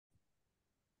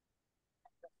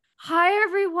Hi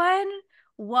everyone.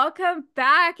 Welcome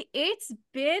back. It's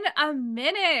been a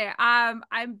minute. I'm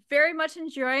very much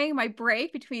enjoying my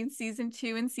break between season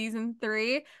 2 and season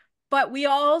 3, but we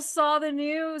all saw the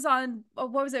news on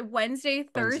what was it, Wednesday.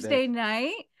 Thursday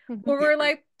night, where Yeah. we're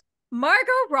like,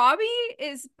 Margot Robbie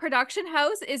is production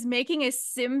house is making a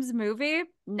Sims movie.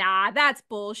 Nah, that's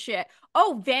bullshit.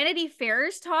 Oh, Vanity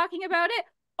Fair's talking about it.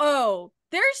 Oh,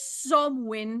 there's some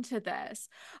wind to this.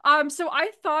 So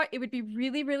I thought it would be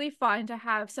really, really fun to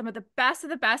have some of the best in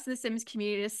the Sims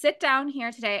community to sit down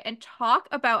here today and talk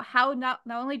about how not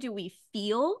only do we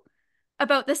feel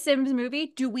about the Sims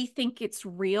movie, do we think it's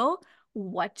real?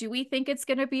 What do we think it's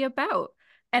going to be about?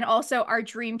 And also our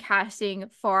dream casting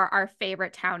for our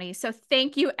favorite townies. So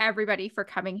thank you everybody for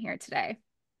coming here today.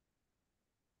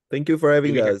 Thank you for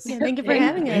having us. Yeah, thank you for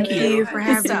having us. Thank you for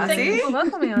having Thank me. you for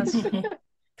welcoming us.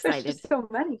 Excited. So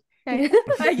many.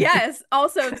 Yes.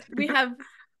 Also, we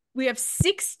have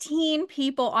 16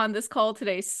 people on this call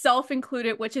today, self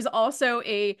included, which is also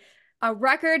a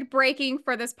record breaking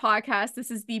for this podcast. This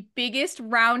is the biggest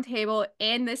roundtable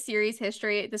in this series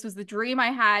history. This was the dream I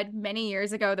had many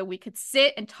years ago that we could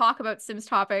sit and talk about Sims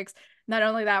topics. Not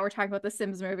only that, we're talking about the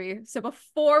Sims movie. So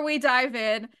before we dive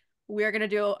in, we're going to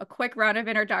do a quick round of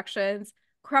introductions.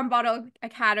 Crumplebottom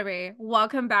Academy,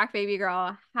 welcome back, baby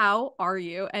girl. How are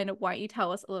you? And why don't you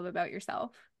tell us a little bit about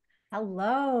yourself?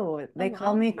 Hello. They Hello.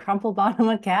 call me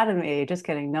Crumplebottom Academy. Just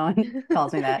kidding. No one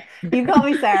calls me that. You can call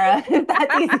me Sarah.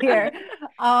 That's easier.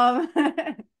 Um,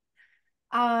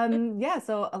 yeah,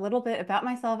 so a little bit about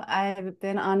myself. I've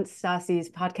been on Stassi's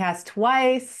podcast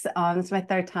twice. This is my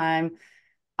third time.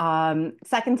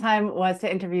 Second time was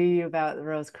to interview you about the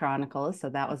Rose Chronicles, so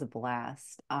that was a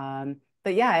blast.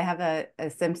 But yeah, I have a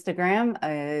Simstagram,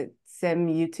 a Sim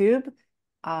YouTube.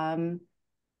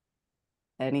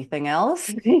 Anything else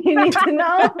you need to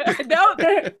know? No,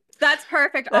 that's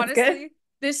perfect. That's Honestly,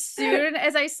 as soon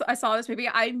as I saw this movie,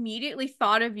 I immediately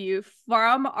thought of you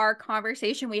from our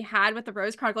conversation we had with the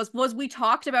Rose Chronicles. Was we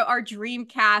talked about our dream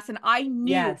cast, and I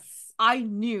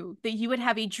knew that you would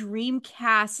have a dream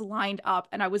cast lined up,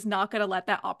 and I was not going to let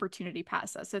that opportunity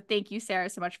pass us. So thank you, Sarah,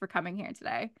 so much for coming here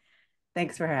today.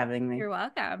 Thanks for having me. You're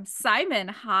welcome. Simon,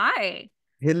 hi.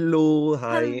 Hello,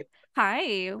 hi.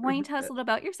 Hi. Why don't you tell us a little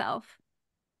about yourself?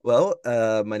 Well,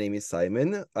 my name is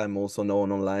Simon. I'm also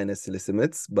known online as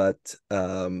Sillysimmuzgames, but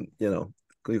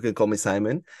you can call me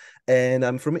Simon. And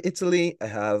I'm from Italy. I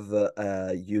have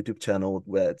a YouTube channel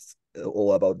where it's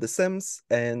all about The Sims,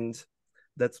 and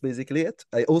that's basically it.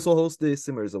 I also host the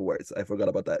Simmers Awards. I forgot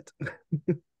about that.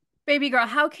 Baby girl,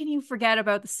 how can you forget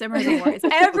about the Simmers Awards?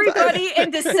 Everybody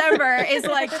in December is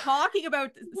like talking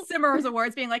about Simmers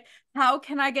Awards, being like, how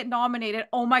can I get nominated?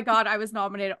 Oh my God, I was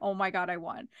nominated. Oh my God, I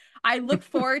won. I look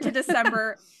forward to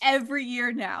December every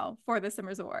year now for the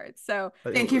Simmers Awards. So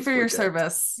Thank you for your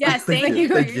service. yes, thank you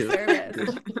for your Thank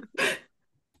service.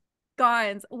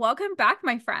 Gonz, welcome back,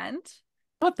 my friend.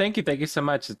 Oh, thank you. Thank you so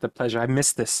much. It's a pleasure. I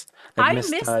missed this. I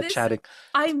missed this. chatting.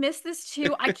 I missed this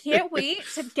too. I can't wait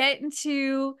to get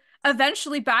into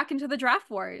eventually back into the draft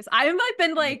wars. I've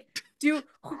been like,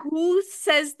 who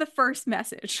says the first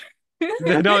message?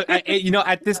 No,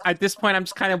 at this point, I'm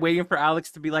just kind of waiting for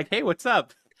Alex to be like, "Hey, what's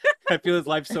up?" I feel his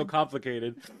life's so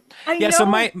complicated. I know. So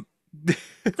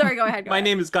Sorry, go ahead. My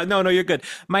name is Gonz. No, you're good.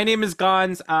 My name is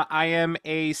Gonz. I am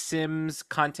a Sims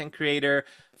content creator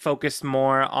focused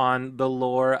more on the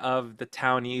lore of the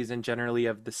townies and generally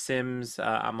of the Sims.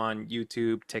 I'm on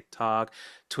YouTube, TikTok,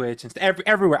 Twitch, and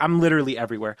everywhere. I'm literally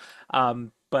everywhere.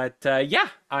 But yeah,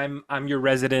 I'm your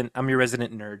resident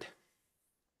nerd.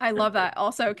 I love that.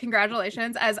 Also,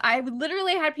 congratulations. As I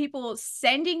literally had people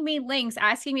sending me links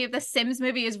asking me if the Sims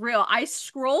movie is real. I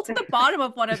scrolled to the bottom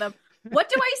of one of them. What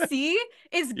do I see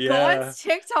is Gonz's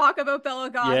TikTok about Bella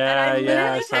Goth. And I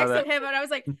literally texted him and I was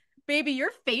like, baby,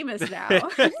 you're famous now.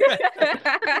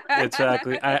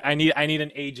 Exactly. I need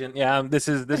an agent. Yeah, this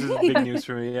is big news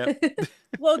for me. Yeah.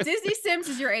 Well, Disney Sims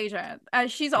is your agent.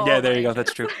 She's all there you go.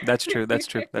 That's true. That's true.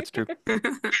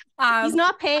 He's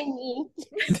not paying me.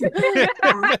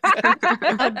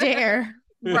 How dare.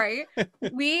 Right.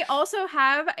 We also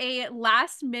have a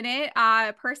last minute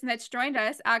person that's joined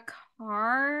us,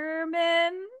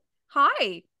 Carmen.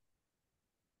 Hi.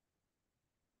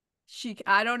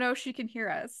 I don't know if she can hear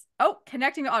us. Oh,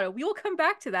 connecting to auto. We will come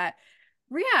back to that.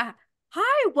 Ria,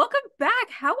 hi, welcome back.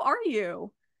 How are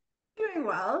you? Doing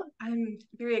well. I'm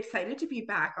very excited to be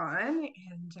back on,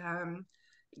 and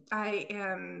I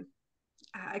am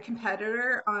a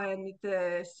competitor on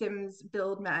the Sims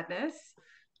Build Madness.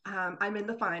 I'm in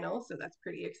the final, so that's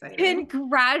pretty exciting.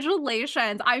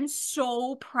 Congratulations. I'm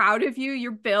so proud of you.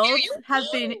 Your builds have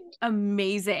been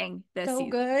amazing this So season.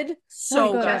 good.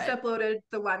 So good. Just uploaded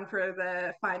the one for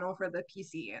the final for the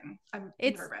PC, and I'm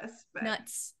It's nervous. But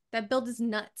nuts. That build is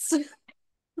nuts.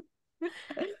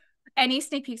 Any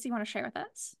sneak peeks you want to share with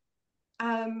us?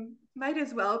 Might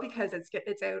as well because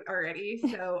it's out already.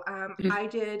 So I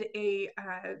did a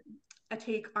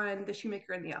take on the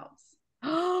Shoemaker and the Elves.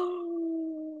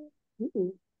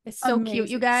 It's so cute,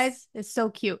 you guys. It's so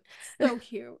cute. So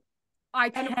cute.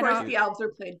 And of course, the elves are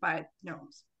played by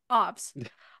gnomes. Ops.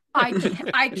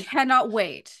 I cannot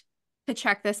wait to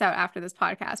check this out after this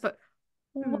podcast. But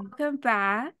welcome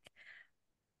back,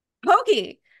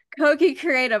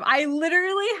 Coki.Creative. I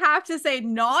literally have to say,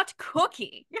 not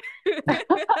Cookie. And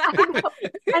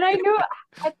I knew,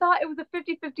 I thought it was a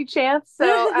 50-50 chance.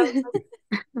 So I was like,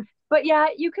 but yeah,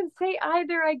 you can say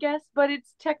either, I guess, but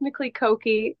it's technically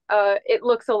Coki. It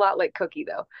looks a lot like Cookie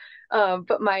though.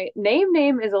 But my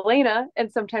name is Elena,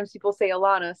 and sometimes people say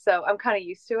Alana, so I'm kind of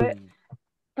used to it.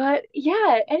 But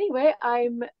yeah, anyway,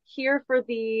 I'm here for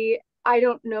the, I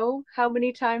don't know how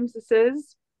many times this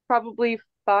is, probably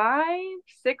 5,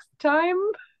 6th time.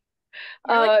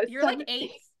 You're like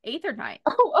eighth or ninth.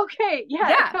 Oh, okay.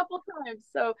 Yeah, a couple times.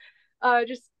 So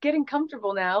just getting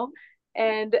comfortable now.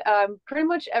 And pretty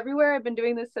much everywhere. I've been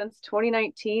doing this since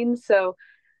 2019. So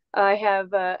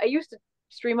I used to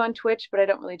stream on Twitch, but I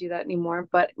don't really do that anymore.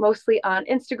 But mostly on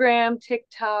Instagram,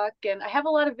 TikTok, and I have a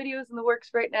lot of videos in the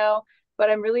works right now. But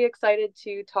I'm really excited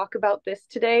to talk about this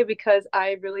today because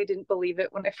I really didn't believe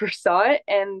it when I first saw it.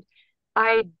 And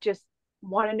I just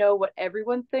want to know what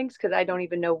everyone thinks because I don't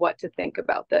even know what to think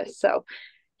about this. So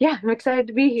yeah, I'm excited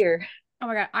to be here. Oh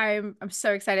my God, I'm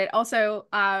so excited. Also,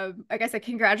 like I said,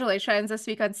 congratulations this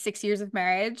week on 6 years of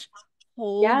marriage.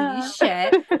 Holy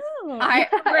shit.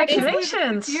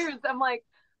 Congratulations. Years. I'm like,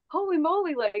 holy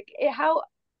moly, like how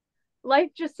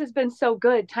life just has been so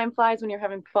good. Time flies when you're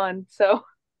having fun. So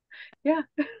yeah.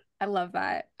 I love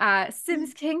that.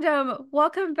 Sims Kingdom,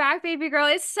 welcome back, baby girl.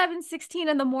 It's 7:16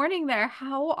 in the morning there.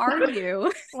 How are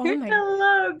you?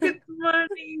 Hello, good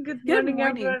morning. Good morning,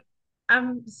 everyone.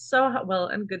 I'm so well,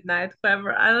 and good night,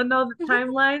 whoever. I don't know the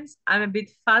timelines. I'm a bit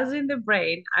fuzzy in the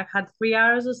brain. I've had 3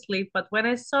 hours of sleep, but when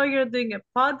I saw you're doing a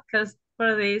podcast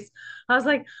for this, I was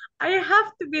like, I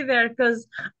have to be there because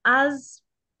as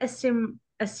a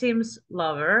Sims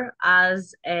lover,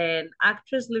 as an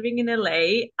actress living in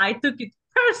LA, I took it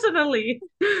personally.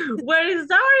 Where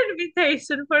is our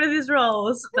invitation for these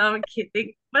roles? No, I'm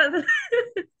kidding. But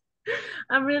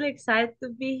I'm really excited to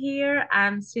be here.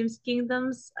 I'm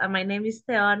Simskingdoms. My name is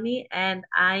Theoni, and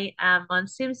I am on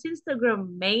Sims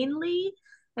Instagram mainly.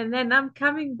 And then I'm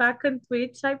coming back on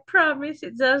Twitch. I promise.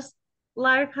 It just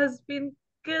life has been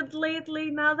good lately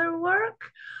in other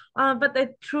work. But I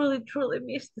truly, truly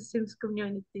miss the Sims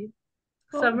community.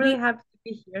 So I'm really happy to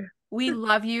be here. We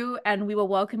love you and we will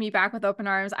welcome you back with open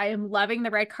arms. I am loving the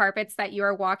red carpets that you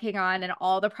are walking on and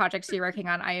all the projects you're working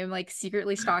on. I am like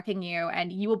secretly stalking you,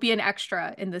 and you will be an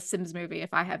extra in the Sims movie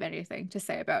if I have anything to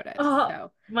say about it. Oh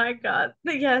so. My God.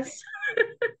 Yes.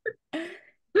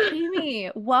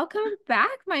 Amy, welcome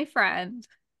back, my friend.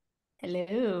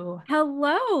 Hello.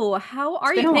 Hello. How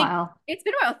are you? It's been a while. It's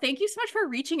been a while. Thank you so much for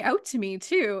reaching out to me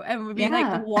too, and being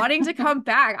like wanting to come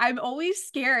back. I'm always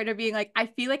scared of being like, I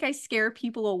feel like I scare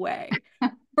people away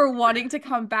for wanting to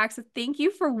come back. So thank you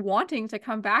for wanting to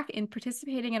come back and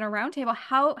participating in a roundtable.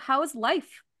 How is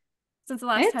life since the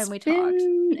last time we talked?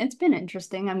 It's been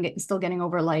interesting. I'm still getting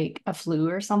over like a flu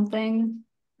or something,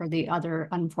 or the other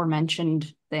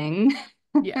aforementioned thing.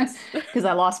 Yes. Because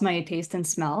I lost my taste and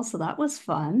smell, so that was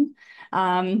fun.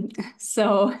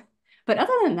 But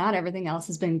other than that, everything else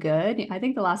has been good. I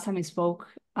think the last time we spoke,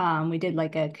 we did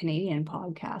like a Canadian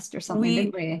podcast or something,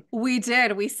 didn't we? We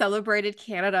did. We celebrated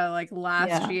Canada like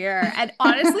last year. And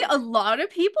honestly, a lot of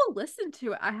people listened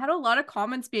to it. I had a lot of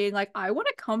comments being like, I want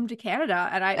to come to Canada.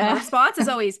 And my response is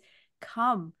always,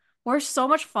 come. We're so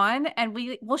much fun, and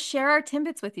we'll share our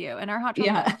Timbits with you and our hot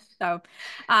chocolate. So,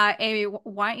 Amy,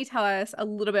 why don't you tell us a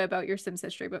little bit about your Sims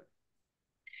history?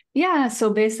 Yeah,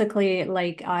 so basically,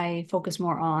 like I focus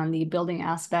more on the building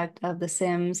aspect of the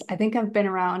Sims. I think I've been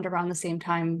around the same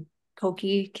time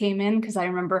Coki came in because I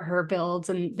remember her builds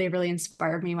and they really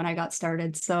inspired me when I got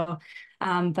started. So,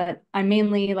 but I'm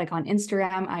mainly like on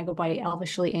Instagram. I go by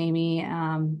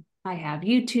Elfishlyamie. I have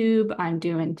YouTube. I'm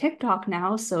doing TikTok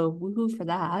now, so woohoo for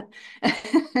that.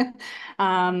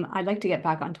 I'd like to get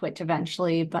back on Twitch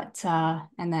eventually, but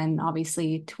and then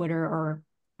obviously Twitter, or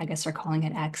I guess they're calling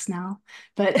it X now.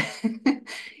 But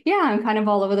yeah, I'm kind of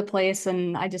all over the place,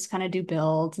 and I just kind of do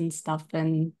builds and stuff.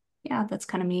 And yeah, that's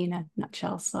kind of me in a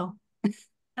nutshell. So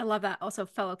I love that. Also,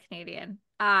 fellow Canadian.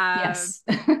 yes.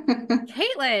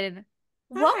 Caitlin, Hi.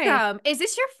 welcome. Is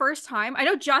this your first time? I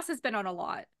know Joss has been on a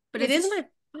lot, but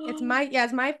It's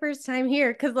my first time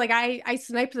here because like I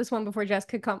sniped this one before Jess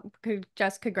could grab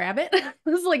it. I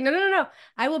was like, no.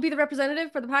 I will be the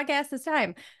representative for the podcast this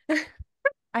time.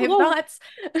 I have thoughts.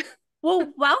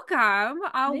 Well, welcome.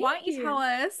 Why Thank don't you you. tell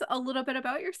us a little bit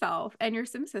about yourself and your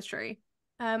Sims history?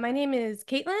 My name is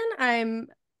Caitlin. I'm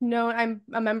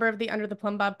a member of the Under the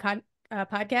Plumbob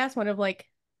podcast. One of like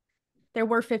there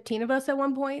were 15 of us at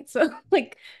one point, so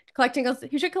like collecting us.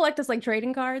 You should collect us like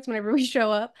trading cards whenever we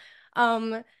show up.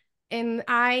 And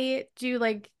I do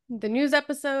like the news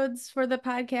episodes for the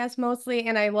podcast mostly,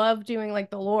 and I love doing like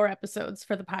the lore episodes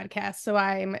for the podcast. So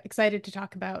I'm excited to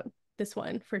talk about this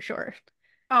one for sure.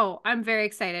 Oh, I'm very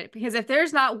excited because if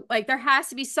there's not like there has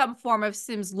to be some form of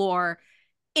Sims lore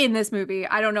in this movie.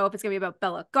 I don't know if it's gonna be about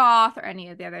Bella Goth or any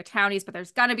of the other townies, but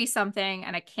there's gonna be something,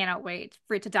 and I cannot wait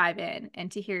for it to dive in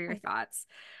and to hear your thoughts.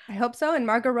 I hope so. And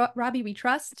Margot Robbie, we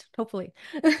trust. Hopefully,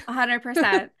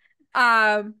 100%.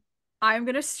 I'm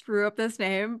gonna screw up this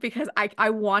name because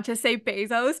I want to say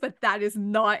Bezos, but that is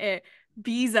not it.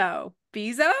 Beezo.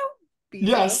 Beezo?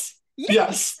 Yes.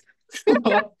 Yes.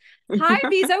 Hi,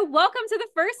 Beezo. Welcome to the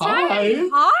first time.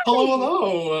 Hi.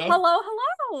 Hello.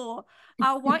 Hello.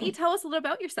 Why don't you tell us a little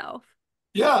about yourself?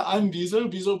 Yeah, I'm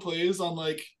Beezoplays on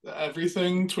like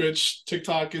everything, Twitch,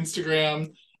 TikTok,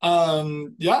 Instagram.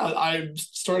 Yeah, I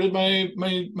started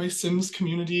my Sims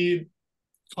community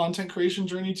content creation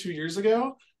journey 2 years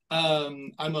ago.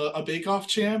 I'm a bake-off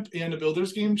champ and a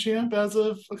builders game champ as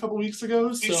of a couple weeks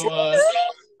ago. So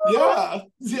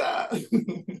yeah.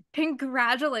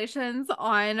 Congratulations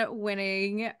on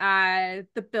winning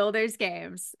the Builders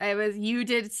Games. You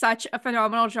did such a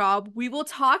phenomenal job. We will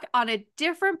talk on a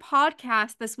different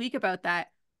podcast this week about that.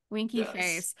 Winky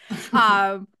face.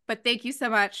 But thank you so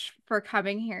much for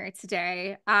coming here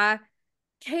today.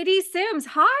 Kd.Sims,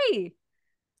 hi.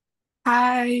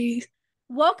 Hi.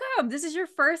 Welcome. This is your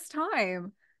first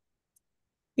time.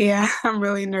 Yeah, I'm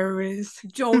really nervous.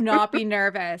 Do not be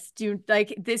nervous.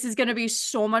 This is gonna be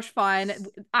so much fun.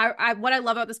 What I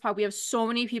love about this pod, we have so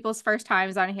many people's first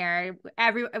times on here.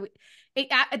 At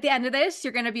the end of this,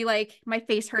 you're gonna be like, my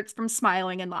face hurts from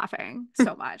smiling and laughing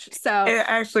so much. So it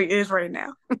actually is right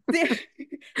now.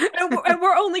 and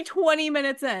we're only 20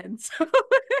 minutes in. So.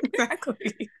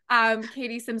 Exactly.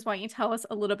 Kd.Sims, why don't you tell us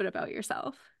a little bit about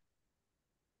yourself?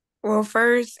 Well,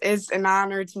 first, it's an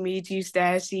honor to meet you,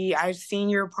 Stassi. I've seen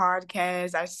your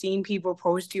podcast. I've seen people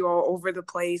post you all over the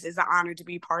place. It's an honor to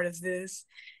be part of this.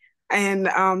 And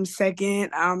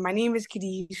second, my name is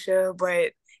Kadisha,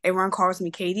 but everyone calls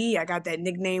me Katie. I got that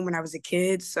nickname when I was a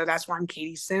kid, so that's why I'm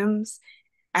Kd.Sims.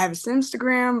 I have a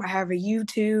Simstagram, I have a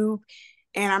YouTube,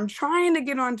 and I'm trying to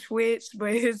get on Twitch,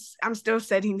 but I'm still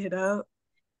setting it up.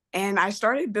 And I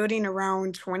started building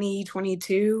around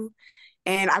 2022.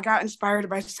 And I got inspired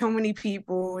by so many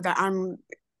people that I'm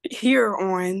here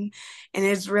on, and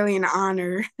it's really an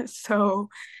honor. So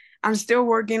I'm still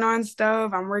working on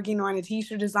stuff. I'm working on a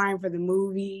t-shirt design for the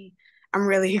movie. I'm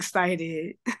really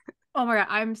excited. Oh my God,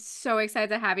 I'm so excited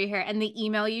to have you here. And the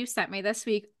email you sent me this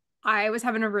week, I was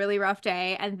having a really rough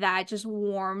day, and that just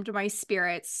warmed my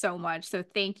spirit so much. So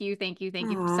thank you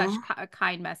for such a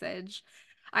kind message.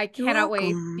 I cannot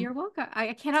wait. You're welcome.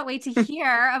 I cannot wait to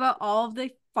hear about all of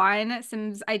the fun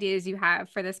Sims ideas you have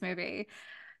for this movie.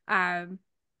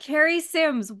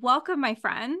 Kaarysims, welcome, my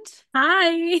friend.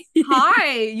 Hi.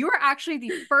 Hi. You were actually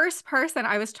the first person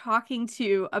I was talking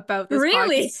to about this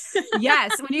Really? podcast.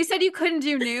 Yes. When you said you couldn't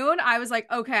do noon, I was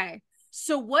like, okay,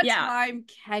 so what time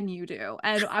can you do?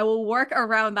 And I will work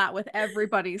around that with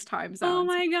everybody's time zones. Oh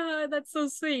my God, that's so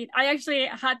sweet. I actually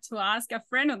had to ask a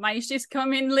friend of mine. She's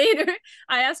coming later.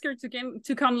 I asked her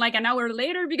to come like an hour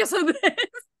later because of this.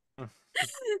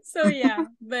 So yeah,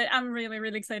 but I'm really,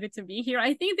 really excited to be here.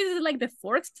 I think this is like the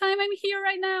 4th time I'm here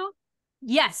right now.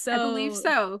 Yes, so, I believe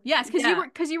so. Yes,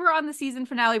 because you were on the season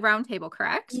finale roundtable,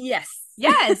 correct? Yes.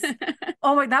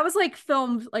 Oh my, that was like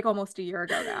filmed like almost a year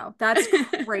ago now. That's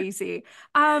crazy.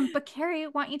 But Carrie,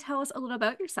 why don't you tell us a little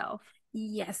about yourself?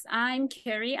 Yes, I'm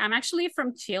Carrie. I'm actually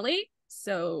from Chile,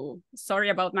 so sorry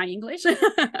about my English.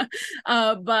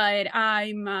 But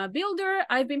I'm a builder.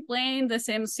 I've been playing The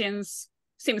Sims since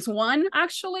Sims 1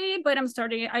 actually, but I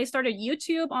started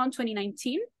YouTube on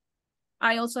 2019.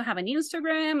 I also have an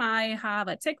Instagram, I have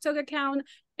a TikTok account,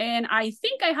 and I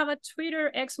think I have a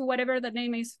Twitter, X, whatever the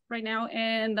name is right now,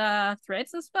 and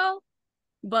Threads as well.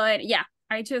 But yeah,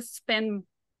 I just spend,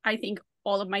 I think,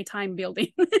 all of my time building.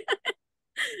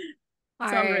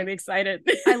 So I'm really excited.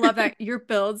 I love that. Your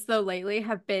builds though lately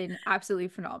have been absolutely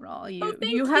phenomenal.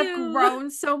 You have grown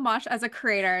so much as a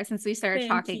creator since we started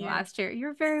talking last year.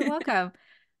 You're very welcome.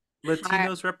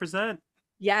 Latinos represent.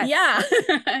 Yes. Yeah,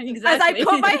 exactly. As I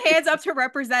put my hands up to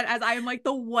represent, as I am like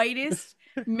the whitest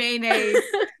mayonnaise.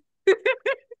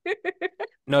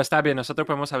 No, está bien. Nosotros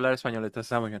podemos hablar español.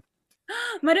 Está muy bien.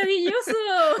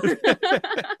 Maravilloso.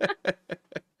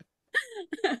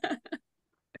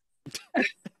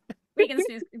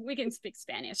 we can speak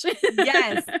Spanish.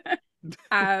 Yes.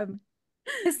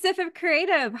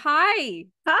 Pacific.Creative. Hi.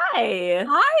 Hi.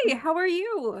 Hi. How are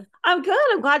you? I'm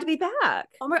good. I'm glad to be back.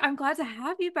 Oh I'm glad to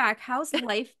have you back. How's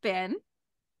life been?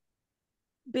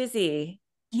 Busy.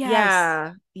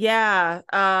 Yes.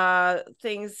 Yeah.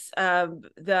 Things.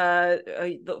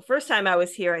 The first time I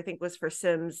was here, I think, was for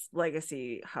Sims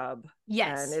Legacy Hub.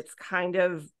 Yes. And it's kind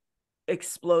of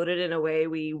exploded in a way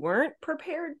we weren't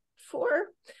prepared for,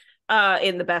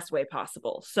 in the best way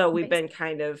possible. So we've been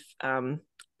kind of doing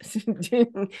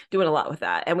a lot with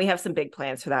that, and we have some big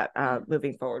plans for that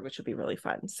moving forward, which will be really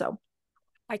fun. So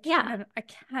I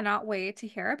cannot wait to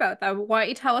hear about that. Why don't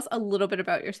you tell us a little bit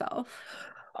about yourself?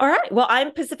 All right. Well,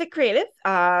 I'm Pacific.Creative,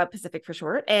 Pacific for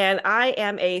short, and I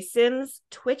am a Sims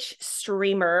Twitch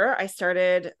streamer. I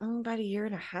started about a year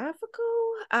and a half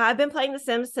ago. I've been playing The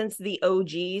Sims since the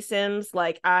OG Sims.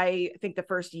 Like, I think the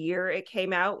first year it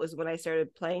came out was when I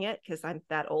started playing it, because I'm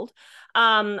that old.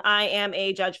 I am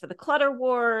a judge for the Clutter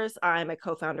Wars. I'm a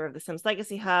co-founder of the Sims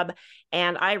Legacy Hub,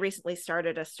 and I recently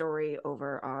started a story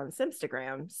over on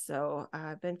Simstagram. So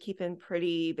I've been keeping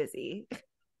pretty busy.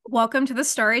 Welcome to the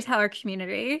storyteller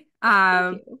community.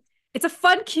 It's a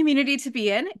fun community to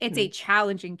be in. It's a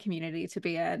challenging community to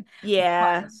be in.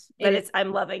 Yeah, but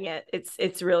I'm loving it.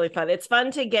 It's really fun. It's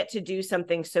fun to get to do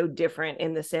something so different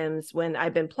in The Sims when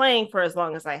I've been playing for as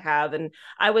long as I have. And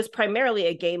I was primarily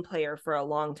a game player for a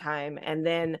long time. And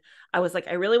then I was like,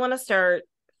 I really want to start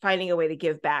finding a way to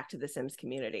give back to the Sims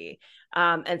community.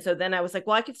 And so then I was like,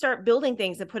 well, I could start building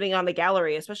things and putting on the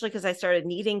gallery, especially because I started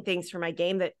needing things for my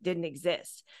game that didn't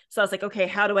exist. So I was like, okay,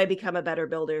 how do I become a better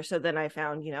builder? So then I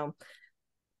found,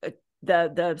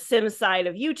 the Sims side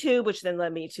of YouTube, which then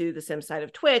led me to the Sims side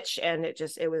of Twitch. And it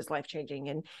was life-changing.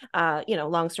 And,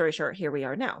 long story short, here we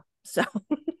are now. So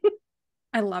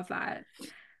I love that.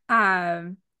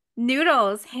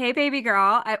 Noodles, hey baby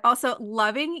girl. I'm also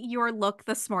loving your look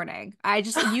this morning.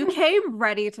 You came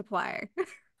ready to play.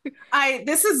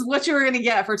 This is what you were gonna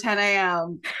get for 10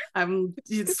 a.m. I'm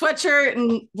sweatshirt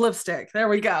and lipstick. There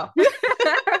we go.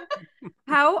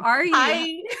 How are you?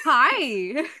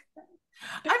 Hi.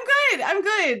 I'm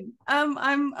good.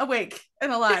 I'm awake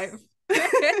and alive.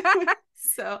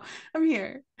 So I'm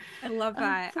here. I love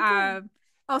that.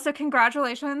 Also,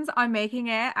 congratulations on making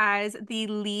it as the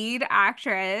lead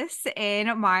actress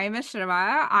in My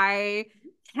Machinima. I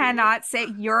cannot say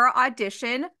your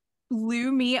audition blew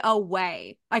me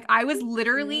away. Like, I was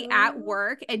literally at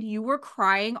work and you were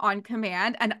crying on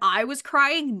command and I was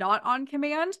crying not on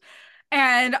command.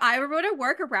 And everyone at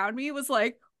work around me was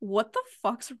like, what the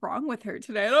fuck's wrong with her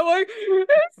today? And I'm like,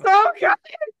 it's so good.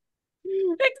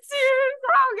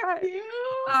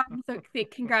 So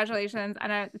congratulations,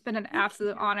 and it's been an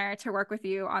absolute honor to work with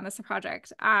you on this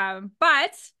project.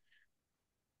 But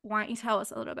why don't you tell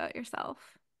us a little about yourself?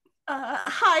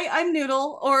 Hi, I'm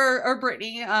Noodle or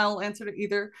Brittany. I'll answer to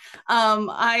either.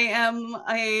 I am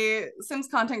a Sims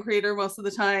content creator most of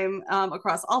the time,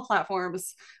 across all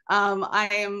platforms. I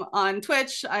am on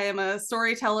Twitch. I am a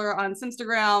storyteller on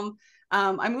Simstagram.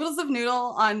 I'm Oodles of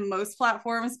Noodle on most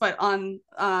platforms, but on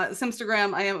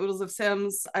Simstagram, I am Oodles of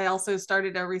Sims. I also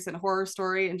started a recent horror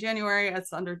story in January.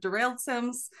 It's under Derailed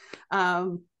Sims.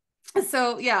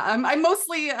 So yeah, I'm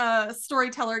mostly a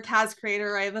storyteller, Kaz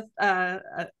creator. I have a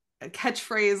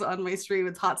catchphrase on my stream.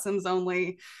 It's hot Sims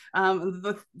only.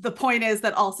 The point is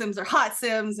that all Sims are hot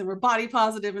Sims and we're body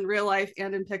positive in real life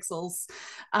and in pixels.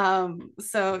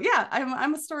 So yeah,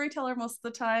 I'm a storyteller most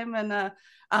of the time, and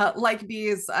like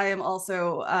Bees, I am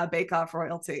also Bake Off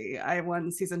royalty. I won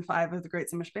season 5 of the Great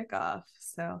Simish Bake Off.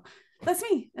 So that's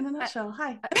me in a nutshell.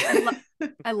 Hi.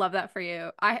 I love that for you.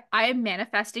 I am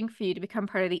manifesting for you to become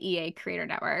part of the EA Creator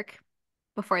Network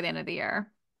before the end of the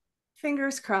year.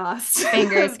 Fingers crossed.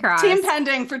 Fingers crossed. Team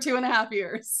pending for 2.5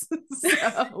 years.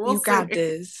 So we'll you got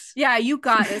this. Yeah, you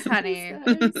got this, honey.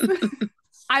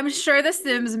 I'm sure the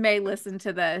Sims may listen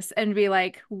to this and be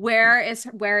like, where is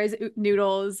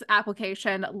Noodle's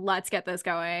application? Let's get this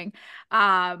going.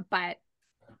 But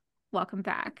welcome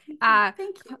back.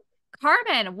 Thank you.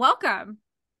 Carmen, welcome.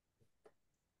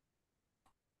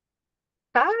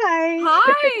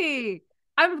 Hi.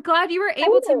 I'm glad you were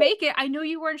able to make it. I know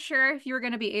you weren't sure if you were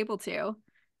going to be able to.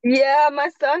 Yeah, my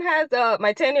son has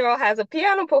my 10-year-old has a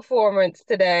piano performance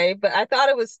today, but I thought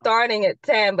it was starting at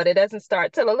 10, but it doesn't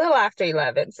start till a little after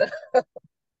 11. So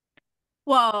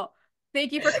Well,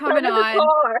 thank you for I'm coming in the on.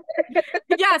 car.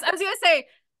 Yes, I was gonna say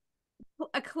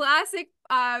a classic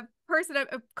person.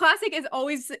 A classic is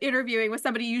always interviewing with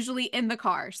somebody usually in the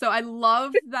car. So I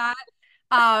love that.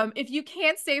 If you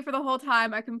can't stay for the whole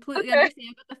time, I completely Okay.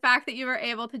 understand. But the fact that you were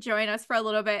able to join us for a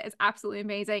little bit is absolutely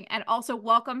amazing. And also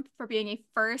welcome for being a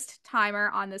first timer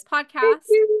on this podcast.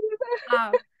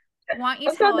 Why don't you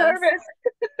I'm so tell us? nervous.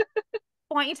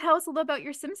 Why don't you tell us a little about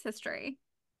your Sims history?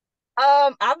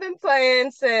 I've been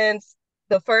playing since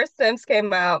the first Sims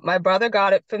came out. My brother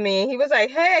got it for me. He was like,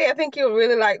 "Hey, I think you'll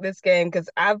really like this game," because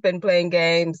I've been playing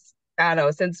games, I don't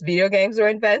know, since video games were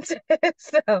invented.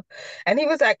 So, and he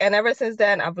was like, and ever since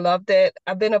then, I've loved it.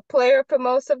 I've been a player for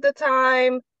most of the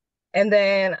time. And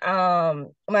then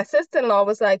my sister-in-law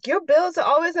was like, "Your builds are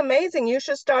always amazing. You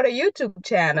should start a YouTube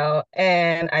channel."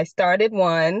 And I started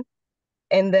one.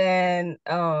 And then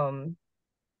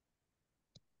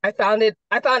I found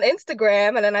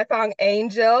Instagram, and then I found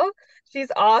Angel.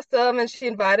 She's awesome, and she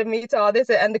invited me to all this,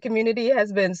 and the community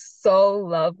has been so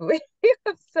lovely.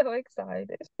 I'm so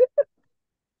excited.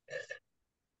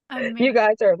 You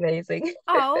guys are amazing.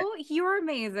 Oh, you're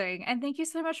amazing. And thank you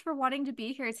so much for wanting to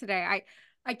be here today.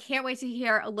 I can't wait to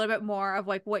hear a little bit more of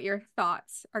like what your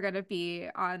thoughts are going to be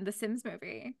on the Sims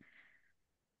movie.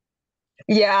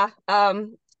 Yeah,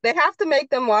 they have to make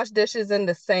them wash dishes in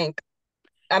the sink.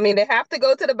 I mean, they have to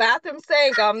go to the bathroom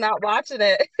sink. I'm not watching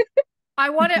it. I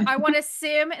want to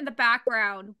sim in the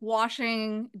background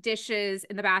washing dishes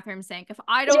in the bathroom sink. If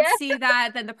I don't see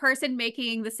that, then the person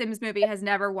making the Sims movie has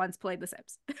never once played the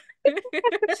Sims.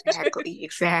 Exactly.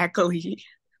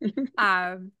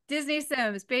 Disney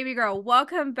Sims, baby girl,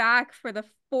 welcome back for the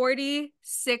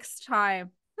 46th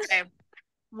time.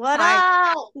 What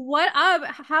up? What up?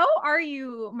 How are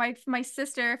you, my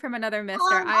sister from another mister?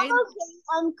 I'm okay.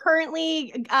 I'm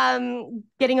currently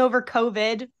getting over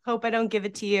COVID. Hope I don't give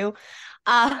it to you.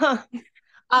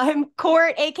 I'm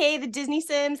Court, aka the Disney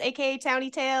Sims, aka Towny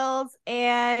Tales,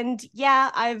 and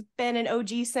yeah, I've been an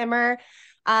OG simmer.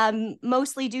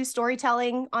 Mostly do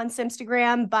storytelling on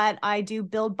Simstagram, but I do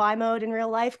build buy mode in real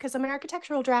life because I'm an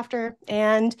architectural drafter,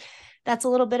 and that's a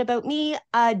little bit about me.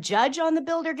 Judge on the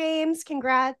Builder Games,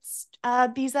 congrats,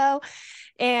 Beezo,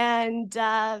 and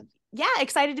yeah,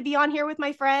 excited to be on here with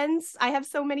my friends. I have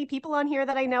so many people on here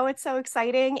that I know. It's so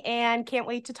exciting, and can't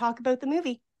wait to talk about the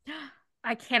movie.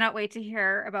 I cannot wait to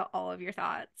hear about all of your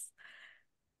thoughts.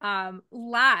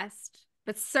 Last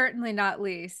but certainly not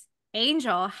least,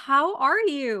 Angel, how are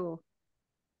you?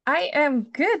 I am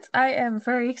good. I am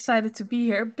very excited to be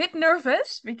here. A bit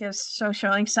nervous because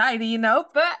social anxiety, you know,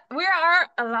 but we are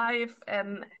alive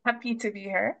and happy to be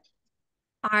here.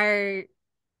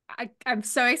 I'm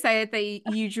so excited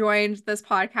that you joined this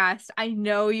podcast. I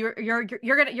know your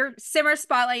Simmer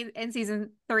Spotlight in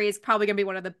season 3 is probably gonna be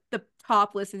one of the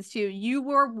top listens too. You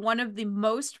were one of the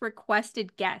most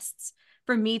requested guests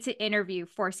for me to interview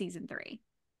for season 3.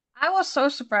 I was so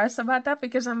surprised about that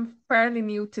because I'm fairly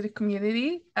new to the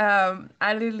community. I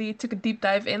literally took a deep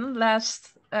dive in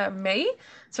last May,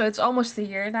 so it's almost a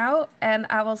year now, and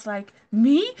I was like,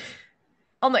 me?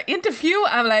 On the interview,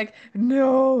 I'm like,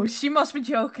 no, she must be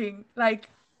joking. Like,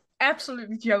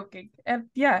 absolutely joking. And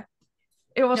yeah,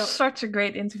 it was such a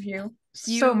great interview.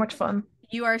 So much fun.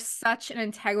 You are such an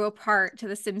integral part to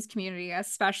the Sims community,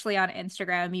 especially on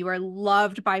Instagram. You are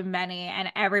loved by many,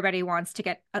 and everybody wants to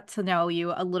get to know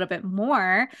you a little bit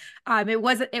more. It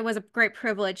was a great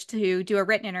privilege to do a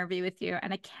written interview with you,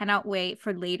 and I cannot wait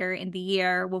for later in the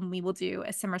year when we will do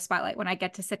a Simmer Spotlight, when I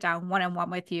get to sit down one-on-one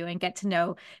with you and get to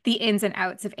know the ins and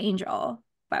outs of Angel.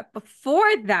 But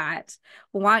before that,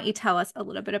 why don't you tell us a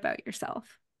little bit about yourself?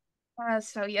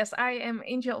 So yes, I am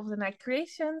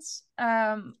AngelofTheNightCreations.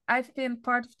 I've been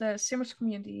part of the Simmers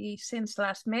community since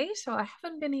last May, so I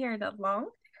haven't been here that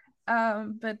long.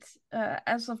 But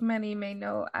as of many may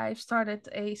know, I've started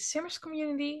a Simmers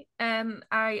community, and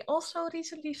I also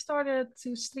recently started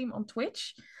to stream on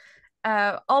Twitch.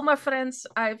 All my friends,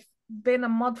 I've been a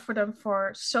mod for them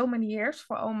for so many years,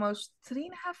 for almost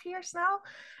 3.5 years now.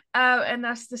 And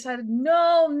I decided,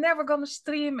 no, I'm never gonna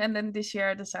stream. And then this year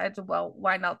I decided, well,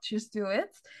 why not just do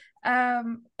it?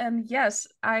 And yes,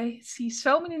 I see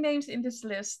so many names in this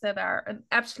list that are an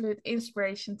absolute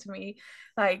inspiration to me.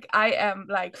 Like, I am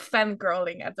like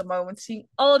fangirling at the moment, seeing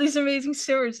all these amazing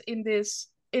simmers in this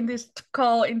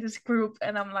call, in this group,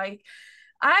 and I'm like,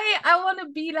 I want to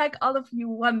be like all of you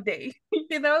one day,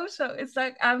 you know? So it's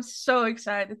like I'm so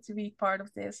excited to be part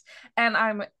of this. And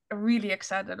I'm really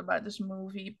excited about this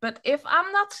movie. But if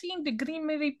I'm not seeing the Green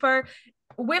Reaper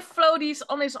with floaties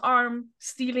on his arm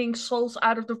stealing souls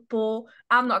out of the pool,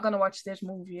 I'm not gonna watch this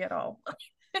movie at all.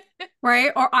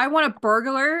 Right? Or I want a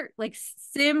burglar, like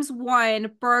Sims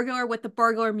 1 burglar with the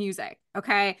burglar music.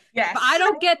 Okay. Yes. If I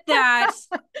don't get that,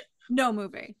 no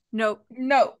movie. Nope.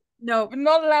 No. No. We're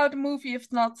not allowed a movie if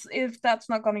that's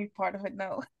not gonna be part of it,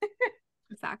 no.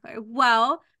 Exactly.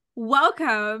 Well,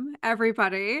 welcome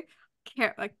everybody.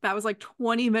 Like that was like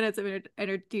 20 minutes of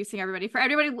introducing everybody. For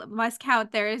everybody must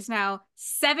count, there is now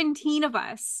 17 of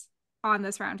us on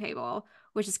this round table,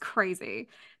 which is crazy.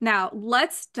 Now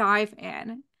let's dive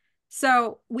in.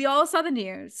 So we all saw the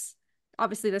news,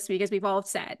 obviously this week, as we've all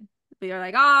said. We are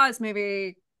like, oh, this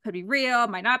movie could be real,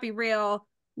 might not be real.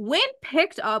 Went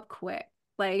picked up quick.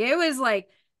 Like it was like,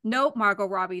 nope, Margot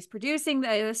Robbie's producing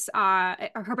this. Her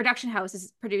production house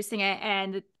is producing it,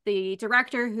 and the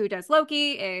director who does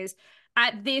Loki is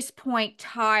at this point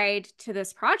tied to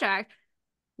this project.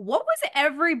 What was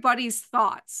everybody's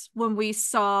thoughts when we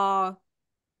saw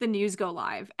the news go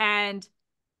live? And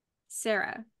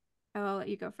Sarah, I'll let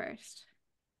you go first.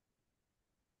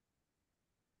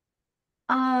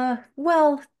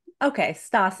 Well, okay,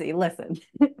 Stassi, listen.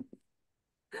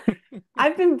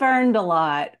 I've been burned a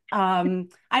lot.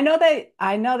 I know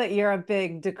that you're a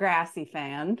big Degrassi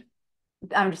fan.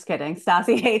 I'm just kidding.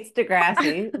 Stassi hates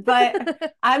Degrassi,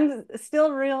 but I'm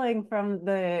still reeling from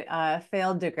the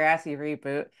failed Degrassi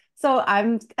reboot. So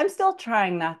I'm still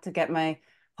trying not to get my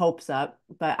hopes up.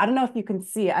 But I don't know if you can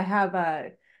see. I have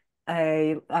a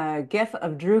GIF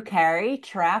of Drew Carey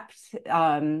trapped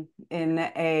in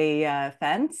a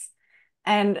fence.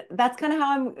 And that's kind of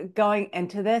how I'm going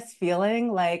into this,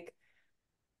 feeling like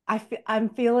I'm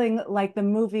feeling like the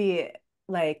movie,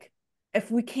 like if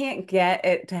we can't get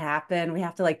it to happen, we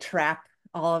have to like trap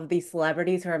all of these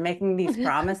celebrities who are making these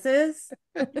promises.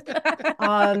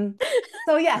 So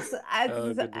yes,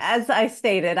 as I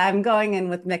stated, I'm going in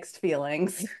with mixed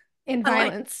feelings. And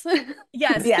violence.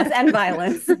 Yes. Yes, and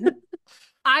violence.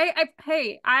 I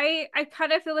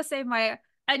kind of feel the same way.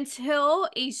 Until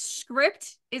a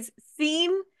script is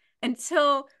seen,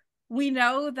 until we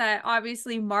know that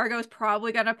obviously Margot's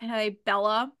probably gonna play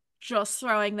Bella, just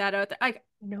throwing that out there. Like,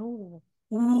 no.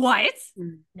 What?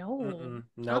 No.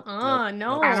 Nope.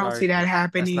 No. I don't see that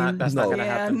happening. That's not gonna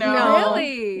happen. No.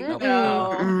 Really? Nope.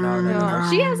 No.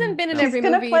 She hasn't been in She's every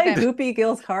gonna movie. play Goopy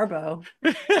Gills Carbo.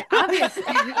 Obviously.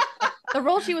 The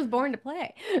role she was born to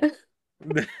play.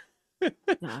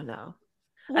 No.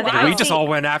 We just all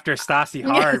went after Stassi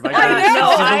hard. Like, I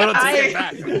know. She's a little taken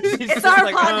back. She's It's just our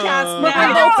like, podcast oh.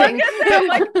 I'm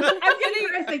like, I'm getting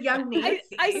her as a young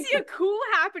Nancy. I see a coup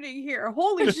happening here.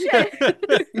 Holy shit.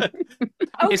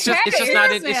 It's just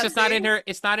not in her.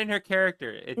 It's not in her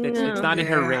character. It's not in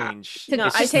her range. No,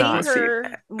 It's I just take not.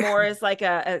 her more as like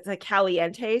a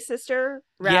Caliente sister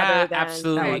rather than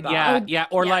absolutely. Bella. Yeah.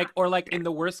 Or like in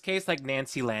the worst case, like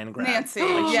Nancy Landgraf. Nancy,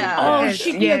 Like, Oh,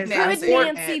 she'd be a good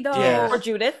Nancy, though. Yeah. Or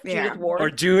Judith. Yeah. Judith Ward. Or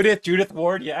Judith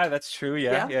Ward. Yeah, that's true.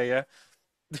 Yeah.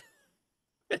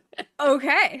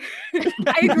 Okay.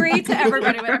 I agree to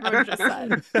everybody what everyone just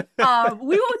said.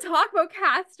 We will talk about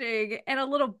casting in a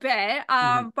little bit.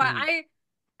 But I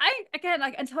again,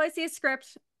 like, until I see a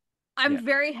script, I'm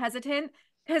very hesitant,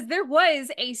 because there was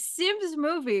a Sims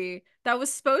movie that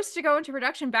was supposed to go into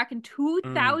production back in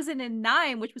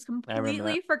 2009, which was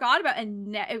completely forgot about,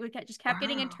 and it just kept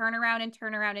getting in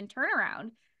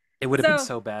turnaround. It would have been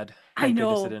so bad. I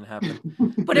know. It didn't happen.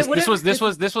 But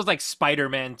this was like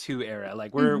Spider-Man 2 era.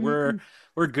 Like we're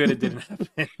good. It didn't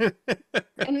happen.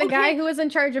 And the guy who was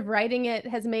in charge of writing it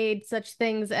has made such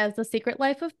things as The Secret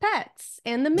Life of Pets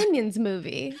and the Minions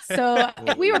movie. So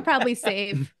we were probably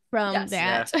safe from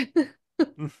that.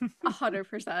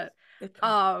 100%.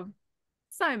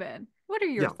 Simon, what are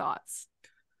your thoughts?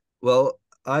 Well,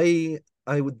 I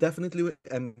would definitely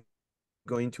am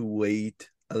going to wait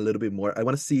a little bit more. I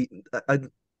want to see.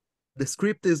 The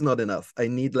script is not enough. I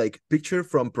need like picture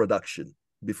from production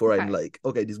before I'm like,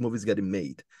 okay, this movie's getting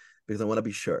made, because I want to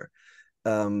be sure.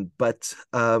 But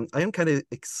I am kind of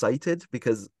excited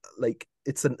because like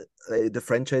it's the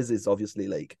franchise is obviously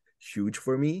like huge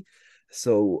for me.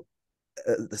 So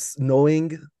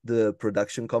knowing the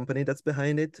production company that's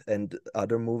behind it and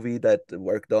other movie that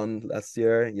worked on last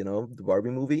year, the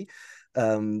Barbie movie,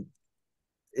 I'm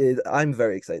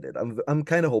very excited. I'm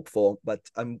kind of hopeful, but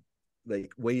I'm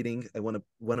like waiting. I want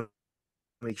to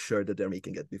make sure that they're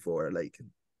making it before like.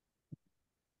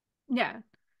 Yeah.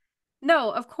 No,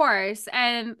 of course.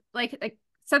 And like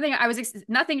something I was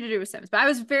nothing to do with Sims, but I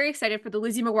was very excited for the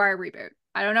Lizzie McGuire reboot.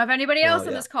 I don't know if anybody else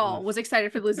on this call was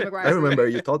excited for the Lizzie McGuire. I remember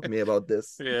you told me about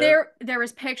this. There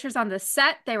was pictures on the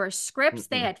set. There were scripts.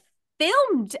 They had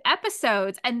filmed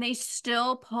episodes, and they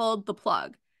still pulled the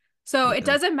plug. So it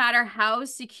doesn't matter how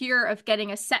secure of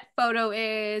getting a set photo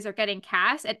is or getting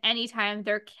cast. At any time,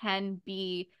 there can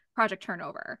be project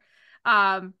turnover.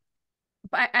 And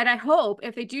I hope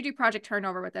if they do project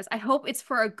turnover with this, I hope it's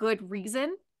for a good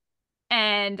reason.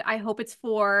 And I hope it's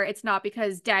not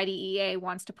because Daddy EA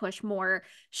wants to push more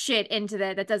shit into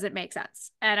that doesn't make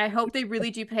sense. And I hope they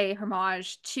really do pay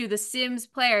homage to the Sims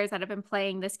players that have been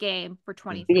playing this game for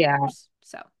 23 years.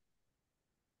 So,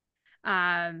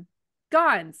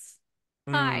 Gonz,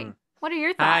 hi. What are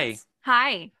your thoughts?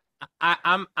 Hi.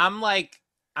 I'm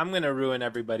gonna ruin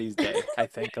everybody's day, I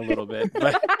think, a little bit.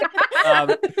 But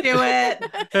do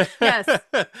it. Yes.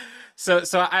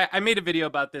 So I made a video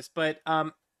about this, but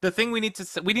the thing we need to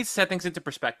set things into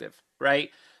perspective,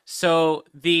 right? So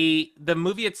the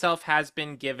movie itself has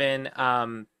been given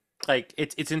like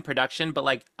it's in production, but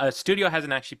like a studio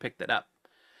hasn't actually picked it up.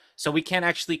 So we can't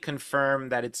actually confirm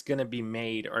that it's going to be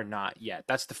made or not yet.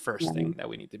 That's the first thing that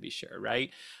we need to be sure,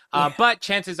 right? But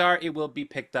chances are it will be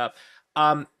picked up.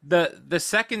 The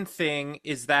second thing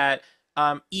is that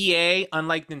EA,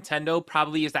 unlike Nintendo,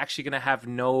 probably is actually going to have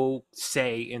no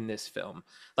say in this film.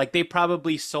 Like, they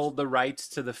probably sold the rights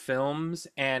to the films,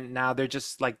 and now they're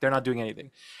just like, they're not doing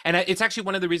anything. And it's actually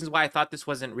one of the reasons why I thought this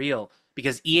wasn't real,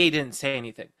 because EA didn't say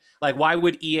anything. Like, why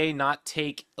would EA not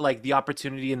take like the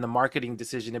opportunity in the marketing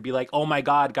decision to be like, oh my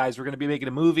God, guys, we're going to be making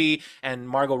a movie and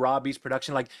Margot Robbie's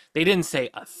production? Like, they didn't say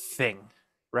a thing,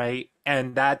 right?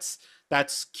 And that's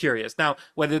curious. Now,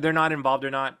 whether they're not involved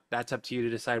or not, that's up to you to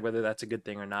decide whether that's a good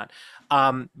thing or not.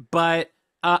 But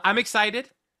I'm excited.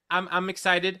 I'm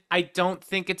excited. I don't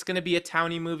think it's going to be a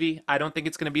townie movie. I don't think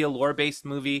it's going to be a lore-based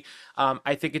movie.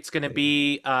 I think it's going to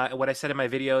be what I said in my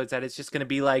video is that it's just going to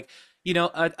be like, you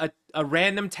know, a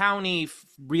random townie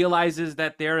realizes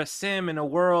that they're a sim in a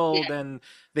world and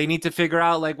they need to figure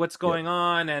out like what's going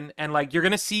on. And like, you're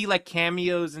going to see like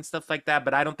cameos and stuff like that,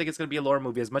 but I don't think it's going to be a lore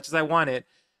movie. As much as I want it,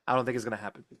 I don't think it's going to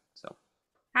happen. So,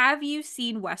 have you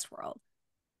seen Westworld?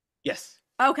 Yes.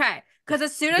 Okay. Because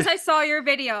as soon as I saw your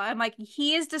video, I'm like,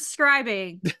 he is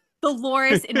describing the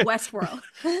lores in Westworld.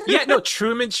 Yeah, no,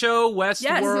 Truman Show,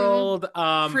 Westworld,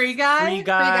 Free Guy. Free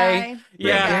Guy.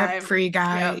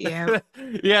 Yeah.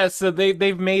 Yeah, so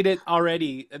they've made it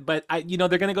already, but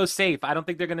they're gonna go safe. I don't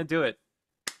think they're gonna do it.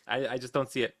 I just don't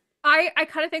see it. I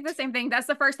kind of think the same thing. That's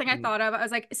the first thing I thought of. I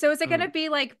was like, so is it gonna be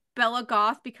like Bella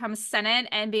Goth becomes Senate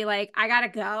and be like, I gotta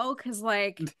go because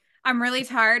like I'm really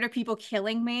tired of people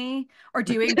killing me or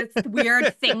doing this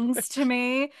weird things to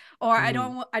me, or I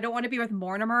don't want to be with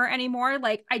Mortimer anymore.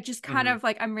 Like, I just kind of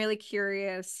like, I'm really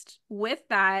curious with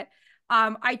that.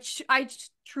 I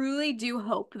truly do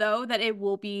hope though that it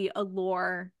will be a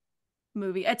lore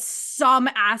movie. It's some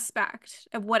aspect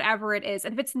of whatever it is.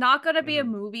 And if it's not going to be a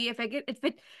movie, if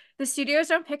the studios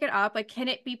don't pick it up, like, can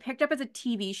it be picked up as a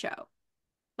TV show?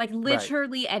 Like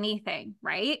literally anything,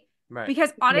 right?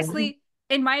 Because honestly,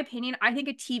 in my opinion, I think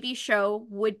a TV show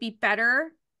would be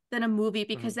better than a movie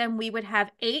because then we would have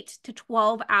 8 to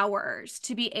 12 hours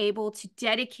to be able to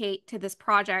dedicate to this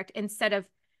project instead of,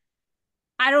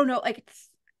 I don't know, like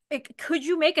could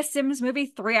you make a Sims movie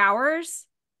 3 hours?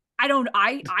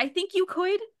 I think you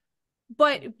could,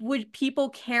 but would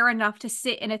people care enough to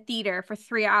sit in a theater for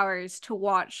 3 hours to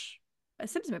watch a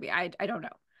Sims movie? I don't know.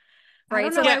 Right. I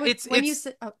don't know. So you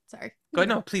said, oh, sorry. Go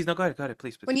ahead,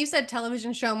 please. When you said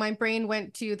television show, my brain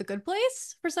went to The Good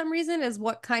Place for some reason, is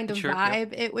what kind of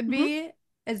vibe it would be.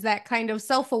 Is that kind of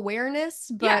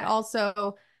self-awareness, but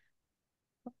also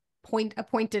a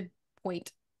pointed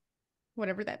point,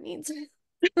 whatever that means.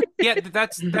 Yeah,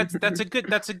 that's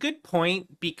a good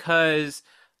point, because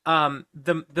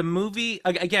the movie,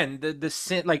 again,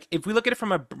 the like, if we look at it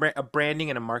from a branding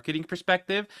and a marketing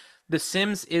perspective, The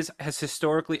Sims has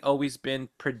historically always been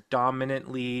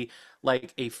predominantly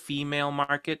like a female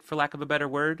market, for lack of a better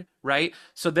word, right?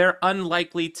 So they're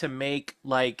unlikely to make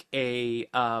like an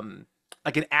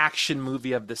action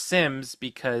movie of The Sims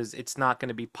because it's not going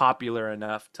to be popular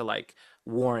enough to like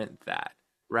warrant that,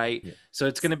 right? So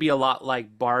it's going to be a lot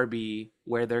like Barbie,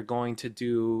 where they're going to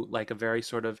do like a very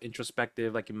sort of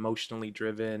introspective, like emotionally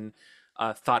driven,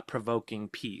 thought-provoking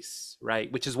piece,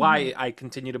 right? Which is why I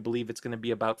continue to believe it's going to be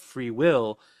about free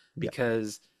will,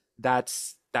 because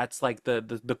that's like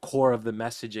the core of the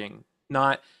messaging.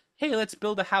 Not, hey, let's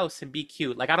build a house and be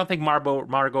cute. Like, I don't think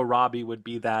Margot Robbie would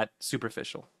be that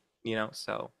superficial,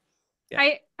 So yeah.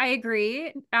 I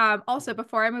agree. Also,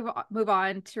 before I move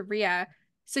on to Rhea,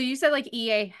 So you said like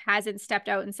EA hasn't stepped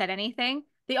out and said anything.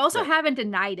 They also haven't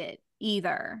denied it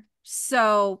either.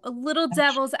 So a little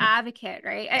devil's advocate,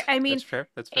 right? I mean, That's fair.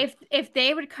 That's fair. If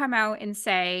they would come out and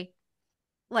say,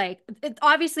 like,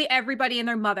 obviously everybody and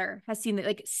their mother has seen it.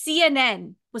 Like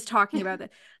CNN was talking about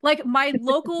it. Like my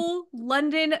local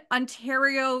London,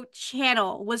 Ontario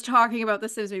channel was talking about the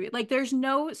Sims movie. Like there's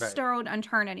no stone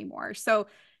unturned anymore. So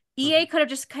EA could have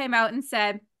just came out and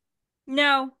said,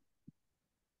 no.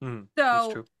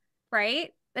 So, true.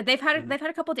 right? They've had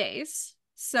a couple days.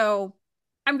 So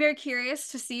I'm very curious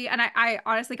to see. And I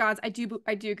honestly, Gods, I do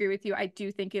agree with you. I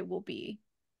do think it will be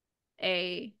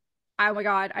a, oh my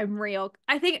God, I'm real.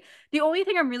 I think the only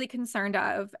thing I'm really concerned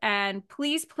of, and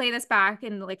please play this back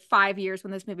in like 5 years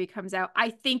when this movie comes out, I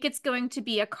think it's going to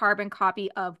be a carbon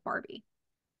copy of Barbie.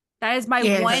 That is my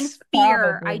one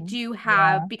fear I do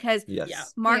have because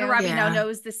Margot Robbie now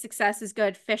knows the success is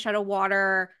good. Fish out of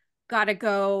water, gotta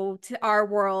go to our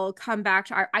world, come back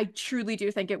to our. I truly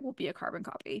do think it will be a carbon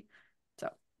copy. So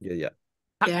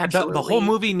the whole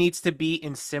movie needs to be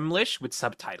in Simlish with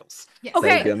subtitles. Yes. Okay,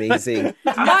 that would be amazing.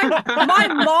 my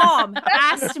mom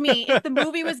asked me if the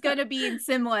movie was going to be in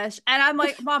Simlish, and I'm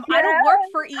like, Mom, I don't work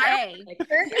for EA.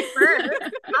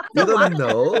 You don't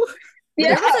know.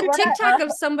 There was a TikTok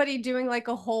of somebody doing like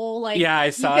a whole like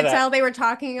I saw you could that. tell they were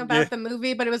talking about the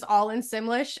movie, but it was all in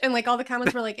Simlish, and like all the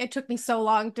comments were like, it took me so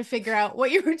long to figure out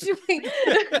what you were doing.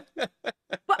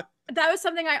 But that was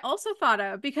something I also thought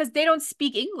of because they don't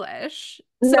speak English.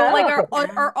 So like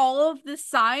are all of the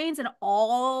signs and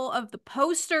all of the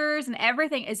posters and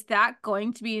everything, is that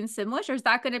going to be in Simlish or is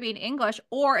that going to be in English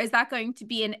or is that going to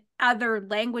be in other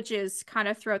languages kind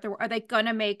of throughout the world? Are they going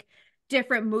to make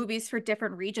different movies for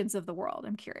different regions of the world?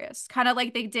 I'm curious. Kind of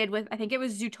like they did with, I think it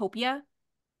was Zootopia.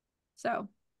 So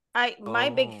my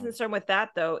big concern with that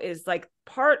though is like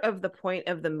part of the point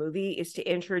of the movie is to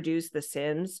introduce the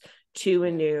Sims to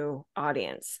a new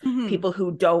audience, people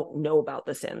who don't know about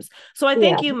the Sims. So I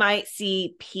think you might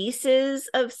see pieces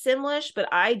of Simlish, but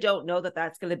I don't know that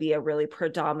that's going to be a really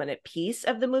predominant piece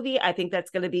of the movie. I think that's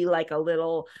going to be like a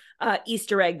little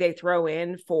Easter egg they throw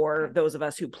in for those of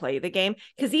us who play the game.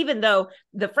 Because even though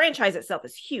the franchise itself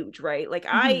is huge, right? Like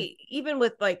even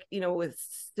with like, you know, with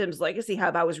Sims Legacy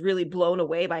Hub, I was really blown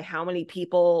away by how many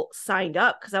people signed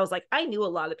up because I was like, I knew a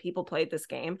lot of people played this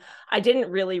game. I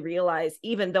didn't really realize,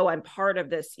 even though I'm part of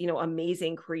this, you know,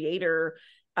 amazing creator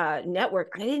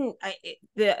network,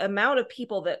 the amount of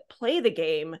people that play the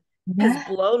game has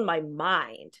blown my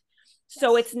mind.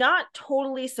 So it's not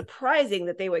totally surprising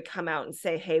that they would come out and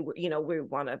say, hey, you know, we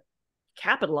want to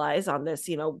capitalize on this,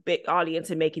 you know, big audience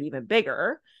and make it even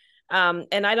bigger.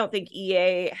 And I don't think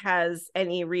EA has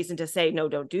any reason to say, no,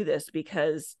 don't do this,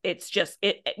 because it's just,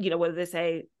 you know, what do they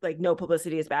say? Like, no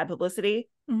publicity is bad publicity.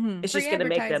 It's just going to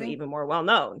make them even more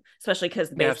well-known, especially because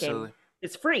the base game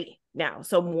is free now.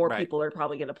 So more people are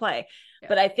probably going to play.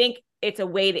 But I think it's a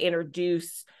way to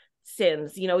introduce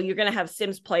Sims. You know, you're going to have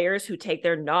Sims players who take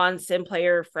their non-Sim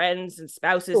player friends and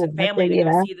spouses and family to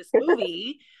go see this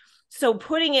movie. So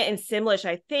putting it in Simlish,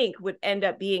 I think, would end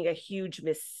up being a huge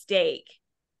mistake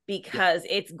because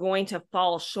it's going to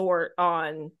fall short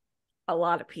on a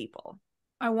lot of people.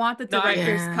 I want the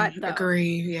director's cut, though.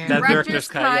 Agree. That director's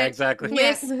cut, exactly.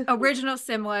 With original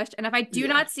Simlish. And if I do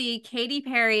not see Katy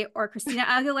Perry or Christina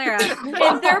Aguilera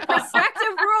in their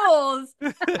respective roles,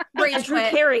 and Drew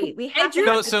Carey. We have to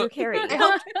have Drew Carey.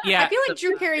 I feel like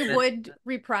Drew Carey would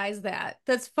reprise that.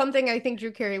 That's something I think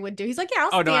Drew Carey would do. He's like, yeah,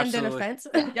 I'll stand in offense.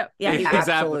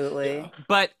 Absolutely.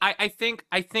 But I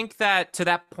think that to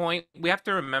that point, we have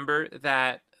to remember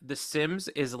that The Sims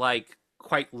is like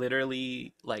quite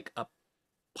literally like a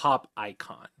pop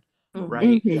icon,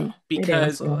 right?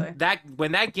 Because that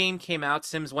when that game came out,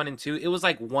 Sims 1 and 2, it was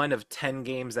like one of 10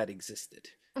 games that existed.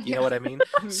 You know what I mean?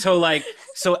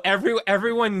 So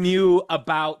everyone knew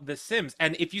about The Sims,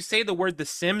 and if you say the word The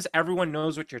Sims, everyone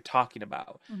knows what you're talking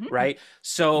about, right?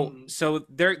 So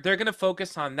they're gonna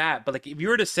focus on that. But like if you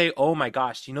were to say, oh my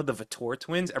gosh, you know the Vitor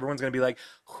twins, everyone's gonna be like,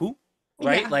 who?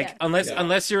 Right?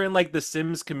 Unless you're in like the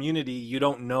Sims community, you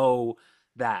don't know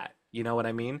that. You know what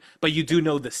I mean? But you do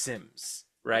know The Sims,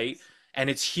 right? And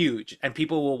it's huge, and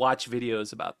people will watch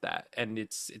videos about that, and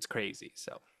it's crazy.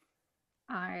 So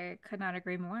I could not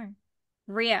agree more.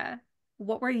 Rhea,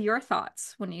 what were your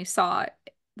thoughts when you saw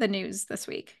the news this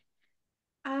week?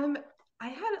 I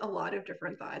had a lot of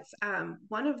different thoughts.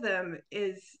 One of them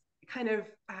is kind of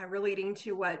relating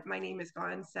to what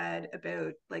Mynameisgonz said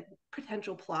about like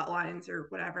potential plot lines or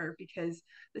whatever, because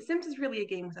The Sims is really a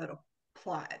game without a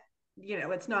plot. You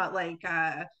know, it's not like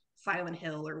Silent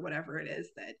Hill or whatever it is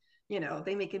that, you know,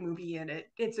 they make a movie and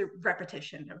it's a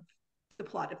repetition of the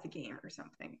plot of the game or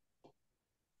something.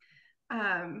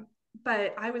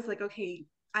 But I was like, okay,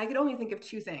 I could only think of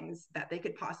two things that they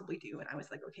could possibly do. And I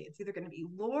was like, okay, it's either going to be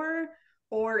lore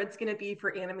or it's going to be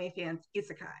for anime fans,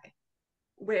 isekai,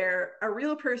 where a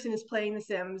real person is playing The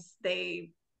Sims,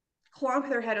 they clonk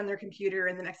their head on their computer,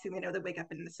 and the next thing they know, they wake up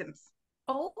in The Sims.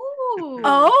 Oh,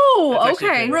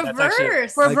 okay.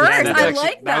 Reverse. Reverse. I actually,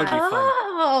 like that. that would be fun.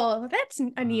 Oh, that's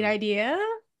a neat idea.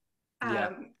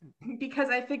 Because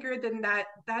I figured then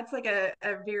that's like a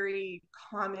very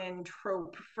common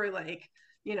trope for, like,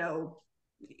 you know,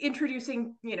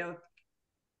 introducing, you know,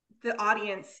 the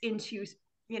audience into,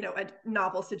 you know, a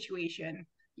novel situation.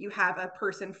 You have a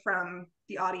person from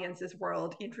the audience's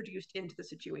world introduced into the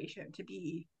situation to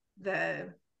be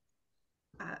the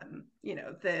you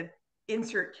know, the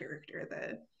insert character,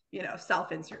 the, you know,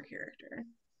 self-insert character.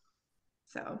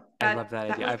 So I love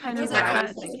that idea. was kind of what I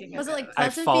was thinking. Was it like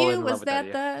I've fallen Pleasantview? in love Was with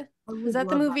that that was that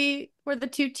the movie where the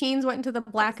two teens went into the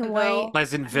black and white?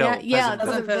 Pleasantville. Yeah,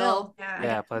 Pleasantville. Pleasantville.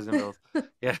 Yeah, Pleasantville.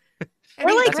 Yeah.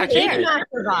 Or like That's actually Page good.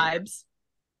 Master vibes.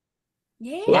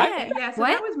 Yeah. Yeah, so What?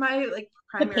 that was my, like,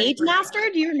 The primary Page first Master?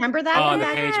 Do you remember that? Oh, the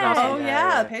Page Master. Oh yeah,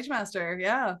 yeah, yeah. Page Master.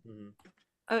 Yeah.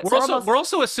 We're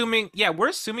also assuming, we're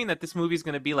assuming that this movie is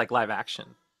going to be like live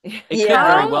action. It could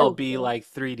Yeah. very well be like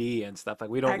 3D and stuff.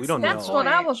 Like we don't know. That's what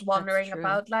I was wondering true.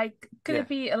 about. Like, could Yeah. it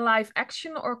be a live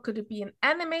action or could it be an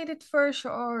animated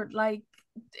version, or like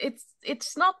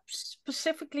it's not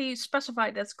specifically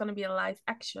specified that it's going to be a live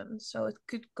action, so it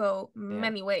could go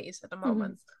many ways at the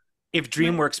moment. If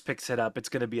DreamWorks picks it up, it's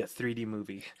going to be a 3D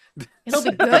movie. It'll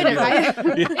be good, right?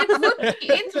 It would be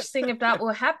interesting if that will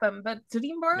happen, but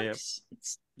DreamWorks,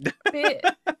 it's a bit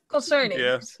concerning.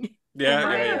 Yeah.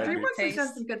 Yeah. DreamWorks has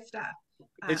done some good stuff.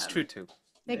 It's true too.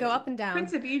 They go up and down.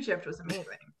 Prince of Egypt was amazing.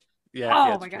 Yeah. Oh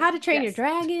yeah, my it's god. true. How to Train Your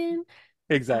Dragon.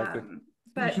 Exactly.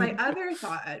 But my other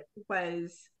thought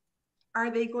was, are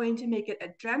they going to make it a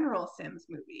general Sims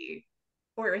movie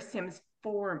or a Sims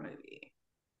 4 movie?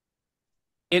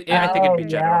 I think it'd be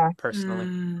general,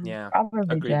 personally. Yeah. Probably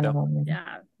Agreed, general. though.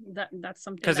 Yeah, that's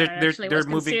something 'Cause that I actually was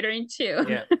moving, considering too.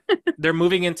 Yeah, they're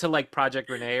moving into like Project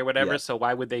Renee or whatever. Yeah. So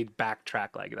why would they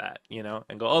backtrack like that? You know,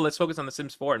 and go, oh, let's focus on The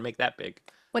Sims 4 and make that big.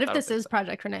 What if I don't this think is so.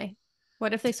 Project Renee?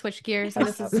 What if they switch gears and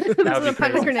this is That this would is be what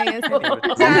Project crazy. Renee is?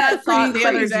 Yeah, I thought the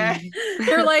other day.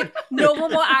 They're like, no one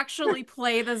will actually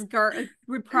play this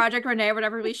Project Renee or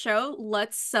whatever we show.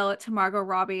 Let's sell it to Margot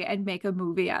Robbie and make a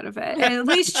movie out of it, and at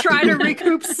least try to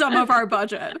recoup some of our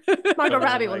budget. Margot Oh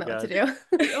Robbie my will know what to God.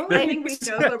 do. The only thing we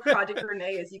know about Project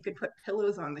Renee is you could put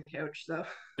pillows on the couch. So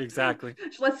Exactly.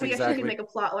 let's see if she Exactly. can make a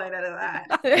plot line out of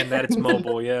that. And that it's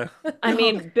mobile. Yeah. I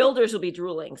mean, builders will be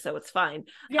drooling, so it's fine.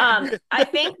 Yeah. I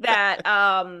think that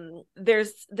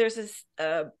there's this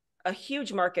a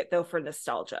huge market though for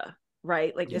nostalgia,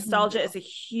 right? Like nostalgia is a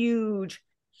huge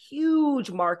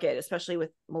market, especially with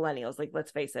millennials. Like,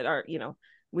 let's face it,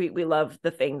 we love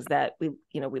the things that we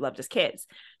loved as kids.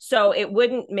 So it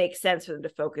wouldn't make sense for them to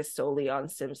focus solely on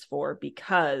Sims 4,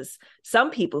 because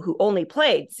some people who only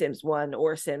played Sims 1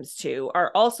 or Sims 2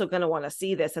 are also going to want to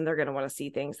see this, and they're going to want to see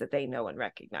things that they know and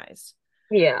recognize.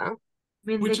 Yeah. I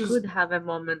mean, Which they is- could have a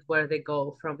moment where they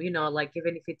go from, like,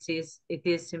 even if it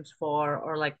is Sims 4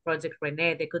 or like Project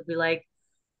Renee, they could be like,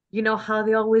 how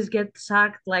they always get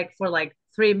sacked like for like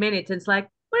 3 minutes. And it's like,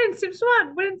 we're in Sims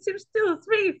 1, we're in Sims 2,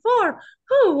 3, 4.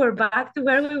 We're back to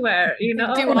where we were, Do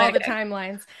all the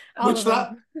timelines.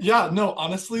 No,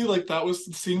 honestly, like, that was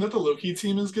seeing that the Loki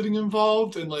team is getting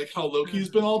involved and like how Loki's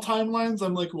been all timelines.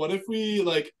 I'm like, what if we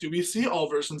do we see all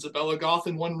versions of Bella Goth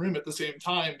in one room at the same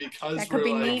time, because That could we're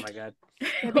be like neat. Oh my God.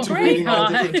 That'd be debating great. all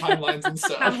different timelines and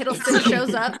stuff. Tom Hiddleston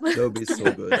shows up. That would be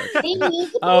so good. actually.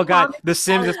 Oh God, The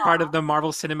Sims is part of the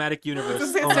Marvel Cinematic Universe.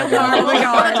 Oh my Oh God. my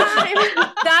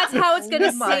god. That's how it's gonna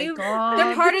Oh my save. God.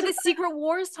 They're part of the Secret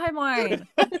Wars timeline.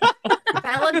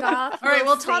 Bella Goth. All right,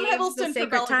 well, Tom saves Hiddleston the for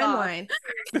sacred Bella Goth. timeline.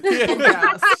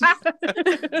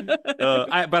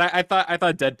 But I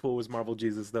thought Deadpool was Marvel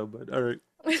Jesus though. But all right.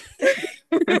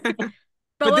 Bella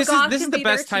But this Goth is can the be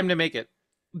best there time to make it.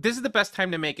 This is the best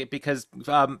time to make it because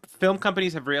film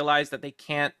companies have realized that they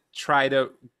can't try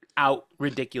to out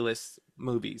ridiculous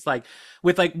movies like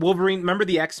with like Wolverine. Remember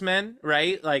the X-Men,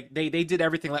 right? Like they did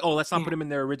everything like, oh, let's not put them in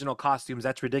their original costumes,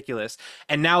 that's ridiculous.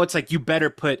 And now it's like, you better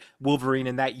put Wolverine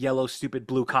in that yellow stupid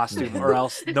blue costume or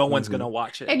else no one's gonna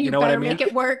watch it. And you know what I better mean? make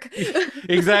it work.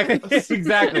 Exactly.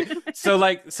 So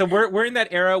we're in that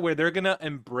era where they're gonna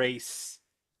embrace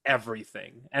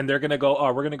everything and they're gonna go,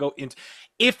 oh, we're gonna go into,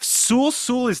 if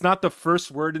Sul is not the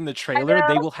first word in the trailer,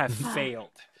 they will have failed.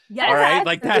 Yes. All right,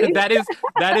 like that is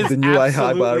The new I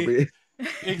Have absolutely Barbie.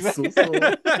 Exactly.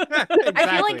 I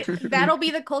feel like that'll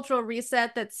be the cultural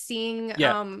reset that's seeing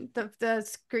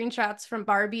the screenshots from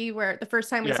Barbie where the first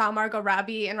time we saw Margot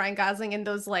Robbie and Ryan Gosling in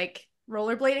those like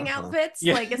rollerblading outfits.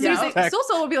 Like as soon as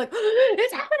Soul will be like,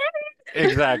 it's happening.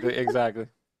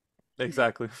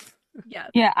 Exactly.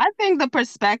 Yeah, I think the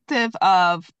perspective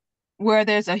of where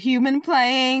there's a human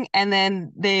playing and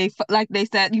then like they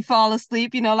said, you fall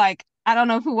asleep, you know, like I don't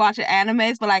know if you watch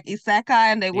animes, but like isekai,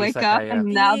 and they wake up and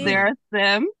now they're a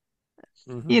sim.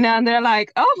 You know, and they're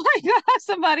like, oh my God,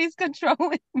 somebody's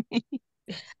controlling me.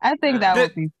 I think that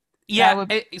would be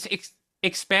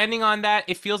expanding on that,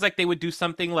 it feels like they would do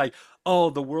something like, oh,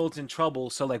 the world's in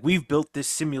trouble, so like we've built this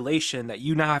simulation that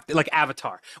you now have to, like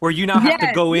Avatar, where you now have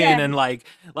to go in and like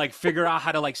figure out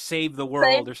how to like save the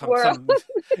world or something.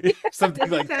 Something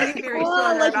like that.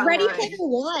 Oh, like Ready Player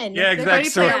One. Yeah,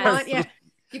 exactly. Yeah.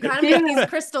 You gotta make these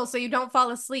crystals so you don't fall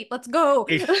asleep. Let's go.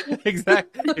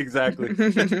 Exactly. What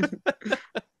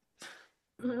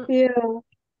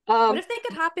if they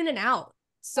could hop in and out?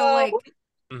 So like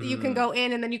you can go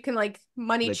in and then you can like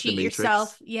money Like cheat the Matrix?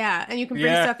 yourself. Yeah. And you can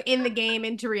bring stuff in the game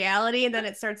into reality and then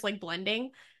it starts like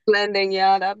blending.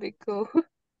 Yeah, that'd be cool.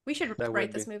 We should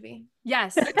write this movie.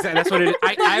 Yes. That's what it is.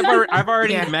 I've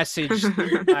already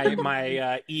messaged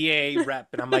my EA rep,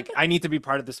 and I'm like, I need to be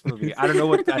part of this movie. I don't know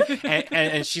what that,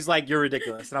 and she's like, you're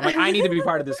ridiculous. And I'm like, I need to be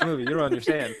part of this movie. You don't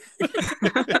understand.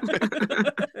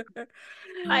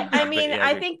 I mean,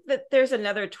 I think that there's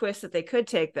another twist that they could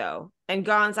take, though. And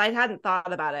Gonz, I hadn't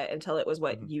thought about it until it was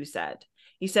what you said.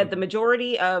 You said the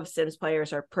majority of Sims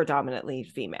players are predominantly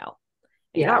female.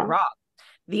 You're not wrong.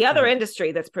 The other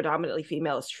industry that's predominantly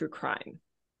female is true crime.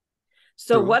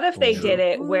 So what if they did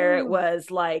it where it was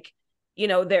like, you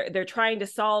know, they're trying to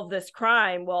solve this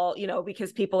crime, well, you know,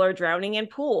 because people are drowning in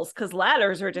pools because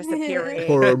ladders are disappearing.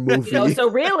 Horror movie. You know, so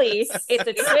really it's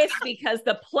a twist because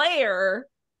the player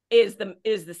is the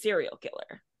serial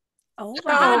killer. Oh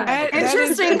wow.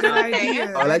 Interesting.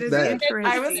 I like that.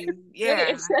 I was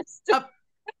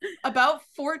about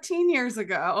 14 years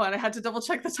ago, and I had to double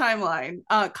check the timeline.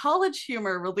 College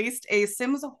Humor released a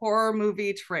Sims horror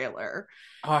movie trailer.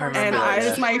 Oh, I remember that.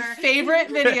 It's my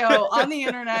favorite video on the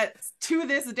internet to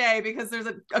this day because there's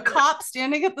a cop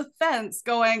standing at the fence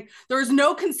going, there's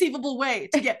no conceivable way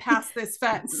to get past this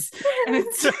fence. And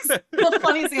it's just the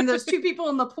funny scene. There's two people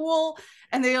in the pool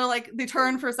and they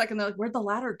turn for a second. They're like, where'd the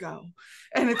ladder go?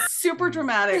 And it's super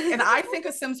dramatic. And I think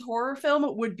a Sims horror film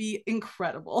would be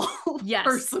incredible. Yes.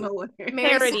 Personally.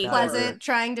 Parody Pleasant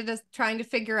trying to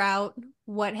figure out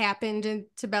what happened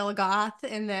to Bella Goth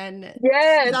and then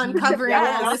uncovering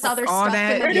all this other stuff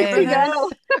in the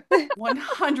neighborhood.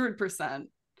 100%.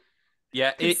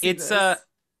 Yeah, it's so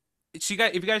you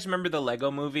guys, if you guys remember the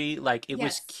Lego movie, like it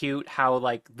was cute how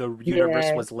like the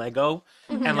universe was Lego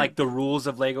and like the rules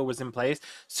of Lego was in place.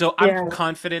 So I'm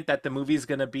confident that the movie is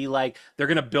gonna be like they're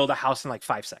gonna build a house in like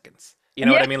 5 seconds. You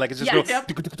know what I mean? Like it's just go,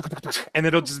 and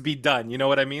it'll just be done. You know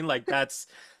what I mean? Like that's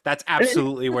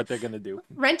absolutely what they're gonna do.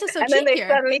 Rent is so and cheap then they here.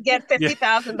 suddenly get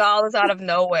 $50,000 out of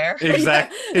nowhere.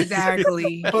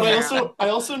 Exactly. But I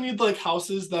also need like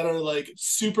houses that are like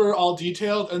super all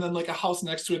detailed, and then like a house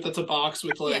next to it that's a box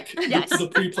with like the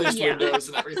pre-placed windows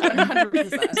and everything. 100%.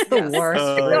 It's the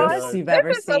worst place you've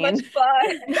ever seen. So much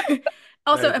fun.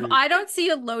 Also, if I don't see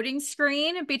a loading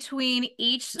screen between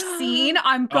each scene,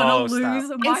 I'm gonna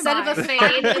lose my Instead mind. of a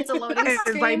fade, it's a loading screen.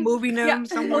 It's like moving them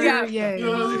somewhere.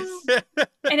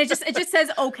 And it just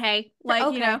says okay,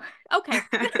 like you know, okay.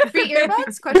 Free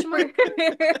earbuds? Question mark.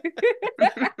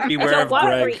 Beware of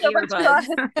Greg. I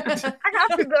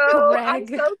have to go. I'm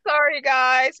so sorry,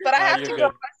 guys, but I have to go.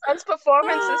 My son's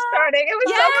performance is starting. It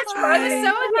was so much fun. It was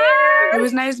so fun. It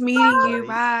was nice meeting you.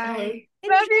 Bye.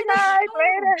 Love you guys.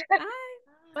 Later.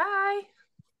 Bye.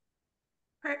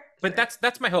 But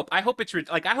that's my hope. I hope it's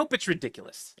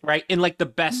ridiculous, right? In like the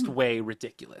best way,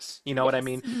 ridiculous. You know what I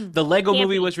mean? The Lego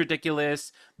movie was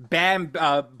ridiculous.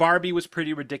 Barbie was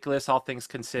pretty ridiculous, all things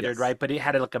considered, right? But it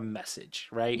had like a message,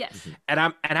 right? Yes.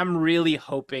 And I'm really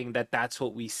hoping that that's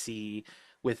what we see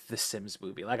with the Sims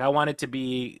movie. Like I want it to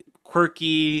be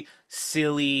quirky,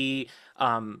 silly,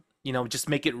 you know, just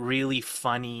make it really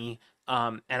funny.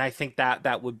 And I think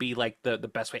that would be like the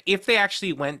best way. If they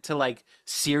actually went to like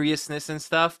seriousness and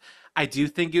stuff, I do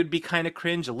think it would be kind of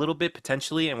cringe a little bit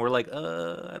potentially. And we're like,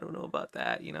 I don't know about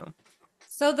that, you know?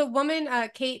 So the woman,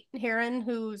 Kate Herron,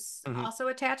 who's also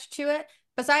attached to it,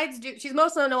 besides, she's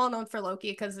mostly known for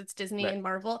Loki because it's Disney and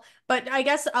Marvel. But I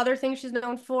guess other things she's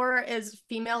known for is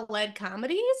female-led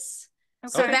comedies.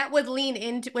 So that would lean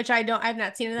into, which I've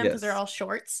not seen them because they're all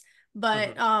shorts.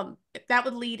 But that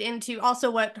would lead into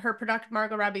also what her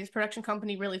Margot Robbie's production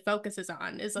company really focuses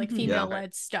on is like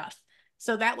female-led stuff.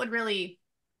 So that would really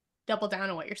double down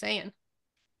on what you're saying.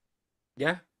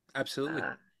 Yeah, absolutely.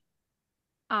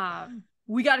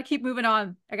 We got to keep moving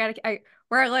on.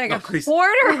 We're like Oh, a please.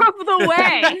 quarter of the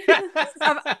way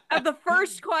of the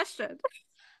first question.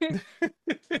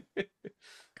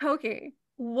 Coki,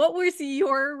 what was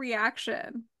your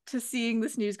reaction to seeing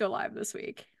this news go live this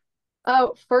week?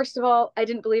 Oh, first of all, I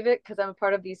didn't believe it because I'm a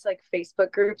part of these like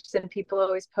Facebook groups and people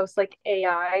always post like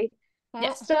AI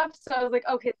stuff. So I was like,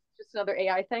 okay, it's just another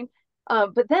AI thing.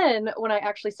 But then when I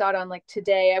actually saw it on like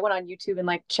today, I went on YouTube and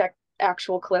like checked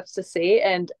actual clips to see,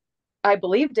 and I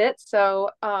believed it. So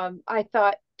I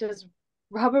thought, does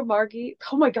Robert Margie,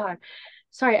 oh my God,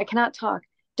 sorry, I cannot talk.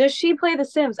 Does she play The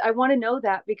Sims? I want to know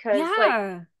that because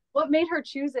like what made her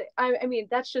choose it? I mean,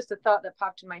 that's just a thought that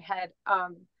popped in my head.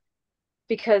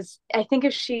 Because I think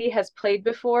if she has played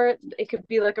before, it could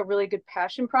be like a really good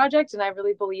passion project. And I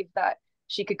really believe that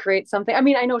she could create something. I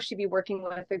mean, I know she'd be working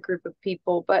with a group of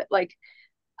people, but like,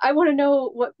 I want to know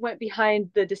what went behind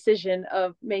the decision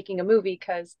of making a movie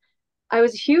because I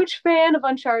was a huge fan of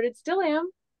Uncharted, still am.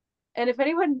 And if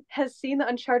anyone has seen the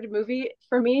Uncharted movie,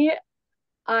 for me,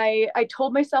 I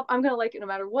told myself I'm going to like it no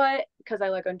matter what because I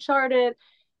like Uncharted.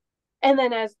 And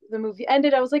then as the movie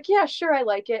ended, I was like, yeah, sure, I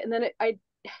like it. And then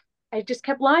I just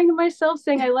kept lying to myself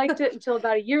saying I liked it until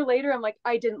about a year later. I'm like,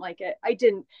 I didn't like it. I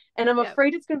didn't. And I'm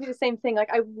afraid it's going to be the same thing.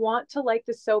 Like, I want to like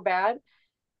this so bad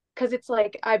because it's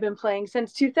like I've been playing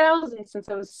since 2000, since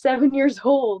I was 7 years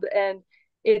old. And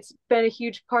it's been a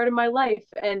huge part of my life.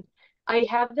 And I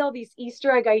have all these Easter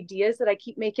egg ideas that I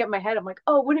keep making up in my head. I'm like,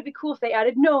 oh, wouldn't it be cool if they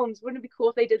added gnomes? Wouldn't it be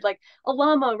cool if they did like a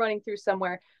llama running through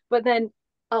somewhere? But then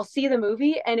I'll see the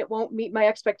movie and it won't meet my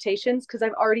expectations because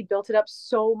I've already built it up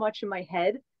so much in my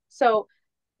head. So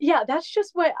yeah, that's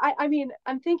just what I mean,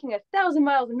 I'm thinking 1,000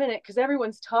 miles a minute because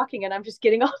everyone's talking and I'm just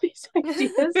getting all these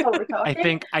ideas while we're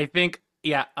talking. I think,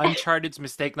 yeah, Uncharted's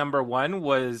mistake number one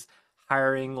was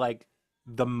hiring like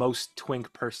the most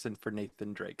twink person for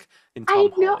Nathan Drake in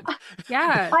Tom Holland.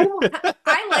 Yeah. I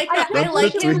like that. I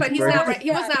like him, but he's not right.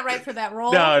 He was not right for that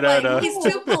role. No. He's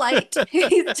too polite.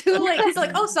 He's too like he's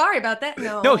like, oh, sorry about that.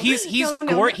 No,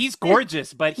 he's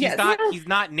gorgeous, but he's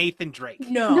not Nathan Drake.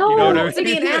 No, you know what I mean? To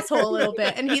be an asshole a little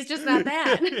bit, and he's just not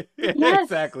that.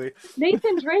 Exactly.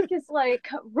 Nathan Drake is like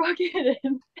rugged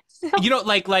and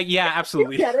yeah,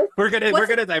 absolutely. We're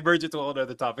gonna diverge into a whole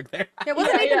other topic there. Yeah,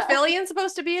 wasn't Nathan Fillion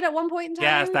supposed to be it at one point in time?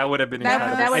 Yes, that would have been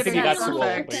incredible. I think he got too old,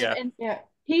 but yeah. And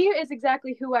he is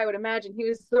exactly who I would imagine. He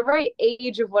was the right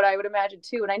age of what I would imagine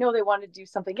too. And I know they wanted to do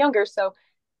something younger, so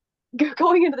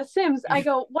going into The Sims, I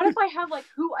go, what if I have like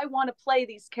who I want to play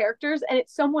these characters and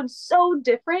it's someone so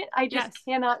different I just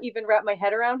cannot even wrap my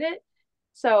head around it.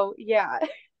 So yeah,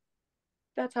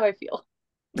 that's how I feel.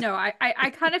 No,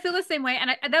 I kind of feel the same way,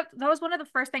 and that was one of the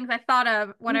first things I thought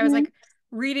of when I was like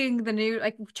reading the news,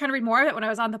 like trying to read more of it when I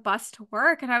was on the bus to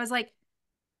work, and I was like,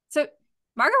 so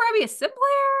Margot Robbie a Sim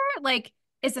player? Like,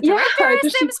 is the director a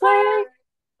Sims player?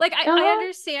 Like, I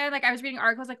understand, like, I was reading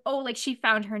articles like, oh, like, she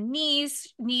found her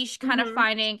niche kind of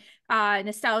finding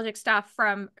nostalgic stuff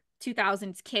from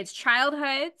 2000s kids'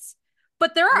 childhoods.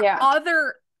 But there are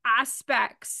other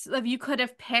aspects of you could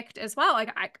have picked as well.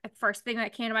 Like, first thing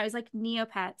that came to mind was, like,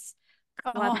 Neopets.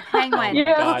 Penguin.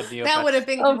 God, that would have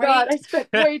been great. God, I spent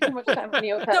way too much time on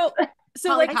Neopets.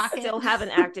 So like, I still have an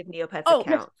active Neopets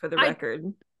account for the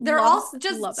record. They're all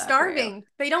just starving.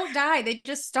 They don't die. They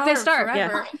just starve. They starve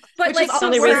forever. Yeah. But like, the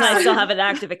only reason I still have an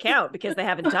active account because they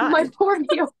haven't died. My poor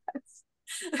Neopets.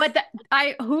 But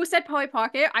who said Polly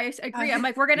Pocket? I agree. I'm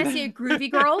like, we're gonna see a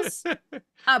Groovy Girls,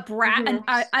 a Brat,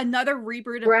 another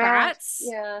reboot of Brats.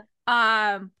 Yeah.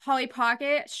 Polly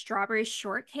Pocket, Strawberry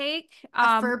Shortcake,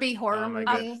 a Furby horror movie.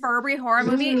 A Furby horror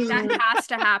movie that has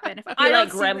to happen. If I like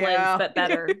Gremlins, but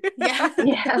better.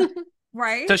 Yeah.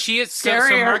 Right. So she is so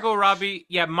Margot Robbie.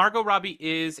 Yeah, Margot Robbie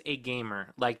is a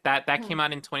gamer. Like that came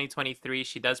out in 2023.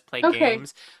 She does play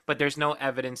games, but there's no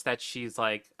evidence that she's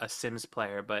like a Sims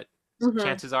player. But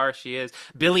chances are she is.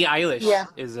 Billie Eilish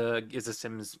is a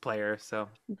Sims player. So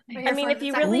I mean, if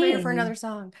you really for another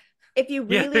song. If you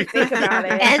really think about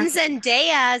it, and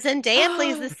Zendaya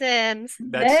plays The Sims.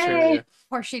 That's true. Yeah. Of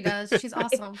course she does. She's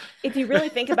awesome. If you really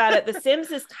think about it, The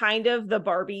Sims is kind of the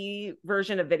Barbie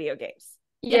version of video games.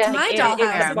 Yeah, it's my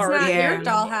dollhouse. It's not your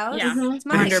dollhouse. Yeah, it's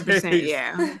mine.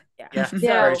 100%. Yeah,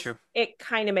 very true. It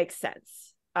kind of makes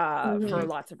sense for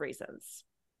lots of reasons.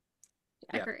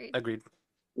 Yeah, agreed.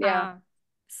 Yeah.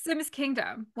 Sims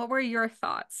Kingdom. What were your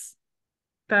thoughts?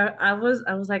 But I was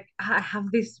like, I have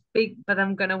this big, but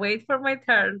I'm gonna wait for my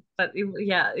turn. But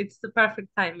it's the perfect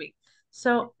timing.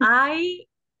 So I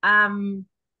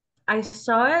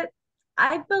saw it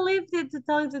I believed it, to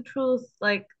tell you the truth,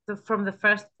 like from the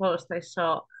first post I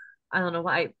saw. I don't know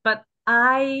why, but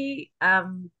I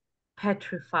am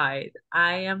petrified.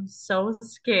 I am so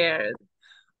scared.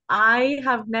 I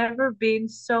have never been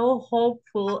so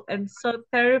hopeful and so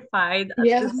terrified at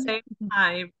the same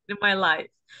time in my life.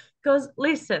 Because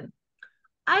listen,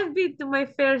 I've been to my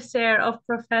fair share of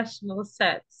professional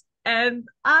sets, and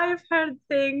I've heard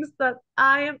things that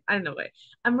anyway,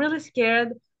 I'm really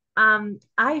scared.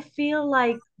 I feel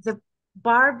like the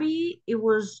Barbie, it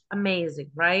was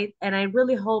amazing, right? And I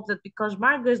really hope that because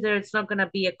Margot is there, it's not gonna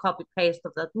be a copy paste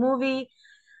of that movie.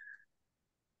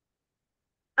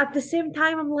 At the same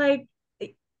time, I'm like,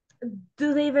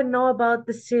 do they even know about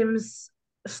the Sims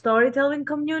storytelling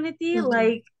community?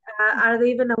 Like, are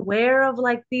they even aware of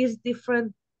like these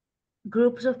different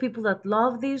groups of people that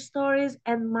love these stories?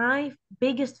 And my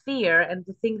biggest fear, and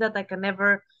the thing that I can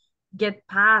never get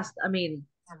past, I mean,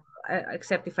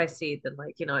 except if I see it and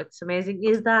like, it's amazing,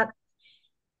 is that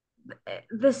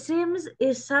The Sims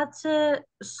is such a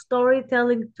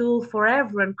storytelling tool for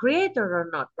everyone, creator or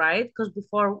not, right? Because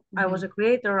before I was a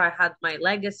creator, I had my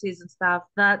legacies and stuff,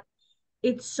 that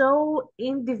it's so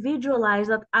individualized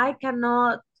that I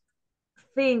cannot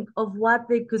think of what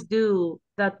they could do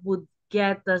that would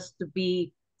get us to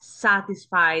be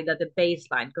satisfied at the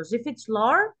baseline. Because if it's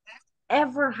lore,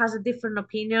 everyone has a different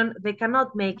opinion. They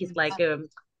cannot make it like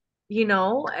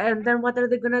and then what are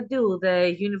they gonna do?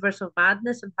 The universe of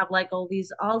madness and have like all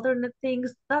these alternate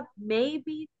things that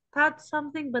maybe touch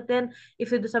something, but then if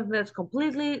they do something that's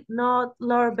completely not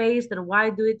lore based, then why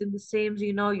do it in the Sims?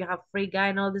 You have Free Guy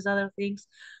and all these other things.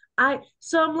 I'm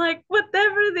like,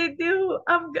 whatever they do,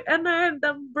 I'm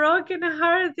broken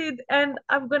hearted, and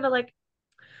I'm gonna like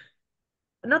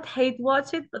not hate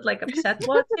watch it, but like upset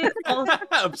watch it.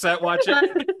 Upset watch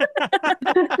it.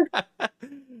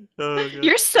 Oh,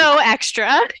 You're so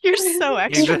extra. You're so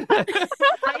extra.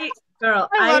 I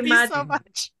love you so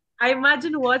much. I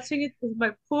imagine watching it with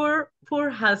my poor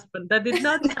husband that did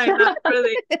not sign up for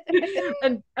it,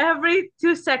 and every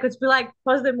 2 seconds be like,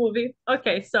 pause the movie.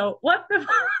 Okay, so what the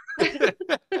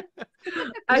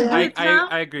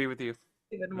I agree with you.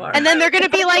 Even more. And then they're gonna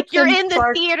be like, "You're in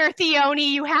the theater, Theoni.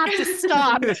 You have to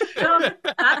stop."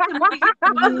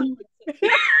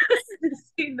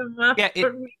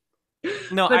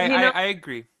 No, I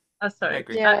agree. Oh, sorry. I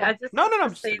agree. Yeah. I just no. I'm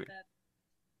just saying that.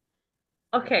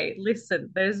 Okay,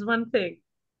 listen. There's one thing.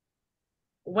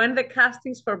 When the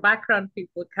castings for background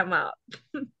people come out,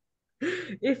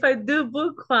 if I do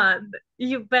book one,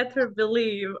 you better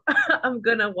believe I'm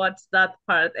gonna watch that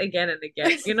part again and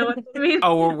again. You know what I mean?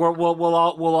 Oh, we'll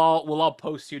all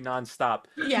post you nonstop.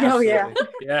 Yeah. Oh yeah.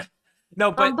 Yeah.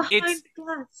 No, but it's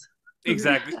glass.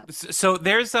 exactly. So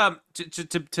there's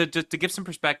to give some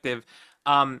perspective,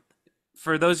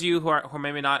 for those of you who are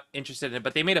maybe not interested in it,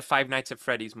 but they made a Five Nights at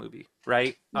Freddy's movie,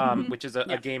 right? Which is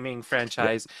a gaming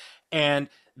franchise, and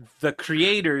the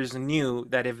creators knew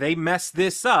that if they mess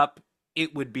this up,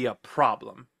 it would be a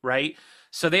problem, right?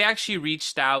 So they actually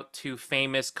reached out to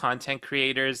famous content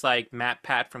creators like Matt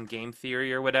Pat from Game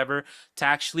Theory or whatever or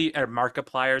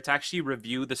Markiplier to actually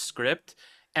review the script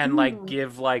and like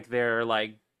give like their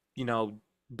like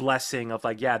blessing of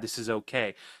like, yeah, this is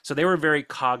okay. So they were very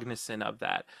cognizant of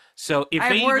that. So if I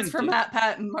they have words even from Matt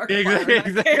Pat and Mark.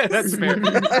 Exactly, that's fair.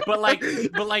 but like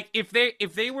if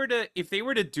they were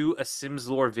to do a Sims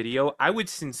lore video, I would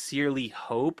sincerely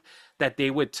hope that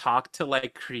they would talk to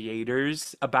like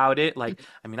creators about it. Like,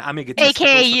 I mean, I'm egotistical.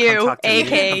 AKA you.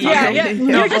 AKA you. Yeah.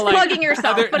 You're just plugging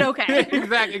yourself, but okay.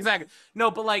 Exactly.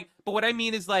 No, but what I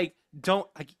mean is like, don't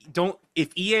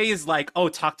if EA is like, oh,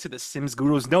 talk to the Sims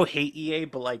gurus. No hate EA,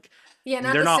 but like, they're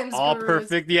not Sims all gurus.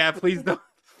 perfect. Yeah, please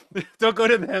don't go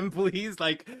to them, please.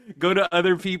 Like, go to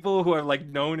other people who are like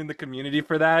known in the community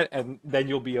for that, and then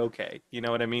you'll be okay. You know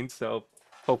what I mean? So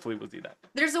hopefully we'll do that.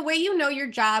 There's a way you know your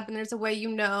job, and there's a way you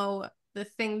know the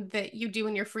thing that you do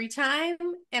in your free time.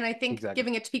 And I think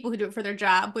giving it to people who do it for their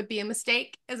job would be a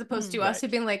mistake, as opposed to us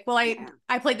who've been like, well,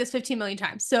 I played this 15 million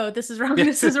times, so this is wrong.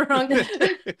 This is wrong.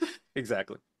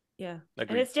 Exactly. Yeah. Agreed.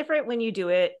 And it's different when you do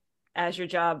it as your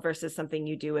job versus something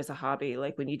you do as a hobby.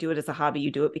 Like when you do it as a hobby,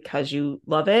 you do it because you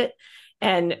love it.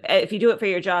 And if you do it for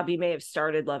your job, you may have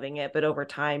started loving it, but over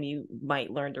time you might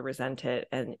learn to resent it,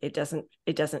 and it doesn't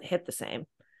hit the same.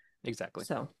 Exactly.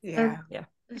 So yeah.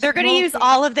 They're going to use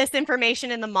all of this information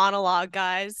in the monologue,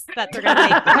 guys, that they're going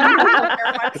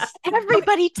to make.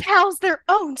 Everybody tells their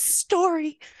own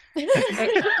story.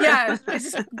 Yeah,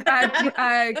 it's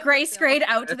just Grace grade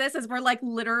out to this as we're like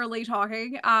literally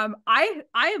talking. I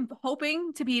am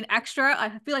hoping to be an extra.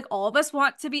 I feel like all of us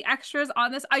want to be extras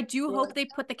on this. I do hope they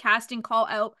put the casting call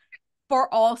out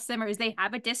for all Simmers. They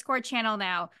have a Discord channel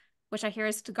now, which I hear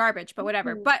is garbage, but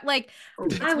whatever. But like,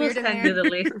 it's I will weird in send there. you the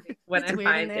list when It's I weird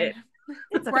in find there. it.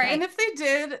 Right, and if they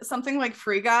did something like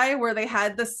Free Guy, where they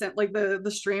had the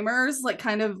streamers like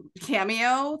kind of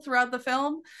cameo throughout the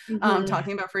film,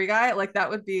 talking about Free Guy, like that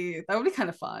would be kind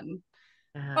of fun.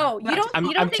 Oh, you don't I'm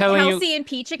think telling you- Kelsey and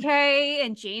Peach K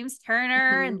and James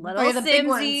Turner and Little yeah, the big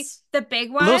Simsy, ones. the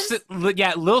big ones?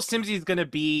 Lil Simsy is gonna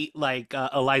be like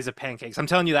Eliza Pancakes. I'm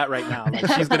telling you that right now. Like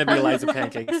she's gonna be Eliza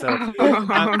Pancakes. So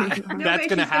that's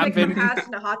gonna happen.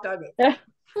 Come a hot dog.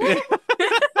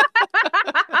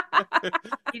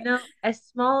 You know, a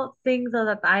small thing though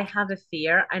that I have a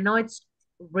fear. I know it's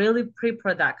really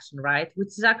pre-production, right? Which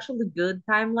is actually good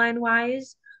timeline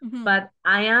wise, but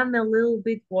I am a little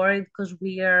bit worried because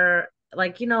we are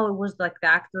like, you know, it was like the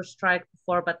actor strike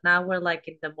before, but now we're like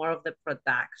in the more of the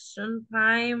production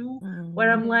time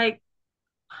where I'm like,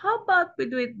 how about we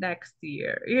do it next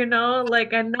year? You know,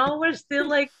 like I know we're still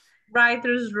like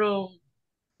writer's room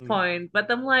point, but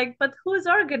I'm like, but who's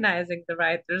organizing the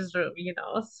writer's room, you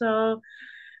know? So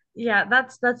yeah,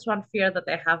 that's one fear that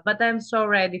I have, but I'm so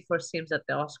ready for Sims at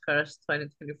the Oscars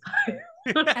 2025.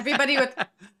 Everybody with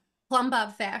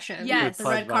Plumbob fashion. Yes. The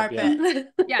red Plumbob, carpet.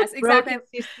 Yes, exactly. Broken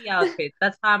sissy outfit.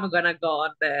 That's how I'm gonna go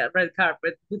on the red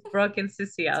carpet with broken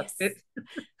sissy outfit.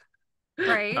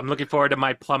 Right. I'm looking forward to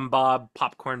my Plumbob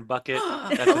popcorn bucket.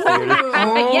 That's a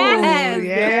theater.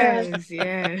 Yes.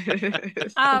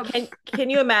 Can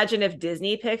you imagine if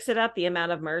Disney picks it up, the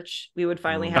amount of merch we would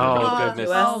finally have? Oh, available goodness.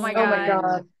 to us? Oh my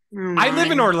god. I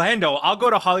live in Orlando. I'll go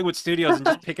to Hollywood Studios and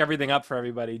just pick everything up for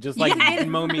everybody. Just like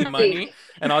Venmo me money,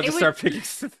 and I'll just start picking.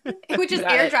 It would just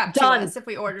Got it. airdrop to Done. us if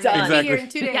we ordered Done. it. It'd be here in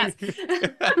 2 days.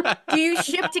 Yes. Do you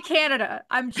ship to Canada?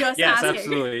 I'm just Yes, asking.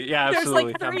 absolutely. Yeah, There's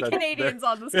absolutely. like I'm 3 done. Canadians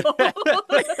on this call.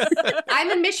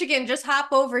 I'm in Michigan. Just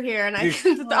hop over here, and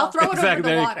I'll throw it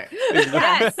Exactly. over the water.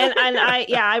 Yes.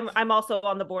 And I'm also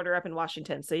on the border up in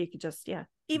Washington, so you could just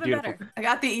Even Beautiful. better. I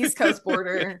got the East Coast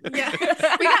border. Yeah,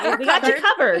 we got you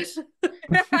covered.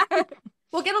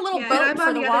 We'll get a little And boat I'm for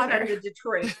on the the other water. side of the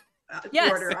Detroit Yes.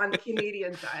 border on the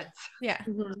Canadian side. Yeah.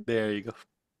 There you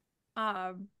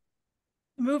go.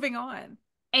 Moving on.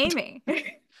 Amy,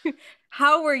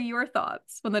 how were your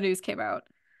thoughts when the news came out?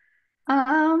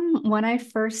 When I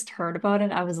first heard about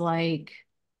it, I was like,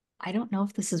 I don't know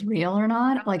if this is real or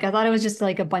not. Like, I thought it was just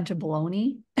like a bunch of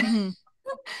baloney.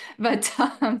 But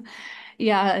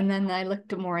yeah, and then I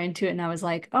looked more into it and I was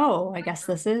like, oh, I guess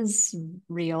this is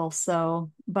real.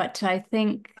 So, but I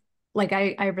think like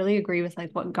I really agree with like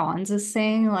what Gonz is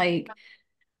saying. Like,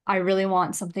 I really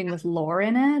want something with lore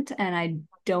in it, and I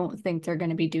don't think they're going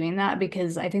to be doing that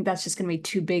because I think that's just going to be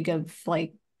too big of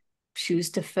like shoes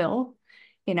to fill.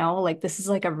 You know, like this is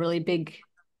like a really big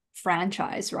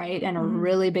franchise, right? And a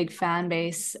really big fan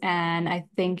base. And I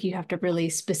think you have to really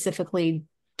specifically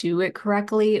do it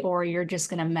correctly, or you're just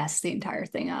going to mess the entire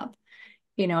thing up.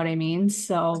 You know what I mean?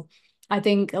 So I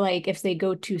think like if they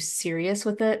go too serious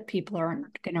with it, people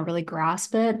aren't going to really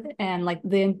grasp it. And like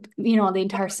the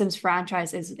entire Sims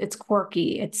franchise it's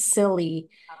quirky, it's silly.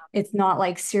 It's not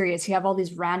like serious. You have all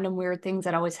these random weird things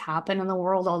that always happen in the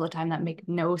world all the time that make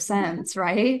no sense,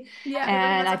 right? Yeah.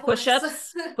 And I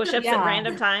Push-ups at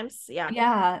random times. Yeah.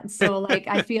 Yeah. So like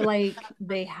I feel like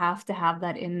they have to have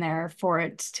that in there for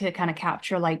it to kind of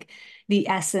capture like the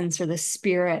essence or the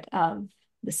spirit of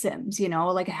the Sims, you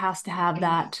know, like it has to have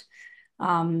that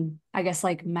I guess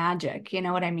like magic, you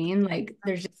know what I mean? Like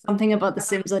there's just something about the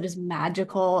Sims that is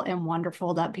magical and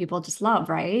wonderful that people just love,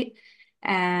 right?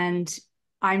 And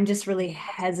I'm just really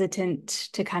hesitant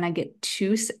to kind of get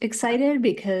too excited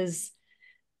because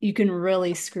you can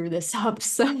really screw this up.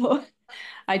 So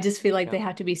I just feel like they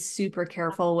have to be super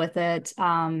careful with it.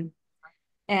 And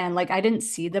like I didn't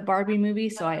see the Barbie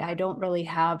movie, so I don't really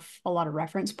have a lot of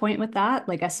reference point with that.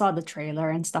 Like I saw the trailer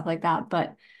and stuff like that,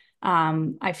 but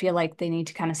I feel like they need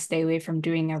to kind of stay away from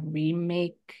doing a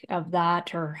remake of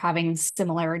that or having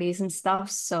similarities and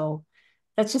stuff. So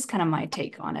that's just kind of my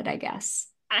take on it, I guess.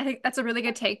 I think that's a really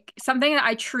good take. Something that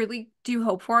I truly do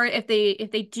hope for if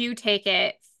they do take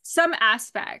it, some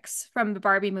aspects from the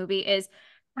Barbie movie is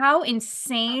how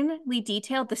insanely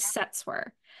detailed the sets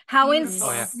were. How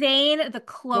insane the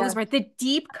clothes were, the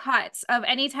deep cuts of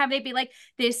any time they'd be like,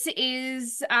 this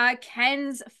is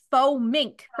Ken's faux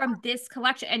mink from this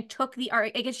collection and took the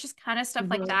art. Like, it's just kind of stuff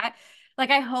like that. Like,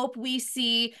 I hope we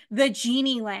see the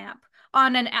genie lamp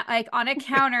on a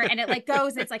counter and it like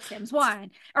goes, it's like Sims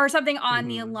 1 or something on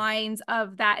the lines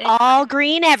of that. All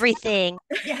green everything.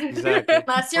 Exactly.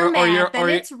 Unless you're mad, then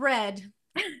it's red.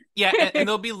 Yeah, and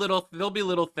there'll be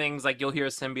little things like you'll hear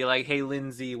a Sim be like, "Hey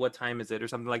Lindsay, what time is it?" or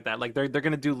something like that. Like they're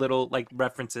gonna do little like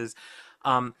references.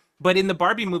 But in the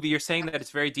Barbie movie, you're saying that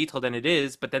it's very detailed, and it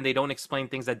is, but then they don't explain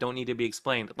things that don't need to be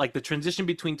explained. Like the transition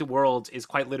between two worlds is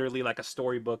quite literally like a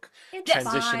storybook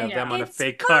transition of them on a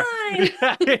fake car.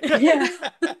 Yeah.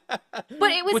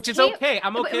 But it was which is okay.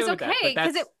 I'm It okay was with that. okay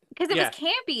But because it was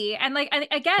campy, and like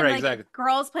again, Right, like exactly.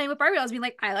 girls playing with Barbie dolls being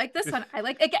like, I like this one. I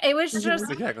like it was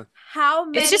just Exactly. how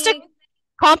many. It's just a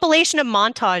compilation of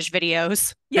montage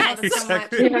videos. Yes, so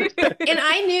much. Exactly. And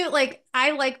I knew, like,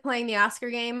 I like playing the Oscar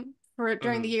game for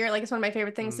during the year. Like, it's one of my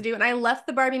favorite things to do. And I left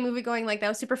the Barbie movie going, like, that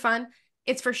was super fun.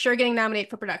 It's for sure getting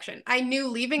nominated for production. I knew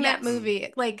leaving that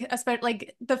movie, like, especially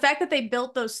like the fact that they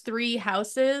built those 3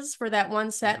 houses for that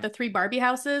one set, the 3 Barbie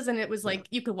houses, and it was like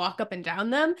you could walk up and down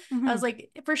them. I was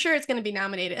like, for sure it's going to be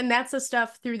nominated. And that's the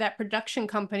stuff through that production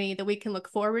company that we can look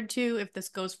forward to if this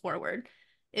goes forward,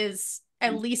 is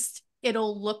at least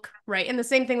it'll look right. And the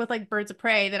same thing with like Birds of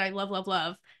Prey that I love, love,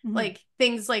 love. Like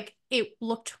things like it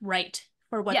looked right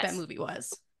for what that movie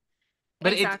was.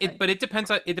 But it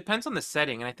depends on the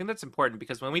setting, and I think that's important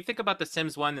because when we think about the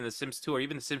Sims 1 and the Sims 2 or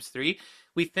even the Sims 3,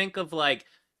 we think of like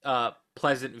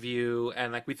Pleasant View,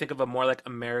 and like we think of a more like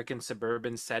American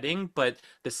suburban setting, but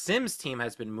the Sims team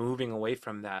has been moving away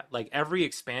from that. Like every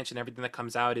expansion, everything that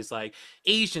comes out is like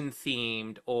Asian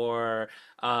themed or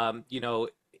you know,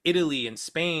 Italy and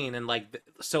Spain, and like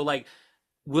so like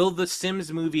will the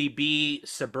Sims movie be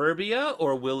suburbia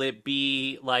or will it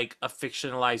be like a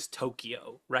fictionalized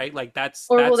Tokyo, right? Like that's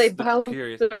will they the bounce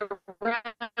curious.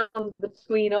 around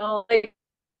between all like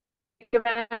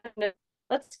imagine,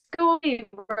 let's go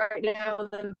right now,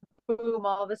 then boom,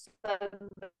 all of a sudden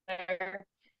there.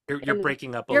 You're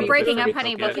breaking up a You're little bit breaking for up, me,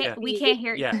 honey. Coki. We can't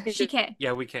hear you. Yeah. She can't.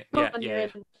 Yeah, we can't. Yeah.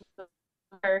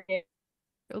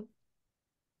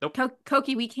 Nope.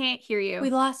 Coki, we can't hear you.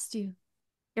 We lost you.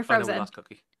 You're Oh, no, frozen. we lost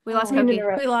Coki. We lost Oh,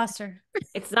 Coki. we lost her.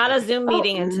 It's not a Zoom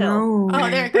meeting until. Oh,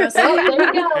 there it goes. Oh, there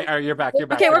we go. All right, you're back. You're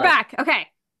back. Okay, you're we're back. Okay.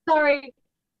 Sorry,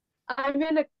 I'm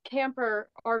in a camper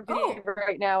RV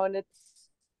right now, and it's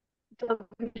doesn't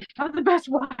have the best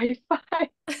Wi-Fi.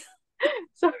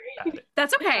 Sorry.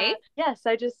 That's okay. Yes,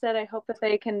 I just said I hope that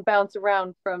they can bounce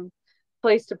around from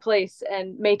place to place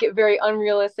and make it very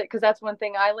unrealistic, because that's one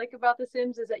thing I like about The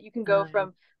Sims is that you can go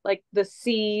from like the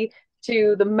sea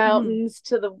to the mountains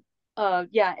to the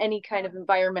any kind of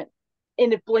environment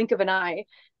in a blink of an eye.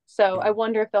 So I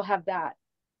wonder if they'll have that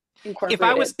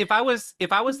incorporated. If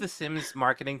I was the Sims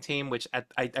marketing team, which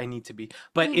I need to be,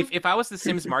 but if I was the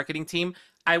Sims marketing team,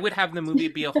 I would have the movie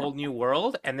be a whole new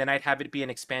world, and then I'd have it be an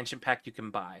expansion pack you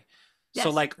can buy. So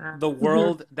like the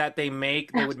world that they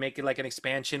would make it like an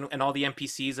expansion, and all the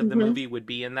NPCs of the movie would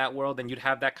be in that world, and you'd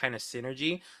have that kind of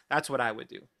synergy. That's what I would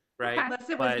do, right? Unless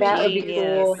it was that would be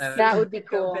cool. Genius. That would be Go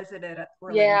cool. visit it at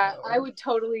Yeah, Orlando. I would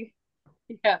totally.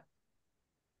 Yeah.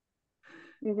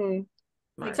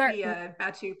 Like Sorry. the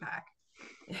Batu pack.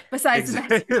 Besides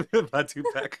Batu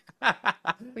pack.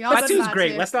 We all Batu's got great.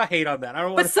 Batu. Let's not hate on that. I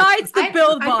don't want. Besides the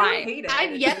build buy.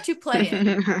 I've yet to play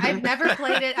it. I've never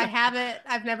played it. I haven't.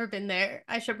 I've never been there.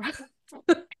 I should probably.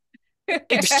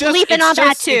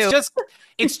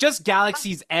 It's just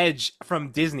Galaxy's Edge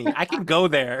from Disney. I can go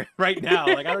there right now.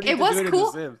 Like I don't need It to was do it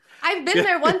cool. in The Sims. I've been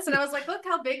there once, and I was like, "Look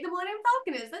how big the Millennium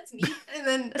Falcon is. That's neat." And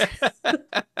then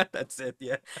That's it.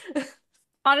 Yeah.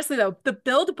 Honestly, though, the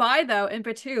build buy though in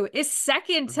Batu is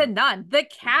second to none. The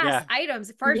cast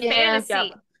items for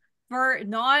fantasy for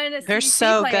non they're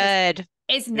so good.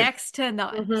 is next to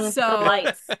none. So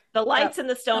the lights and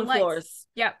the stone floors.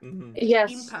 Yep.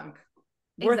 Yes. Steampunk.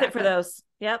 Worth it for those.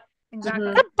 Yep.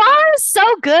 Exactly. The bar is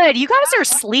so good. You guys are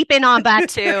sleeping on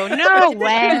Batu. No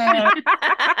way.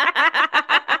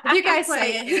 you guys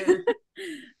say it.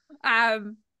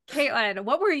 Caitlin,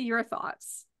 what were your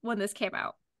thoughts when this came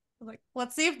out? Like,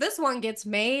 let's see if this one gets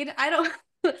made. I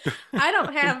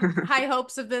don't have high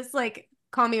hopes of this. Like,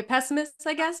 call me a pessimist,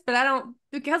 I guess, but I don't,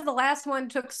 because the last one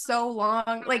took so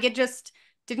long. Like, it just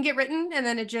didn't get written, and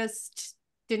then it just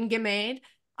didn't get made.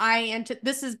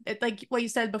 This is like what you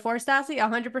said before, Stassi,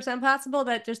 100% possible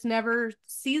that just never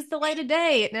sees the light of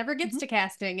day. It never gets to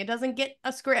casting. It doesn't get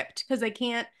a script because they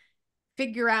can't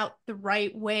figure out the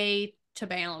right way to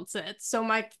balance it. So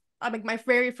my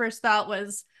very first thought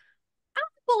was,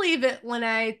 I'll believe it when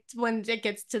it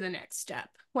gets to the next step.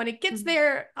 When it gets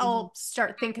there, I'll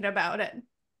start thinking about it.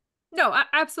 No,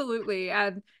 absolutely.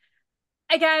 And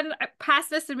again, past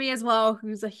this to me as well,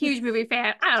 who's a huge movie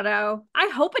fan. I don't know.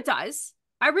 I hope it does.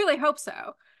 I really hope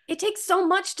so. It takes so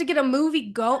much to get a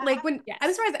movie go. Like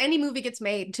I'm surprised any movie gets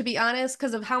made, to be honest,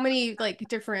 because of how many like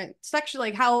different sections,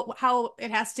 like how it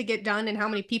has to get done and how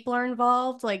many people are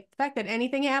involved. Like the fact that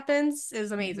anything happens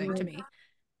is amazing to me.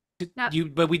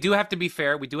 But we do have to be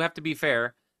fair. We do have to be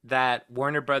fair. that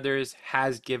Warner Brothers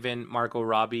has given Margot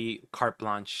Robbie carte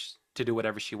blanche to do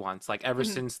whatever she wants. Like ever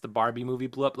since the Barbie movie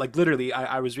blew up, like literally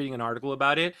I was reading an article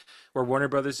about it where Warner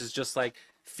Brothers is just like,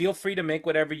 feel free to make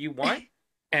whatever you want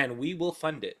and we will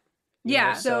fund it. You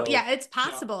know, So yeah, it's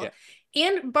possible. Yeah.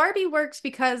 And Barbie works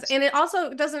because, and it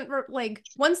also doesn't like,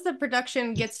 once the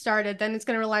production gets started, then it's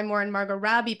going to rely more on Margot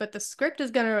Robbie, but the script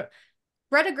is going to,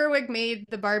 Greta Gerwig made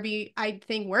the Barbie, I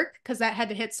think, work because that had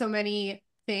to hit so many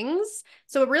things.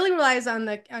 So it really relies on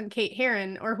Kate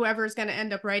Herron or whoever is going to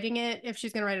end up writing it, if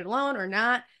she's going to write it alone or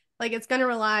not. Like, it's going to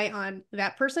rely on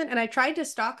that person. And I tried to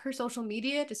stalk her social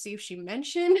media to see if she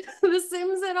mentioned The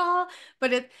Sims at all,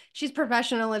 but she's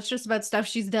professional. It's just about stuff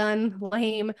she's done.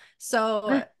 Lame.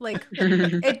 So like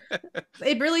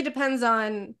it really depends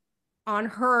on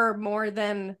her more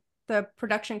than the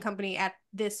production company at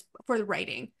this for the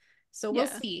writing. So we'll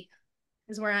see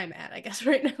is where I'm at, I guess,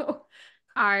 right now.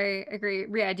 I agree.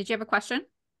 Rhea, did you have a question?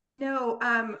 No,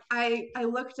 I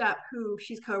looked up who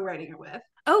she's co-writing it with.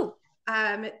 Oh.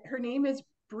 Her name is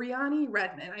Brianni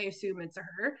Redman. I assume it's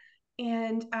her.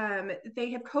 And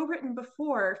they have co-written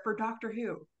before for Doctor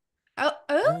Who.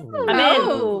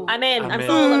 I'm in. I'm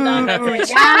sold. I'm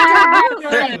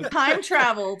done. Time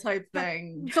travel type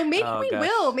thing. So maybe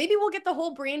maybe we'll get the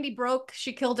whole Brandy broke,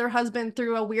 she killed her husband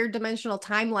through a weird dimensional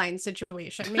timeline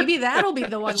situation. Maybe that'll be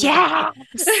the one. Yes.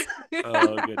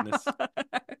 Oh goodness.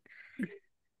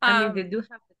 I mean, they do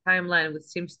have the timeline with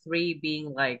Sims 3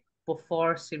 being like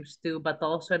before Sims 2, but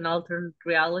also an alternate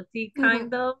reality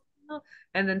kind of.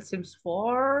 And then Sims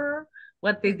 4,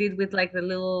 what they did with like the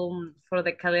little for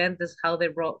the Calientes, how they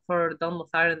wrote for Don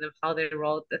Lothar and how they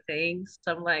wrote the things.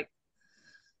 So I'm like,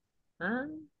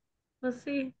 we'll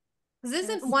see. This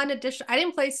isn't one addition. I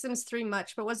didn't play Sims 3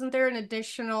 much, but wasn't there an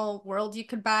additional world you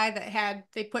could buy that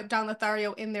they put Don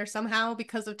Lothario in there somehow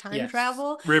because of time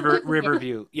travel?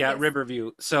 Riverview. Yeah,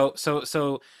 Riverview. So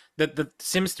the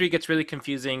Sims 3 gets really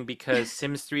confusing because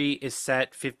Sims 3 is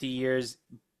set 50 years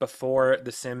before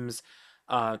the Sims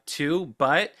 2,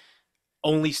 but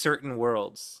only certain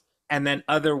worlds. And then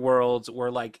other worlds were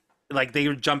like they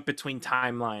would jump between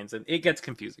timelines and it gets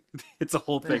confusing. It's a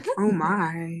whole thing. Oh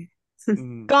my.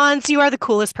 Gonz, you are the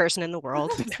coolest person in the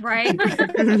world. Right?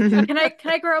 Can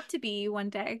I grow up to be you one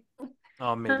day?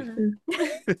 Oh, maybe.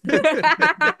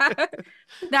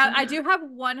 Now, I do have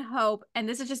one hope, and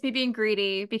this is just me being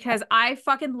greedy because I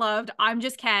fucking loved I'm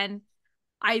Just Ken.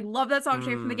 I love that song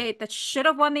straight from the gate. That should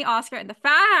have won the Oscar, and the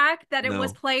fact that it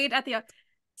was played at the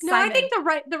No, I think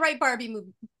the right Barbie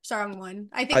movie song won.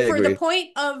 I think for the point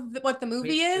of what the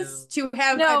movie is, to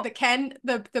have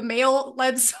the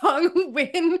male-led song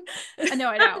win. I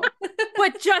know.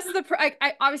 But just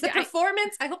obviously the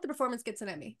performance, I hope the performance gets an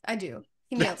Emmy. I do.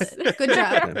 He nailed it. Good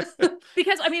job.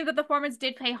 Because I mean the performance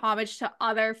did pay homage to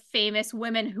other famous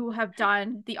women who have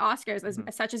done the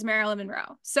Oscars, such as Marilyn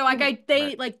Monroe. So they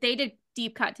did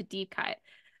deep cut to deep cut.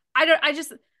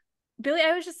 Billie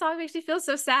Eilish's song makes me feel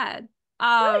so sad.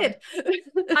 Good.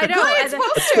 I know. It's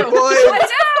supposed to. I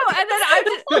know. And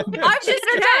then I'm just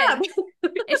dead.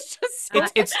 It's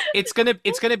just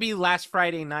it's gonna be Last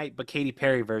Friday Night, but Katy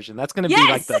Perry version. That's gonna be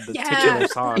like the titular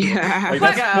song. Yeah.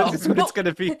 That's what it's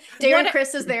gonna be. Darren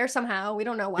Criss is there somehow. We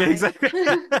don't know why. Yeah, exactly.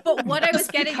 But what I was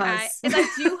getting at is I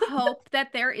do hope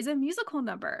that there is a musical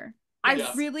number.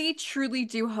 I really, truly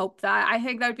do hope that. I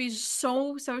think that would be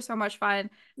so much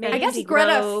fun. I guess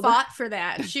Greta fought for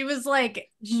that. She was like,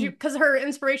 because her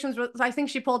inspirations was, I think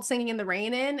she pulled Singing in the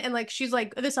Rain in, and like she's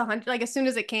like, this 100. Like as soon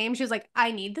as it came, she was like,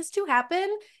 I need this to happen,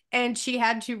 and she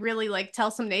had to really like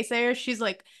tell some naysayers. She's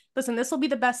like, listen, this will be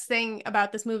the best thing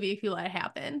about this movie if you let it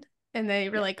happen. And they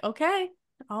were like, okay,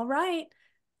 all right,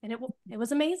 and it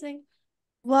was amazing.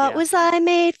 What was I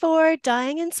made for?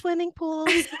 Dying in swimming pools.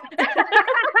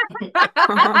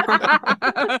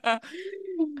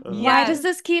 Why does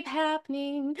this keep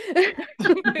happening?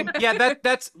 Yeah,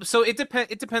 that's so it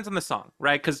depends on the song,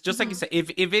 right? Because just like you said,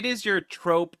 if it is your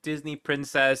trope Disney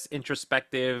princess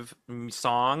introspective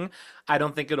song, I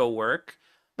don't think it'll work.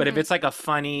 But if it's like a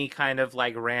funny kind of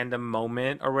like random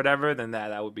moment or whatever, then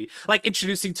that would be like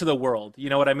introducing to the world. You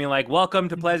know what I mean? Like welcome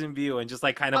to Pleasant View, and just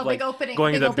like kind of like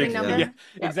going to the big number.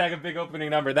 Exactly, big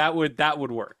opening number. That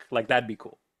would work. Like that'd be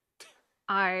cool.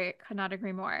 I could not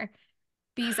agree more.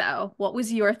 Beezo, what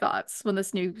was your thoughts when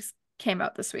this news came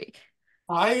out this week?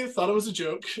 I thought it was a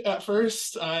joke at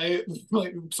first. So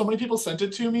many people sent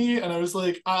it to me, and I was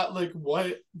like,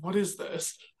 what is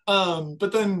this?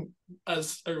 But then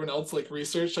as everyone else like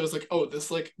researched, I was like, oh,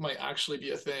 this like might actually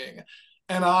be a thing.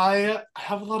 And I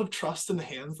have a lot of trust in the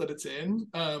hands that it's in.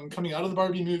 Coming out of the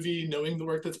Barbie movie, knowing the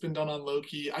work that's been done on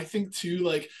Loki, I think too,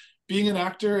 like being an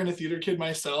actor and a theater kid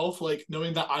myself, like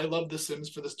knowing that I love The Sims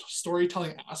for the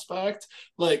storytelling aspect,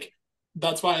 like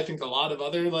that's why I think a lot of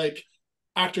other like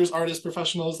actors, artists,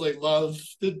 professionals like love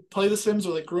to play The Sims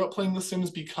or like grew up playing The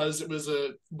Sims because it was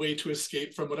a way to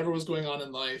escape from whatever was going on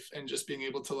in life and just being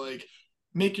able to like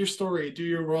make your story, do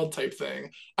your world type thing.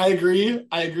 I agree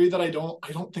that I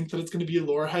don't think that it's going to be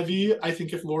lore heavy. I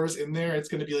think if lore is in there, it's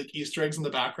going to be like Easter eggs in the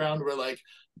background where like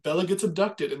Bella gets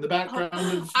abducted in the background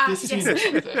of this scene or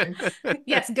something.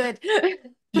 Yes, good.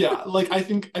 Yeah, like I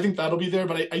think that'll be there,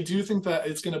 but I do think that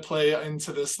it's going to play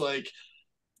into this like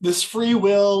this free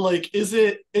will, like is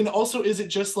it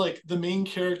just like the main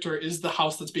character is the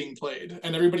house that's being played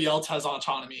and everybody else has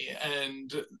autonomy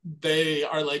and they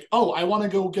are like, oh, I want to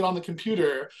go get on the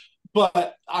computer,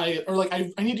 but I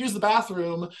need to use the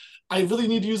bathroom. I really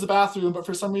need to use the bathroom, but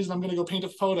for some reason I'm going to go paint a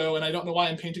photo and I don't know why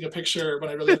I'm painting a picture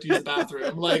when I really have to use the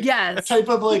bathroom. Like yes. type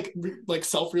of like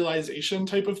self-realization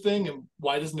type of thing. And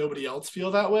why does nobody else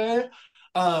feel that way?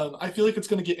 I feel like it's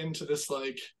going to get into this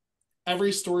like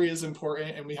every story is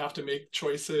important and we have to make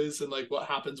choices and like what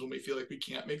happens when we feel like we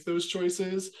can't make those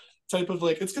choices type of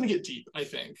like it's going to get deep, I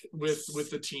think,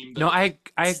 with the team. No, I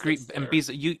agree. And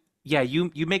Beez,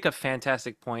 you make a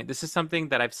fantastic point. This is something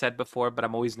that I've said before, but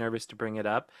I'm always nervous to bring it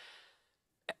up.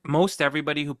 Most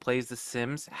everybody who plays The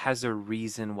Sims has a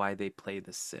reason why they play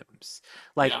The Sims.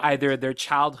 Like either their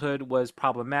childhood was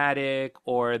problematic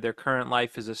or their current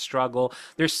life is a struggle.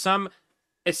 There's some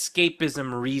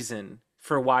escapism reason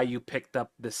for why you picked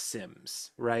up The Sims,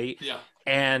 right? Yeah.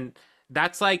 And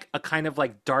that's like a kind of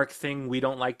like dark thing we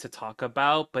don't like to talk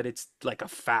about, but it's like a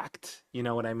fact. You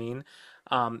know what I mean?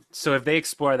 So if they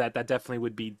explore that, that definitely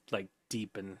would be like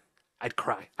deep, and I'd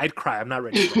cry. I'm not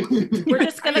ready for it. We're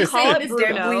just gonna call it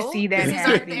Bruno. Definitely see that This is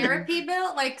our happening. therapy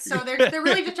bill. Like, so they're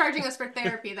really just charging us for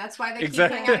therapy. That's why they keep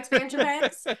putting out expansion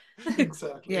packs.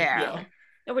 Exactly. Yeah.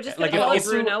 And we're just gonna call it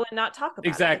Bruno and not talk about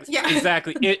it. Yeah.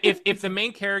 Exactly. If the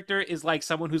main character is like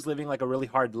someone who's living like a really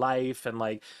hard life and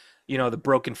like, you know, the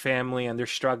broken family and they're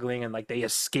struggling and like they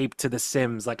escape to The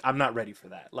Sims, like I'm not ready for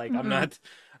that. Like I'm not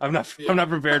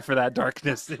prepared for that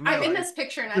darkness. I'm in this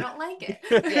picture and I don't like it.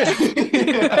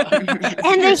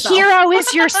 And the hero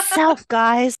is yourself,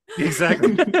 guys.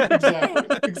 Exactly.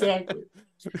 Exactly.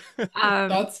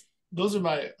 Those are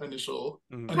my initial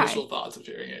thoughts of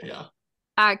hearing it. Yeah.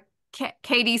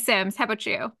 Kd.Sims, how about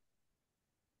you?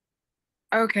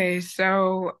 Okay,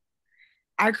 so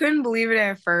I couldn't believe it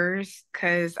at first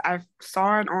because I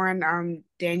saw it on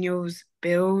Daniel's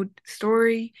build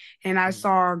story, and I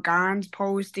saw Gonz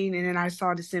posting, and then I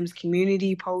saw the Sims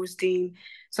community posting.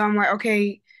 So I'm like,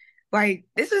 okay, like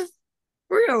this is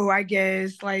real, I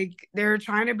guess. Like they're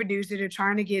trying to produce it, they're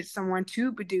trying to get someone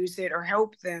to produce it or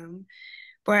help them.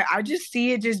 But I just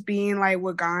see it just being like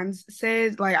what Gonz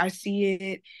says. Like I see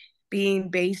it being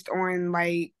based on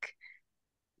like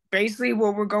basically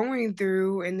what we're going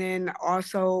through, and then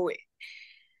also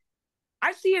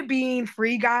I see it being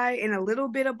Free Guy and a little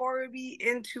bit of Barbie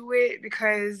into it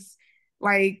because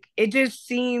like it just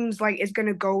seems like it's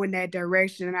gonna go in that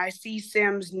direction. And I see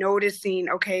Sims noticing,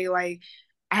 okay, like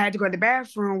I had to go to the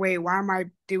bathroom, wait, why am I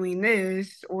doing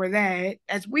this or that?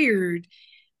 That's weird.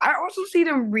 I also see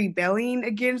them rebelling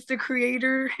against the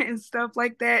creator and stuff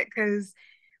like that because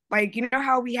like you know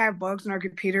how we have bugs in our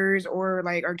computers or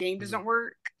like our game doesn't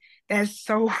work? That's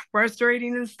so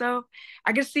frustrating and stuff.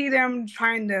 I can see them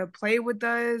trying to play with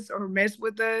us or mess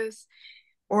with us.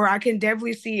 Or I can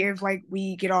definitely see if like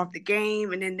we get off the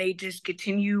game and then they just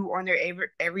continue on their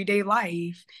everyday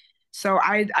life. So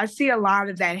I see a lot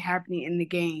of that happening in the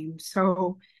game.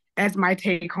 So that's my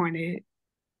take on it.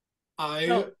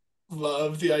 I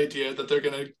love the idea that they're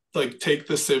gonna like take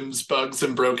the Sims bugs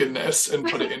and brokenness and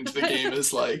put it into the game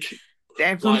as like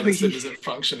why the Sim isn't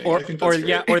functioning. I think that's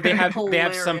great. Or they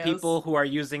have some people who are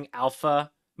using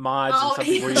alpha mods and some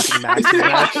people are using max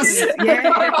mods.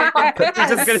 Yeah. They're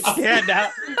just gonna stand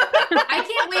out. I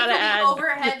can't wait for the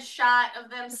overhead shot of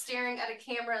them staring at a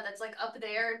camera that's like up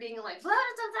there and being like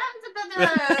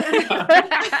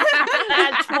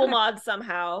add tool mods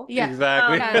somehow. Yeah.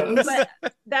 Exactly. But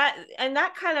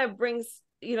that kind of brings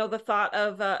the thought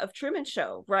of Truman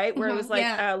Show, right? Where it was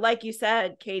like, like you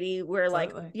said, Katie, where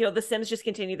like, the Sims just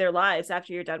continue their lives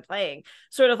after you're done playing.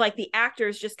 Sort of like the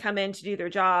actors just come in to do their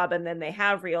job and then they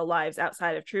have real lives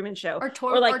outside of Truman Show.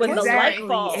 Or like when the light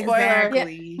falls.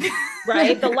 Exactly.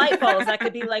 Right? The light falls, that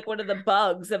could be like one of the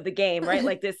bugs of the game, right?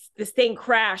 Like this thing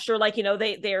crashed or like,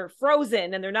 they're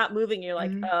frozen and they're not moving. You're like,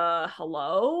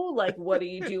 hello? Like, what are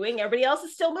you doing? Everybody else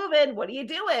is still moving. What are you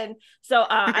doing? So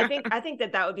I think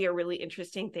that would be a really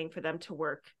interesting thing for them to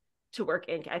work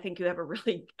in. I think you have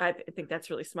I think that's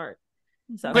really smart.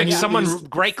 So Quick, someone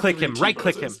right-click him.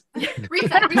 Right-click him.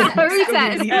 Reset.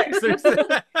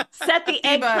 Set the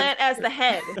eggplant as the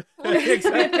head.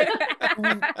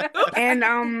 And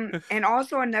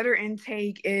also another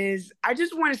intake is I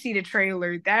just want to see the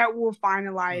trailer. That will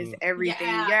finalize everything.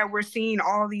 Yeah, we're seeing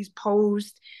all these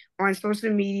posts on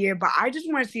social media, but I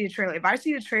just want to see the trailer. If I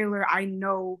see the trailer, I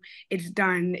know it's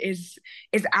done. It's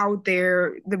out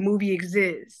there. The movie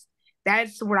exists.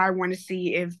 That's what I want to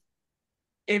see if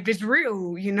it's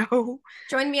real, you know.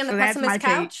 Join me on the So that's my pessimist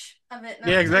take. couch of it.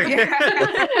 Yeah, exactly.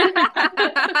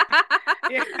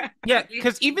 Yeah. Yeah,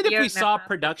 because even if we saw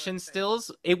production stills,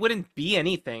 it wouldn't be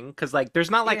anything. Because like, there's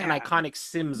not like an iconic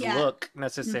Sims look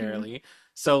necessarily.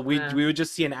 So we would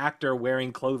just see an actor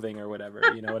wearing clothing or whatever.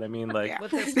 You know what I mean? Like,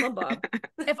 with his Plumbob.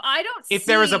 If I don't if see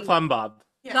there was a Plumbob.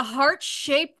 the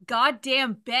heart-shaped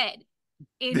goddamn bed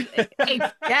in a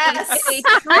Yes. in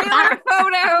a trailer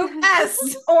photo,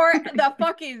 or the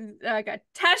fucking like a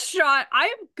test shot, I'm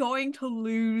going to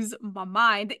lose my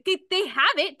mind. They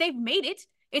have it. They've made it.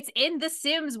 It's in The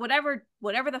Sims, whatever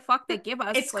the fuck they give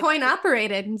us. It's like, coin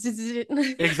operated.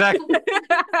 Exactly.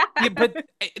 Yeah, but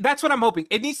that's what I'm hoping.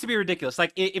 It needs to be ridiculous.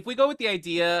 Like, if we go with the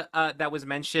idea that was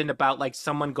mentioned about like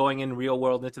someone going in real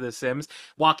world into The Sims,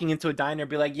 walking into a diner,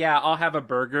 be like, "Yeah, I'll have a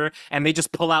burger," and they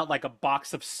just pull out like a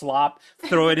box of slop,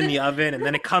 throw it in the oven, and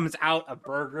then it comes out a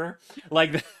burger.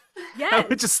 Like,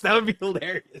 yes. that would be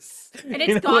hilarious. And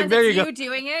it's gone. Like, It's you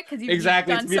doing it because you've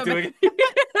exactly, done it's me so doing many.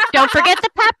 Don't forget the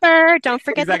pepper. Don't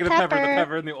forget Exactly, the pepper. the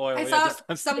pepper and the oil. I Yeah, saw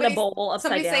just somebody, in a bowl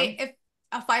upside say down. if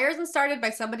a fire isn't started by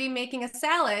somebody making a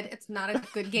salad, it's not a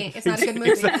good game. It's not a good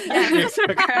movie. Exactly.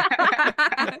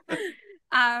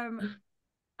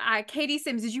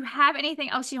 Kd.Sims, did you have anything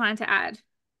else you wanted to add?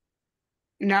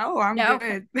 No, I'm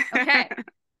good. Okay.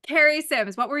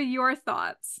 Kaarysims, what were your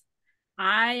thoughts?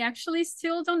 I actually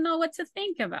still don't know what to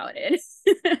think about it.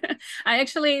 I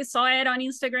actually saw it on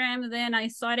Instagram, then I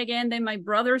saw it again, then my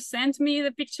brother sent me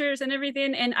the pictures and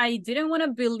everything, and I didn't want to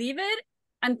believe it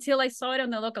until I saw it on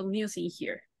the local news in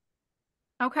here.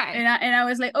 Okay. And I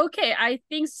was like, okay, I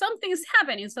think something's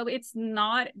happening. So it's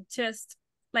not just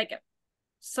like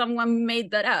someone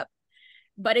made that up.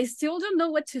 But I still don't know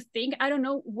what to think. I don't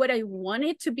know what I want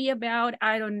it to be about.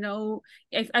 I don't know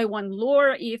if I want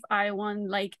lore, if I want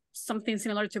like something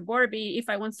similar to Barbie, if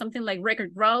I want something like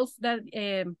Wreck-It Ralph, that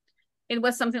it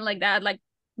was something like that. Like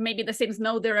maybe the Sims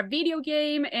know they're a video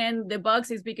game and the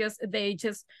bugs is because they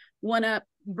just want to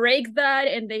break that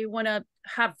and they want to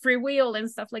have free will and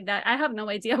stuff like that. I have no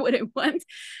idea what I want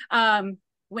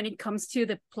when it comes to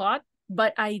the plot,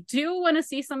 but I do want to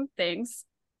see some things.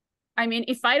 I mean,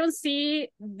 if I don't see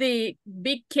the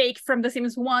big cake from The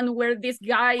Sims 1 where this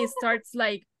guy starts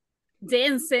like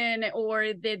dancing,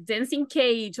 or the dancing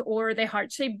cage, or the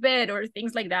heart-shaped bed, or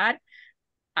things like that,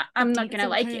 I'm not gonna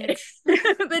like it.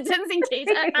 The dancing cage,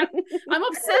 I'm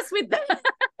obsessed with that.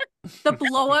 The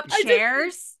blow-up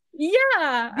chairs.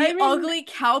 Yeah, the ugly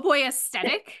cowboy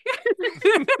aesthetic.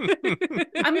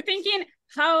 I'm thinking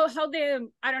how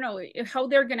I don't know how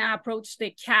they're gonna approach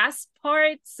the cast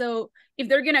part. So if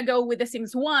they're gonna go with The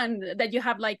Sims 1, that you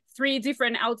have like 3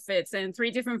 different outfits and 3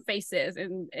 different faces,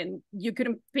 and you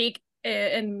couldn't pick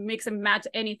and mix and match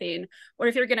anything, or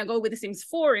if you're gonna go with The Sims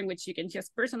 4, in which you can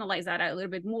just personalize that a little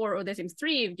bit more, or The Sims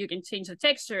 3, if you can change the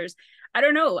textures. I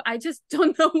don't know. I just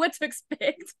don't know what to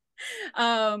expect.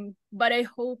 But I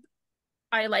hope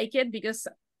I like it, because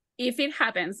if it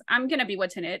happens, I'm gonna be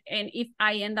watching it, and if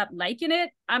I end up liking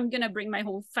it, I'm gonna bring my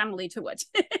whole family to watch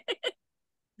it.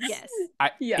 Yes.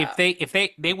 If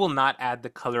they will not add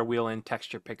the color wheel and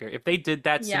texture picker. If they did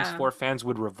that, Sims 4 fans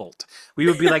would revolt. We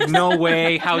would be like, no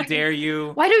way, how dare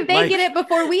you? Why do they get it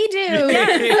before we do?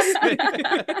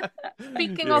 Yes.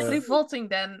 Speaking of revolting,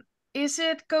 then,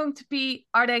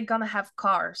 are they gonna have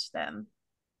cars then?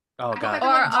 Oh god. Or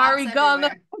are we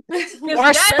gonna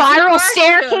or spiral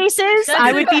staircases?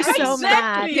 I would be so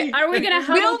mad. Are we gonna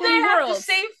have Will open they have the worlds?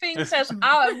 same things as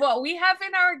what we have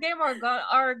in our game, or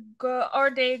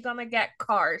are they gonna get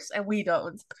cars and we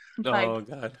don't? Oh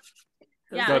god.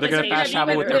 Yeah, no, they're gonna fast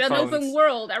travel with their an phones. open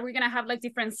world. Are we gonna have like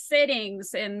different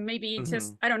settings, and maybe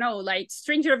just I don't know, like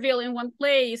Strangerville in one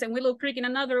place and Willow Creek in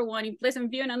another one, in Pleasant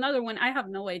View in another one? I have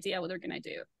no idea what they're gonna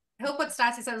do. I hope what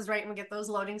Stassi says is right and we get those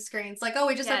loading screens. Like, oh,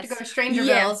 we just have to go to Yes. Strangerville.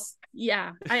 Yes.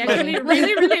 Yeah, I actually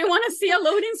really want to see a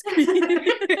loading screen.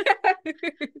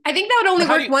 I think that would only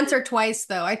work once or twice,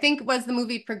 though. I think as the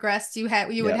movie progressed, you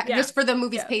would just for the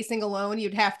movie's pacing alone,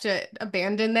 you'd have to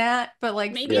abandon that. But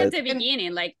like maybe at the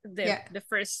beginning, like the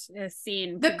first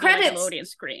scene, the could be credits, like a loading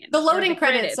screen. the or loading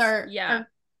credits are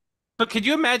But could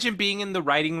you imagine being in the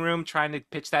writing room trying to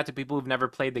pitch that to people who've never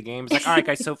played the games? Like, all right,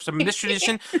 guys, so from this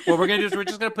tradition, what we're gonna do is we're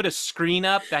just gonna put a screen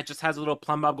up that just has a little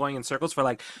Plumbob going in circles for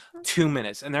like 2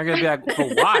 minutes, and they're gonna be like,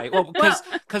 "But why?" Well,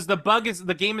 because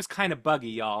the game is kind of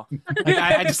buggy, y'all. Like,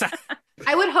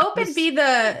 I would hope it'd be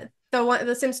the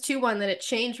Sims 2 one that it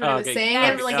changed what it was saying,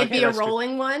 and like it'd be a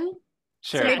rolling one.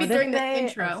 Sure. So maybe during the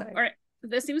intro. Or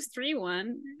the Sims 3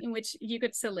 one, in which you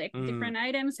could select different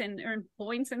items and earn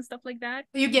points and stuff like that.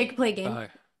 You get to play a game.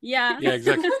 Yeah. Yeah,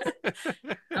 exactly.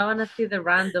 I want to see the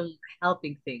random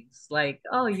helping things, like,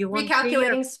 oh, you want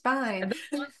recalculating spine.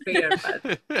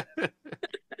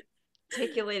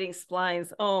 Articulating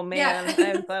splines. Oh man, I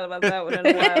haven't thought about that one in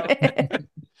a while.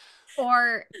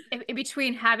 Or in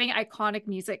between having iconic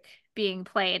music being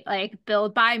played, like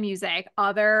build by music,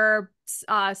 other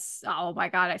oh my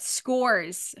god,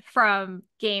 scores from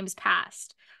games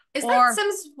past. Is that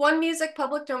Sims 1 music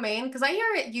public domain? Because I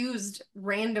hear it used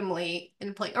randomly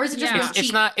in play, or is it just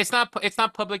it's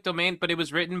not public domain, but it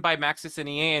was written by Maxis and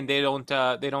EA, and they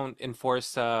don't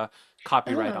enforce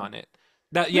copyright on it.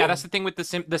 That's the thing with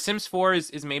the Sims 4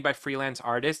 is made by freelance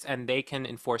artists, and they can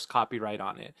enforce copyright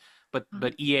on it.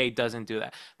 But EA doesn't do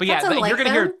that. But yeah,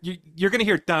 you're gonna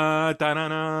hear da da na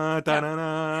na da na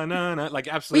na na na, like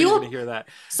absolutely gonna hear that.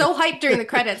 So hyped during the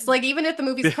credits. Like even if the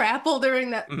movie's crap,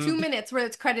 during that 2 minutes where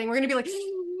it's crediting, we're gonna be like,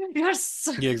 yes.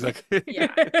 Yeah, exactly.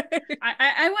 Yeah,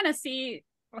 I want to see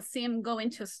him go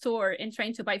into a store and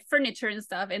trying to buy furniture and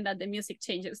stuff, and that the music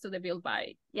changes to the build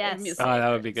by music. Oh, that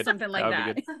would be good. Something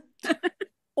like that.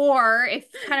 Or if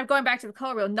kind of going back to the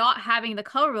color wheel, not having the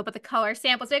color wheel, but the color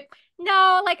samples, like,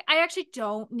 no, like I actually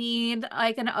don't need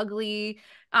like an ugly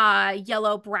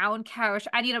yellow brown couch.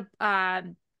 I need a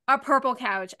purple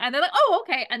couch. And they're like, oh,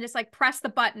 okay. And just like press the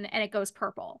button and it goes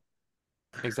purple.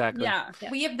 Exactly. Yeah.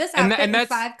 We have this outfit in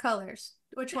 5 colors.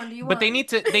 Which one do you want? But they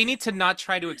need to not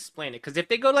try to explain it, because if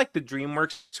they go like the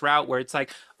DreamWorks route where it's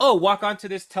like, oh, walk onto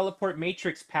this teleport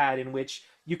matrix pad in which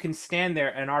you can stand there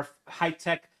and our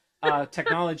high-tech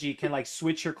technology can like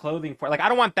switch your clothing for, like, I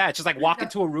don't want that. It's just like walk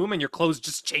into a room and your clothes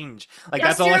just change. Like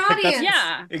that's all. Your Like, audience.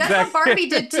 Exactly. That's what Barbie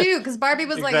did too, because Barbie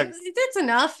was like, it's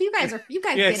enough. You guys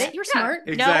get it. You're smart.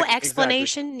 No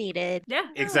explanation needed. Yeah.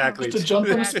 Exactly. Just a jump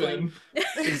and spin.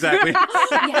 Exactly.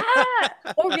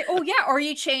 Or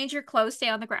you change your clothes, stay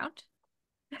on the ground.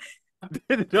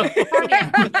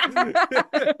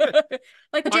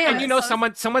 Like and you know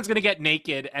someone's gonna get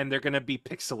naked and they're gonna be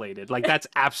pixelated. Like that's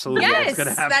absolutely what's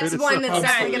gonna happen. That's one that's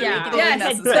definitely gonna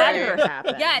make it better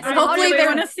happen. Yes, and hopefully they they're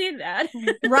want to see that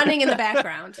running in the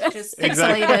background, just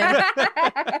exactly.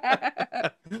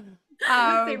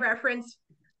 They reference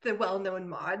the well-known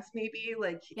mods, maybe,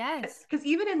 like, yes, because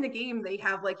even in the game they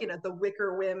have, like, you know, the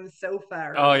Wicker Whim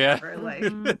sofa. Oh yeah. Like,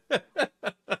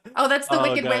 oh, that's the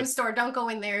Wicked Whim store. Don't go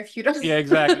in there if you don't. Yeah,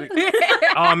 exactly.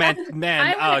 Oh man.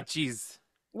 Oh jeez.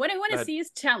 What I want to see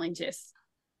is challenges.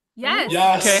 Yes.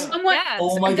 Yes. Okay.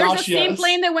 Oh my There's gosh, a team yes.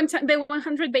 playing the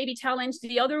 100 baby challenge.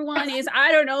 The other one is,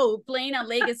 I don't know, playing a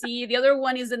legacy. The other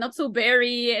one is the not so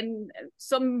berry, and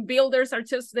some builders are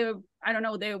just the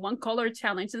one color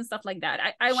challenge and stuff like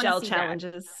that. I want to see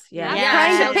challenges. That.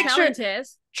 Yeah.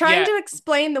 Trying to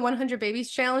explain the 100 babies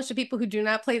challenge to people who do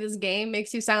not play this game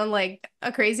makes you sound like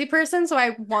a crazy person. So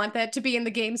I want that to be in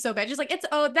the game so bad. Just like,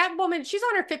 that woman, she's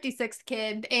on her 56th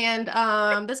kid,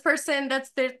 and this person, that's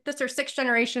her 6th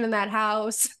generation in that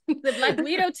house. The Black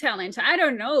Widow challenge. I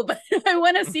don't know, but I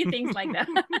want to see things like that.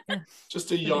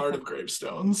 Just a yard of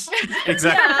gravestones.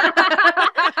 Exactly.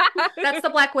 That's the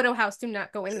Black Widow house. Do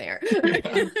not go in there.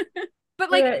 But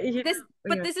like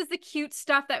this is the cute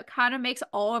stuff that kind of makes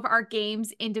all of our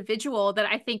games individual, that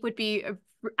I think would be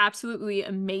absolutely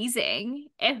amazing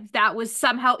if that was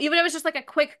somehow, even if it was just like a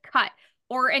quick cut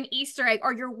or an Easter egg,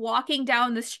 or you're walking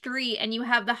down the street and you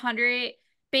have the 100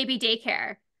 baby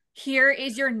daycare. Here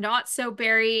is your not so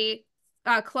berry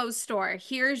clothes store.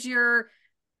 Here's your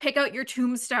pick out your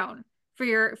tombstone for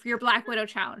your Black Widow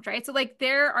challenge, right? So like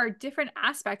there are different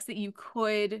aspects that you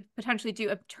could potentially do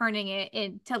of turning it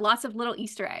into lots of little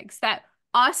Easter eggs that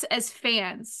us as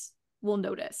fans will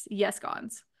notice. Yes,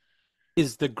 Gonz.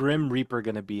 Is the Grim Reaper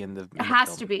going to be in the? It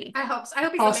has to be. I hope so. I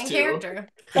hope he's the main character.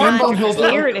 Or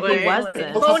Weird if he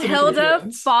wasn't.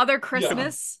 Bonehilda, Father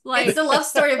Christmas. Yeah. Like it's the love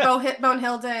story of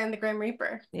Bonehilda and the Grim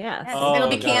Reaper. Yes. Oh, it'll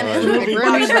be canon. The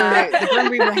Grim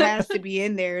Reaper has to be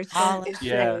in there. Someone's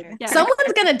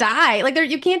gonna die. Like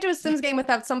you can't do a Sims game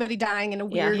without somebody dying in a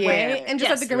weird way, and just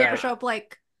have the Grim Reaper show up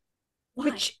like.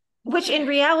 Which in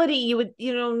reality you would,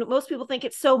 most people think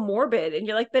it's so morbid, and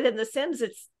you're like, but in The Sims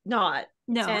it's not.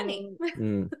 No.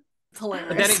 It's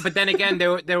hilarious. But then again,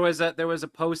 there was a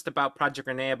post about Project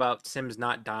Renee about Sims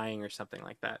not dying or something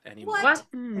like that anymore. What?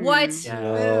 What? Yeah.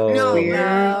 No.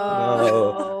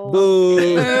 No.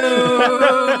 Boo.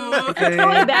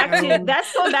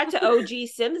 That's going back to OG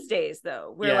Sims days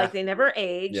though, where Yeah. like they never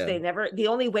age. Yeah. The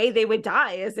only way they would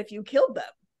die is if you killed them.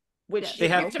 Which They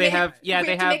have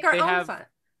make our own fun.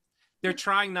 they're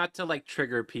trying not to like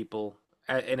trigger people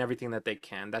in everything that they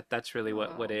can. That's really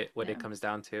what it comes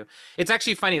down to. It's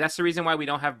actually funny. That's the reason why we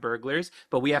don't have burglars,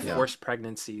 but we have forced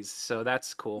pregnancies. So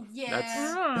that's cool. Yeah.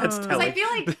 That's telling. I feel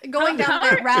like going down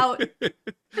that route,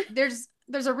 there's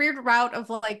a weird route of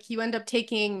like you end up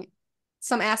taking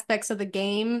some aspects of the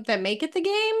game that make it the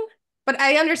game. But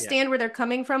I understand where they're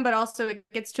coming from, but also it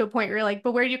gets to a point where you're like,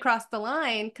 but where do you cross the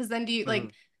line? Because then do you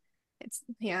like it's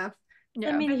I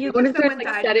mean, you can there's like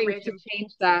settings to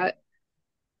change that.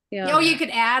 Yeah. Oh, you could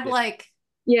add like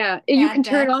you can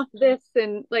turn off this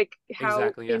and like how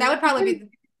exactly, that would probably be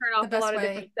turn off the best a lot of way.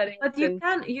 different settings.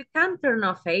 But you can turn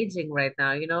off aging right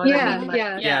now. You know what I mean?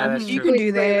 Like, that's You true. can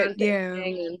do that.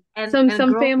 Yeah. And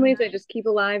some families I just keep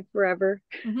alive forever.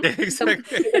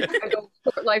 Exactly. I go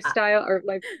short lifestyle or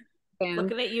life span.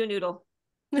 Looking at you, Noodle.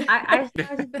 I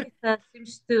started with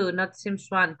Sims 2, not Sims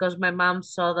 1, because my mom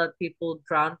saw that people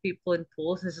drown people in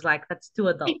pools. It's like, that's too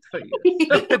adult for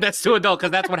you. That's too adult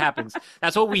because that's what happens.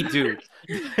 That's what we do.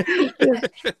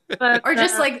 But, or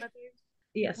just like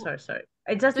sorry.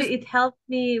 It helped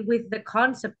me with the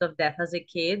concept of death as a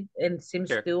kid in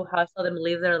Sims 2, how I saw them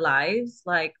live their lives.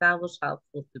 Like that was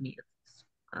helpful to me.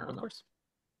 Of course.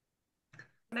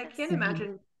 And I can't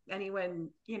imagine anyone,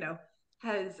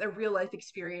 has a real life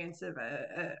experience of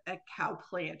a cow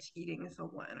plant eating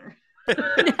someone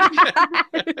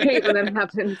hate when that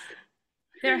happens.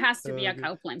 There has to be a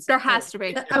cow plant. There has to be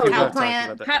a cow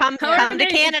plant. Come to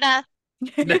Canada.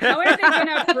 How are they going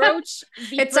to approach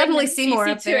the it's definitely Seymour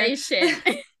situation?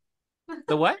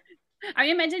 The what? I'm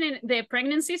imagining the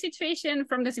pregnancy situation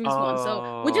from The Sims 1.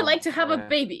 So, would you like to have a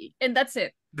baby? And that's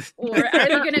it. Or are they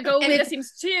going to go with The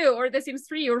Sims 2 or The Sims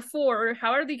 3 or 4? Or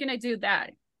how are they going to do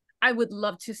that? I would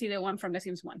love to see the one from The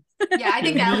Sims 1. Yeah, I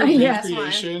think that would be the best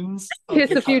one. Kiss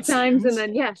a few times and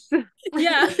then yes.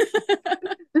 Yeah.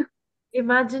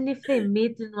 Imagine if they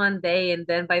meet in one day and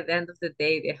then by the end of the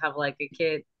day they have like a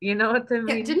kid. You know what I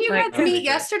mean? Yeah, didn't you guys meet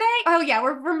yesterday? Oh yeah,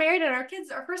 we're married and our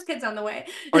first kid's on the way.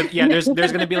 Or there's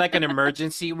gonna be like an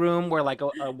emergency room where like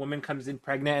a woman comes in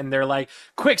pregnant and they're like,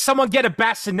 quick, someone get a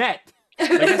bassinet. Like,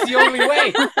 that's the only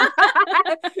way.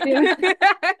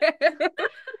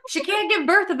 She can't give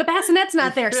birth if the bassinet's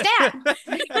not there. Stat.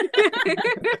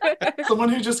 Someone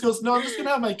who just goes, no, I'm just gonna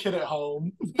have my kid at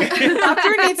home. The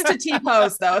doctor needs to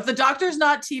T-pose though. If the doctor's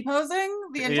not T-posing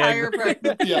the entire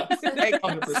pregnancy, yeah,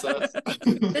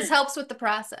 100%. This helps with the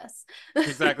process.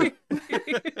 Exactly.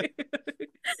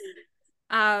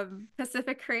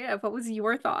 Pacific.Creative, what was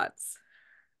your thoughts?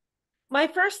 My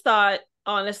first thought,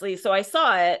 honestly, so I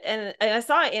saw it and I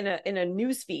saw it in a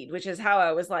news feed, which is how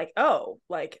I was like, oh,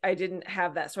 like I didn't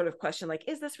have that sort of question, like,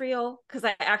 is this real? Because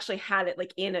I actually had it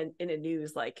like in a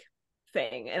news like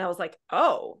thing, and I was like,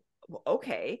 oh,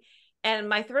 okay. And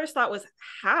my first thought was,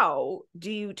 how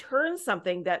do you turn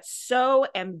something that's so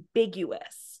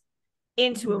ambiguous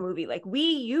into a movie? Like we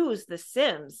use The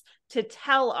Sims to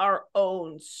tell our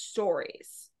own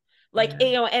stories. Like,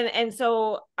 and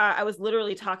so I was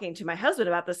literally talking to my husband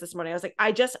about this morning. I was like,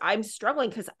 I'm struggling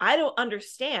because I don't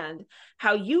understand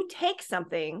how you take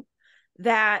something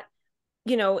that,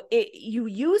 you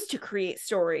use to create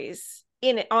stories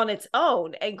on its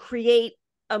own and create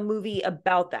a movie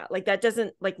about that. Like that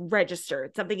doesn't like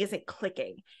register. Something isn't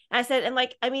clicking. And I said, and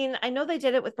like, I mean, I know they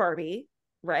did it with Barbie,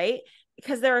 right?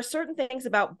 Because there are certain things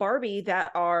about Barbie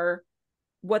that are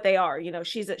what they are.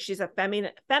 She's a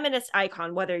feminist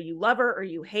icon, whether you love her or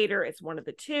you hate her. It's one of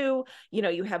the two.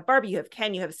 You have Barbie, you have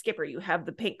Ken, you have Skipper, you have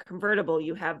the pink convertible,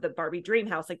 you have the Barbie dream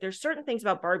house. Like there's certain things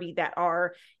about Barbie that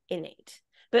are innate,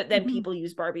 but then people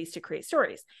use Barbies to create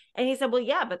stories. And he said, well,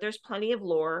 yeah, but there's plenty of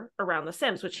lore around The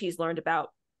Sims, which he's learned about,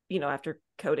 after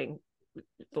coding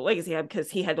the Legacy Hub,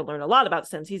 because he had to learn a lot about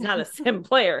Sims. He's not a Sim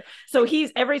player. So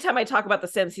every time I talk about The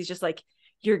Sims, he's just like,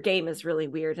 your game is really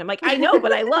weird. I'm like, I know,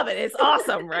 but I love it. It's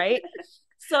awesome, right?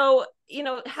 So,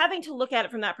 having to look at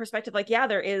it from that perspective, like, yeah,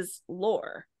 there is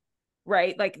lore,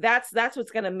 right? Like that's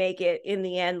what's going to make it in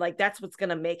the end. Like that's what's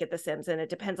going to make it The Sims. And it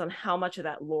depends on how much of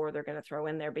that lore they're going to throw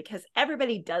in there, because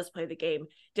everybody does play the game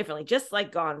differently. Just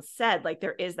like Gon said, like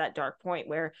there is that dark point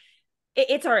where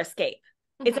it's our escape.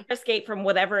 It's our escape from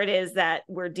whatever it is that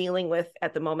we're dealing with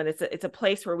at the moment. It's a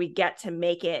place where we get to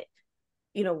make it,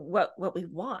 what we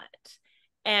want.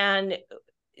 And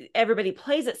everybody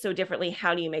plays it so differently.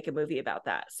 How do you make a movie about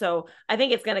that? So I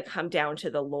think it's going to come down to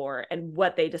the lore and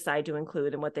what they decide to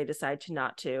include and what they decide to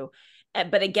not to.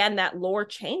 But again, that lore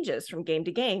changes from game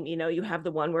to game. You know, you have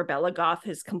the one where Bella Goth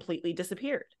has completely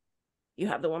disappeared. You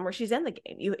have the one where she's in the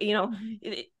game. You know,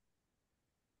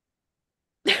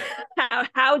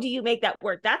 how do you make that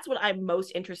work? That's what I'm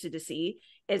most interested to see,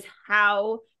 is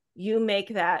how you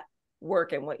make that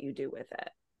work and what you do with it.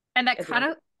 And that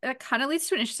kind of leads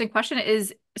to an interesting question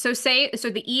is, so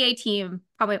the EA team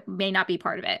probably may not be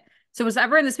part of it. So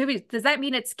whatever in this movie, does that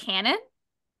mean it's canon?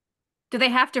 Do they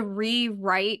have to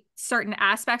rewrite certain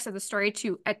aspects of the story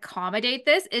to accommodate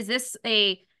this? Is this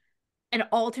an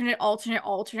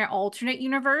alternate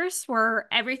universe where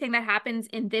everything that happens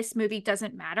in this movie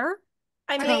doesn't matter?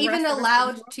 Are they even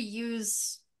allowed to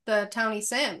use the Townie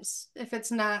Sims if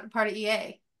it's not part of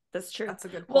EA? That's true. That's a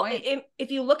good point. Well,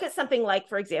 if you look at something like,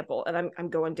 for example, and I'm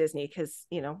going Disney because,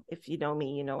 you know, if you know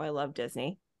me, you know I love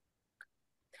Disney.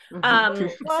 So you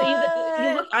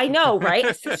look, I know, right?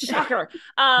 It's a shocker.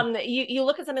 You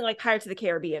look at something like Pirates of the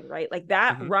Caribbean, right? Like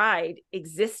that ride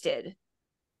existed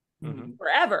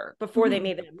forever before they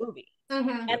made it a movie. And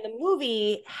the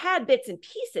movie had bits and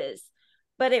pieces,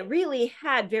 but it really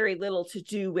had very little to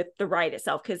do with the ride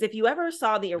itself. Because if you ever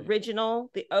saw the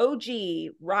original, the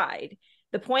OG ride,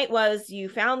 the point was you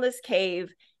found this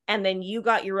cave and then you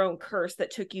got your own curse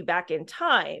that took you back in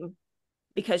time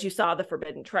because you saw the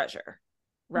forbidden treasure,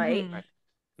 right?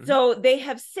 So they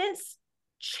have since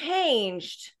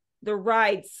changed the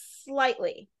ride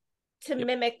slightly to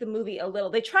mimic the movie a little.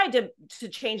 They tried to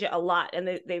change it a lot,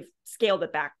 and they've scaled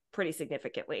it back pretty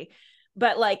significantly.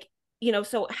 But like, you know,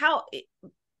 so how,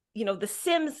 you know, The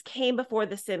Sims came before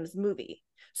the Sims movie.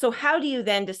 So how do you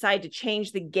then decide to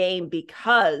change the game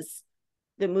because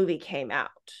the movie came out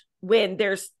when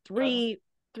there's three,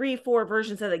 4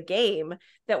 versions of the game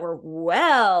that were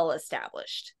well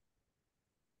established?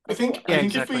 I think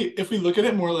if we look at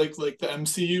it more like the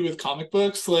MCU with comic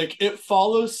books, like it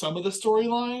follows some of the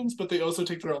storylines, but they also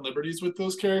take their own liberties with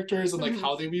those characters and like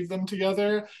how they weave them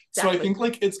together. So I think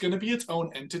like it's going to be its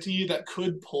own entity that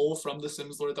could pull from the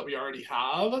Sims lore that we already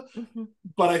have,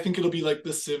 but I think it'll be like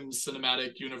the Sims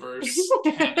cinematic universe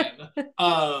canon.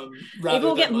 Maybe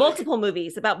we'll get multiple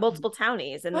movies about multiple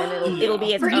townies, and then it'll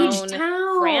be its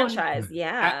own franchise.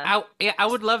 Yeah, I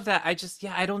would love that. I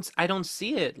don't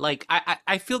see it. Like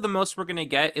I feel the most we're gonna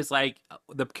get is like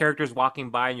the characters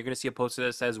walking by and you're gonna see a poster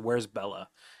that says "Where's Bella?"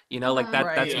 You know, like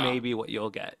that. That's maybe what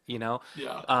you'll get. You know,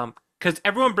 because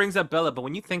everyone brings up Bella, but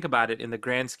when you think about it in the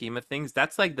grand scheme of things,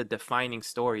 that's like the defining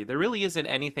story. There really isn't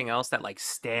anything else that like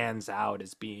stands out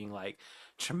as being like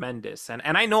tremendous. And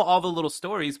I know all the little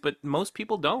stories, but most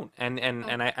people don't. And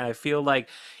I feel like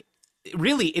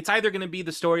really it's either going to be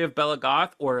the story of Bella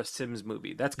Goth or a Sims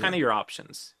movie. That's kind of your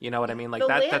options. You know what I mean? Like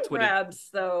that's what Grabs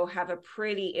though have a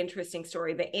pretty interesting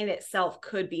story that in itself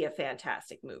could be a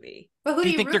fantastic movie. But who do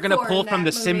you think they're going to pull from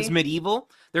the Sims Medieval?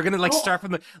 They're going to like start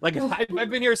from the like I've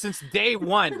been here since day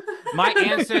one. My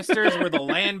ancestors were the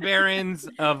land barons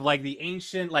of like the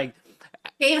ancient like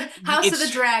House of the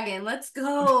Dragon. Let's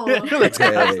go. Let's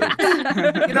go.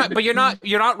 But you're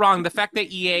not wrong. The fact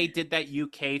that EA did that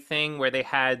UK thing where they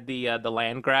had the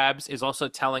land grabs is also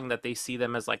telling that they see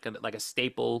them as like a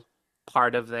staple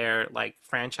part of their like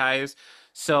franchise.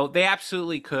 So they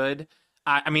absolutely could.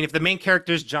 I mean, if the main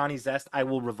character is Johnny Zest, I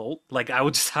will revolt. Like I'll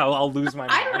lose my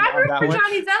mind. I root for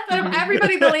Johnny Zest, but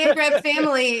everybody in the land grab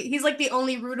family, he's like the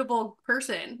only rootable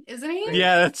person, isn't he?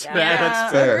 Yeah, that's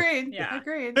fair. Agreed. Yeah.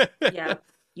 Agreed. Yeah.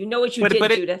 You know what you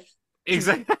did, Judith.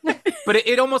 Exactly. But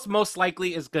it almost most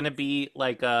likely is going to be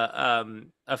like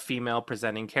a female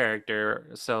presenting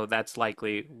character. So that's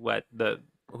likely what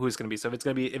who's going to be. So if it's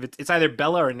going to be it's either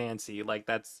Bella or Nancy. Like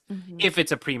that's if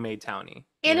it's a pre-made townie.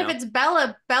 And if it's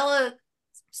Bella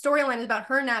storyline is about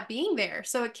her not being there,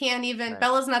 so it can't even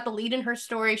Bella's not the lead in her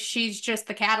story, she's just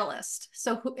the catalyst.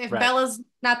 So if Bella's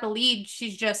not the lead,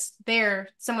 she's just there,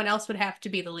 someone else would have to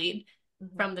be the lead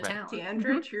from the town.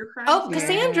 Cassandra, True Crime. Oh,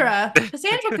 Cassandra.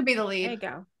 Cassandra could be the lead.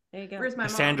 There you go. Where's my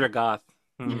Cassandra mom? Goth.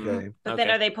 Okay. But then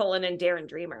are they pulling in Darren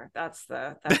Dreamer? That's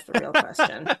the real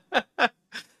question.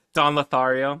 Don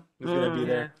Lothario is gonna be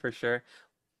there for sure.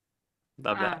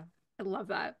 Love that. I love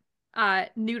that.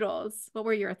 Noodles, what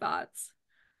were your thoughts?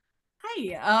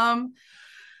 Hi.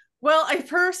 Well, I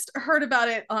first heard about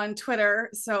it on Twitter,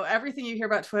 so everything you hear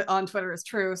about on Twitter is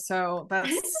true. So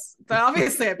that's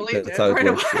obviously I believed it right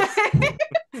away.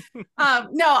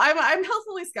 No, I'm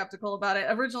healthily skeptical about it.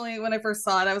 Originally, when I first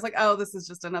saw it, I was like, "Oh, this is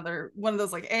just another one of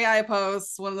those like AI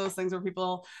posts, one of those things where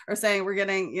people are saying we're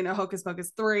getting, Hocus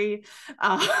Pocus 3,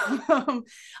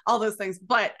 all those things."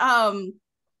 But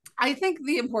I think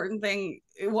the important thing,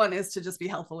 one, is to just be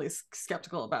healthfully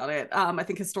skeptical about it. I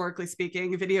think historically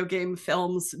speaking, video game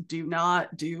films do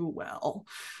not do well.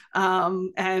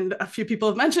 And a few people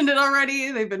have mentioned it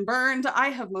already. They've been burned. I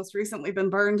have most recently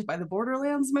been burned by the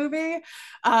Borderlands movie.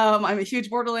 I'm a huge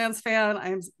Borderlands fan.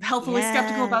 I'm healthfully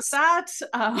skeptical about that.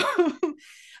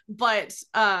 But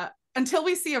until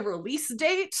we see a release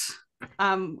date,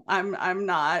 I'm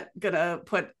not gonna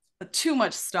put too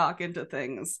much stock into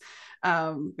things.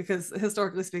 Because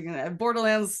historically speaking,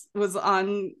 Borderlands was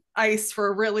on ice for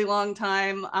a really long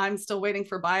time. I'm still waiting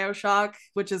for BioShock,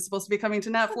 which is supposed to be coming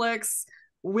to Netflix.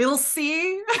 We'll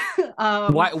see.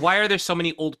 Why are there so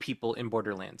many old people in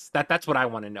Borderlands? That's what I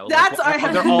want to know. That's like,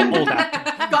 they're all old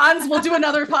actors. Gonz, we'll do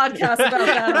another podcast about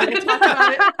that. We'll talk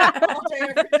about it all day,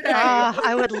 every day.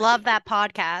 I would love that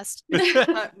podcast.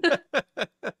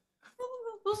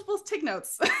 We'll take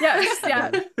notes. Yes, yeah.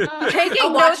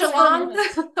 Taking notes along.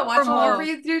 Watch along for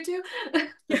you too.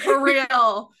 For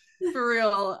real.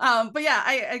 But yeah,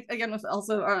 I again was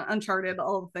also Uncharted,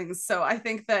 all the things. So I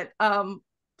think that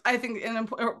I think an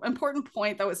important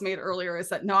point that was made earlier is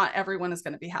that not everyone is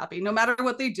going to be happy, no matter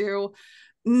what they do.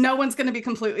 No one's going to be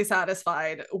completely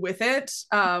satisfied with it.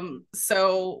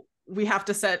 So we have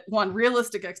to set, one,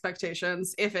 realistic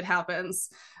expectations if it happens.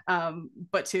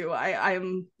 But two,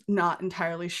 I'm not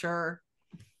entirely sure,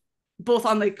 both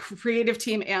on the creative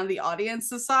team and the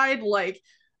audience's side, like,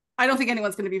 I don't think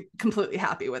anyone's going to be completely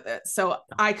happy with it. So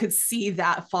I could see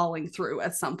that falling through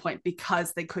at some point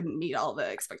because they couldn't meet all the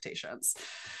expectations.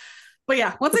 But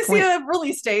yeah, once I see a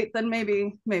release date, then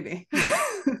maybe.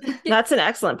 That's an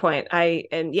excellent point.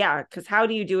 Because how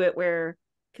do you do it where,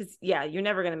 because you're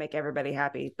never going to make everybody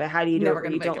happy, but how do you do it where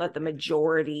you don't let the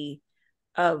majority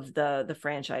of the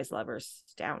franchise lovers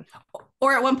down?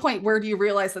 Or at one point, where do you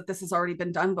realize that this has already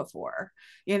been done before?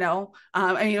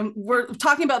 I mean, we're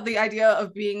talking about the idea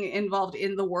of being involved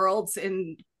in the worlds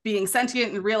and being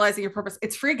sentient and realizing your purpose.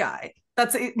 It's Free Guy.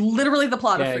 That's literally the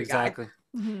plot of Free Guy.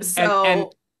 Mm-hmm. So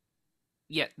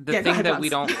the thing that we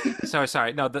don't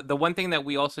sorry no, the one thing that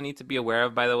we also need to be aware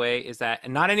of, by the way, is that,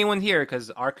 and not anyone here, because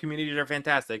our communities are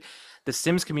fantastic, the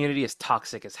Sims community is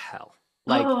toxic as hell.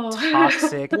 Like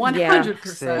toxic,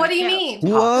 100%. What do you mean?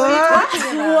 What?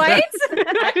 What?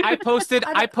 I posted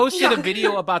a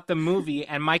video about the movie,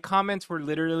 and my comments were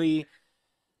literally,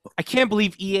 I can't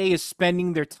believe EA is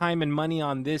spending their time and money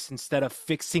on this instead of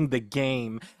fixing the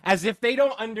game, as if they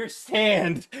don't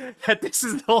understand that this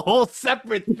is a whole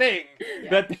separate thing.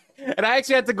 And I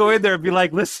actually had to go in there and be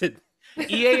like, listen,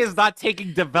 EA is not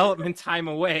taking development time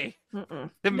away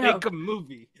to make a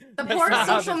movie. The poor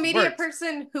social media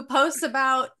person who posts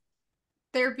about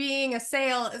there being a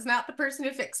sale is not the person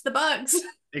who fixed the bugs.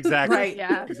 Exactly. Right.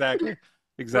 Yeah. Exactly.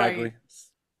 Right.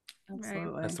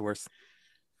 Absolutely. That's the worst.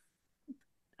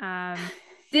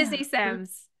 Disney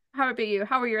Sims, how about you?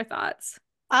 How were your thoughts?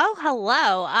 Oh,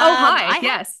 hello. Hi.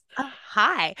 Yes.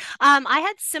 Hi. I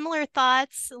had similar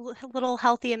thoughts, a little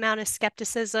healthy amount of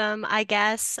skepticism, I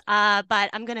guess. But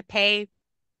I'm going to pay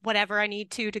whatever I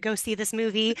need to go see this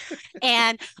movie.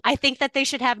 And I think that they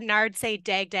should have Nard say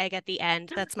dag dag at the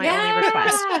end. That's my only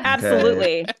request.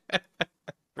 Absolutely.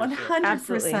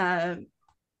 100%.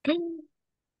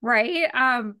 Right.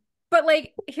 But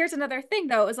like, here's another thing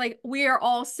though, is like, we are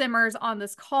all simmers on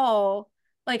this call.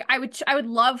 Like, I would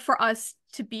love for us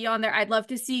to be on there. I'd love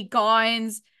to see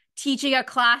Gonz teaching a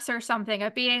class or something,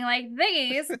 of being like,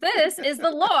 this is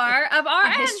the lore of our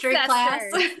history class.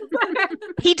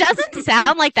 He doesn't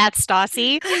sound like that,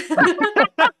 Stassi. I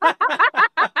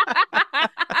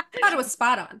thought it was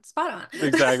spot on.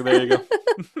 Exactly. There you go.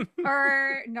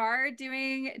 Or Nard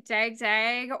doing dag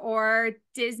dag, or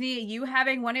Disney, you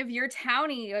having one of your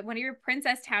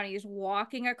princess townies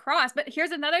walking across. But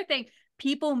here's another thing.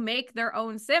 People make their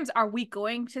own Sims. Are we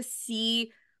going to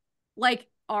see like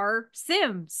our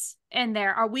Sims in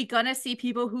there? Are we gonna see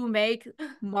people who make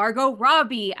Margot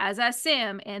Robbie as a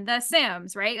Sim in The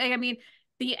Sims, right? Like, I mean,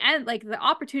 the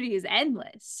opportunity is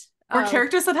endless. Or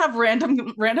characters that have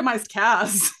randomized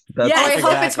casts. I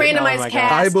hope it's randomized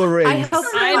casts. Eyeball rings. I hope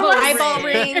eyeball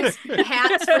rings,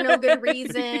 hats for no good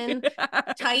reason,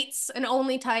 tights and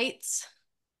only tights.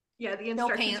 Yeah, the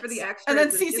instructions for the extras. And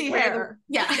then CC hair.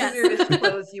 The weirdest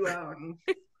clothes you own.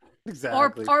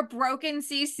 Exactly. Or broken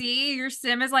CC. Your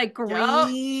Sim is like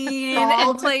green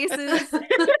in places.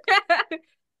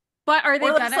 But are they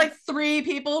gonna like 3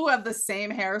 people who have the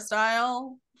same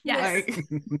hairstyle? Yes.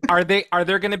 Are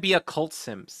there going to be occult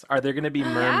Sims? Are there going to be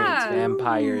mermaids,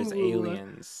 vampires,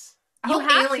 aliens? You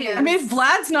have to. I mean, if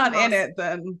Vlad's not in it,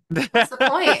 then what's the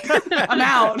point? I'm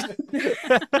out.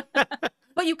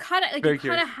 But you kind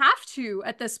of have to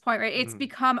at this point, right? It's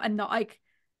become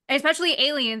especially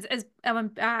aliens. As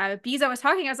Beezo was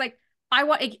talking, I was like, I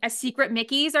want a secret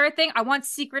Mickeys are a thing. I want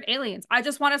secret aliens. I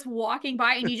just want us walking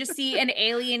by and you just see an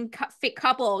alien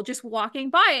couple just walking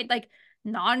by it like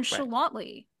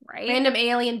nonchalantly, right? Random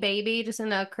alien baby just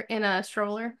in a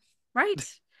stroller. Right.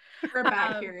 Or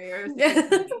bag carriers.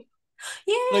 Yeah.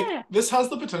 Like, this has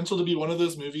the potential to be one of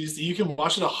those movies that you can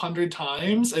watch it 100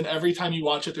 times, and every time you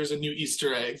watch it, there's a new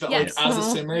Easter egg that, like, as a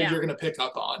simmer, you're gonna pick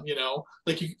up on. You know,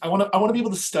 like I want to be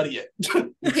able to study it.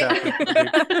 Exactly.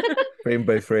 Frame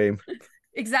by frame.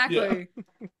 Exactly.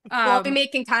 I'll be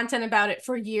making content about it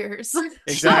for years.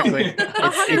 Exactly.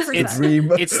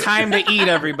 It's time to eat,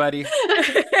 everybody.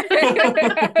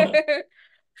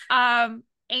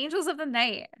 Angels of the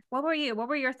Night. What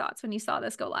were your thoughts when you saw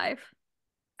this go live?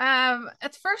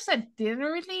 At first I didn't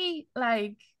really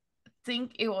like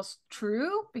think it was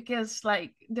true, because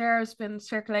like there's been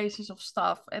circulations of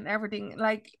stuff and everything,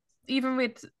 like even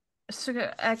with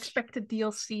expected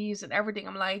DLCs and everything.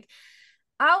 I'm like,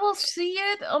 I will see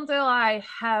it until I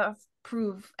have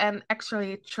proof and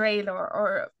actually a trailer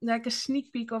or like a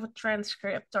sneak peek of a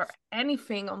transcript or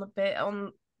anything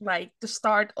on like the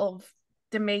start of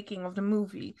the making of the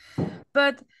movie.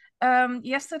 But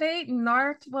yesterday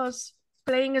Nart was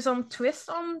playing his own twist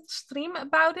on stream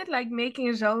about it, like making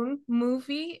his own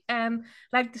movie, and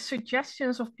like the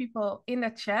suggestions of people in the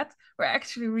chat were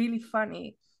actually really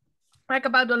funny, like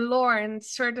about the lore and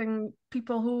certain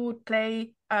people who would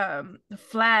play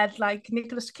Vlad, like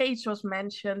Nicolas Cage was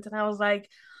mentioned, and I was like,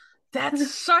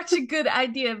 that's such a good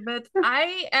idea. But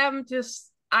I'm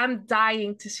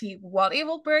dying to see what it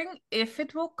will bring, if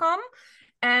it will come,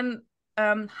 and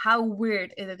how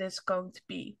weird it is going to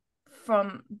be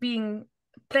from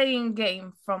playing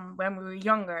game from when we were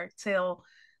younger till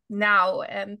now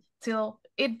and till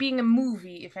it being a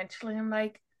movie eventually. I'm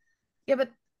like, yeah, but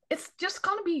it's just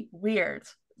gonna be weird.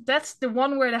 That's the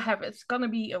one word I have. It's gonna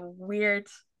be a weird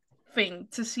thing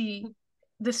to see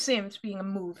The Sims being a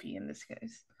movie in this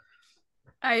case.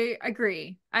 I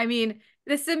agree. I mean,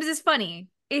 The Sims is funny.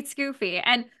 It's goofy.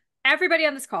 And everybody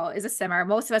on this call is a simmer.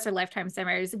 Most of us are lifetime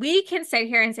simmers. We can sit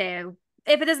here and say,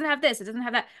 if it doesn't have this, it doesn't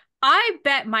have that. I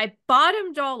bet my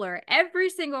bottom dollar every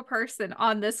single person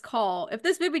on this call, if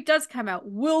this movie does come out,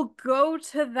 will go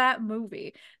to that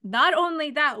movie. Not only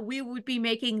that, we would be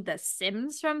making the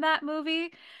Sims from that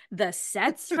movie, the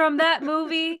sets from that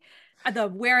movie,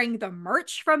 wearing the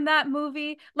merch from that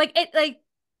movie. Like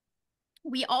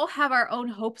we all have our own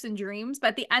hopes and dreams, but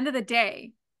at the end of the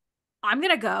day, I'm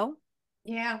gonna go.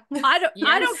 Yeah. I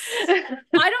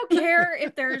don't care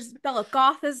if there's Bella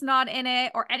Goth is not in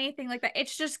it or anything like that.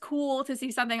 It's just cool to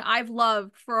see something I've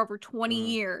loved for over 20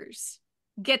 years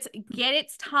get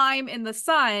its time in the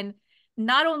sun.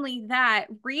 Not only that,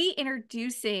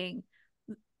 reintroducing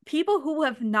people who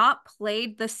have not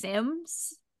played The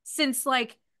Sims since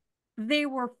like they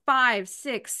were 5,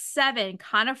 6, 7,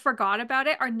 kind of forgot about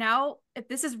it, are now, if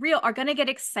this is real, are gonna get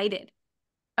excited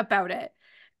about it.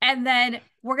 And then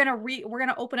we're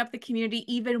gonna open up the community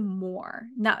even more.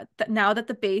 Now that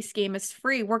the base game is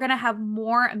free, we're gonna have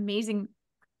more amazing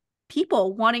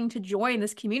people wanting to join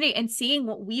this community and seeing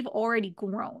what we've already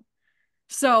grown.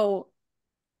 So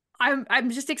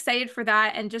I'm just excited for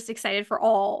that, and just excited for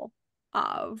all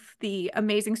of the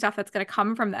amazing stuff that's gonna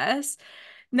come from this.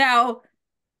 Now,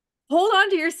 hold on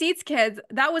to your seats, kids.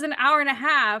 That was an hour and a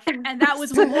half, and that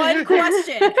was one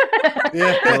question.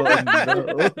 Yeah. Oh,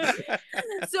 no.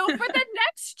 So for the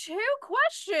next 2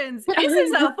 questions, this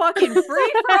is a fucking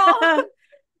free-for-all.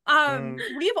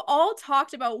 We've all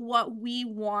talked about what we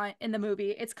want in the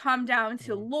movie. It's come down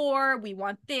to lore. We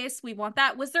want this, we want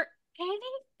that. Was there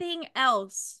anything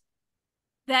else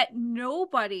that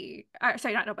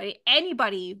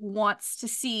anybody wants to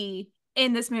see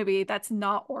in this movie that's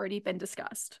not already been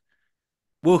discussed?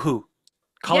 Woohoo.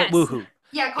 Call it woohoo.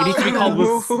 Yeah, it needs to be called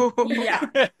woohoo. Yeah.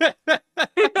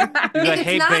 You're like,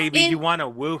 hey, baby, you want a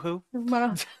woohoo?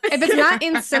 If it's not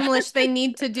in Simlish, they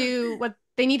need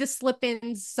to slip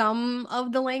in some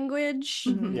of the language.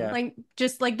 Yeah. Like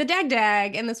just like the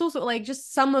dag, and this also like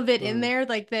just some of it in there,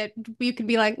 like that you could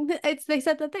be like, they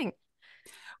said the thing.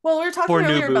 Well, we were talking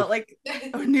earlier about like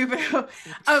we were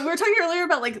talking earlier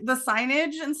about like the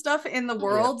signage and stuff in the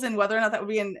worlds and whether or not that would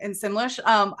be in Simlish.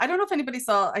 I don't know if anybody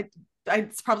saw.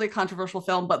 It's probably a controversial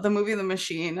film, but the movie The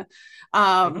Machine,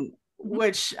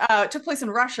 which took place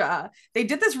in Russia. They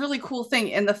did this really cool thing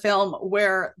in the film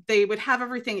where they would have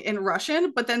everything in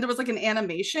Russian, but then there was like an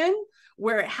animation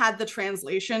where it had the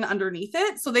translation underneath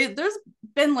it. So there's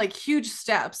been like huge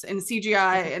steps in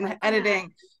CGI and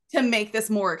editing to make this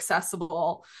more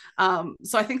accessible.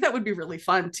 So I think that would be really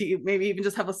fun to maybe even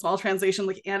just have a small translation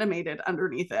like animated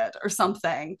underneath it or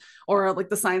something, or like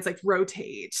the signs like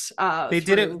rotate. They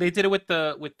did it with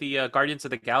the Guardians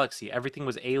of the Galaxy. Everything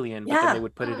was alien, but then they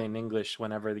would put it in English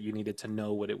whenever you needed to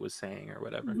know what it was saying or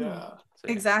whatever. Yeah. So,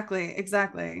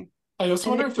 Exactly. I also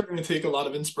wonder if they're going to take a lot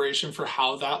of inspiration for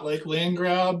how that like land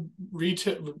grab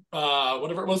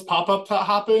whatever it was pop-up that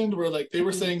happened, where like they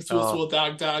were saying "swil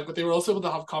dag dag," but they were also able to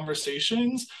have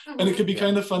conversations, and it could be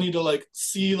kind of funny to like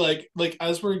see like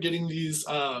as we're getting these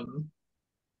I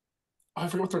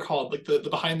forget what they're called, like the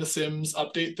behind the Sims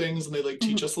update things, and they like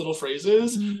teach us little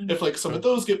phrases. If like some of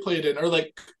those get played in, or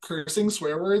like cursing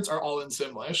swear words are all in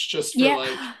Simlish, just for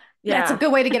like. Yeah, that's a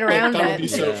good way to get around that it. would be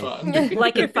so fun.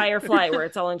 Like in Firefly, where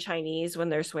it's all in Chinese when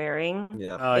they're swearing.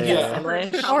 Yeah. Oh, yeah.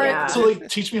 Simlish. Or, So like,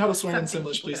 teach me how to swear in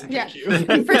Simlish, please, and thank you.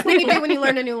 First thing you do when you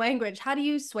learn a new language, how do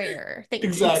you swear? Thank you.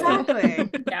 Exactly.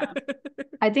 Yeah.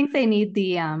 I think they need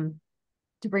the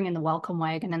to bring in the welcome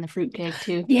wagon and the fruitcake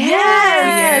too.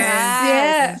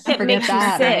 Yes. I forget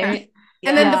that. Right?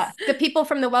 And then the people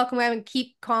from the welcome wagon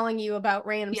keep calling you about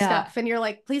random stuff, and you're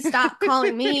like, please stop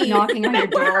calling me. Knocking on your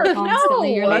door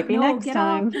constantly. You're like, maybe no, next get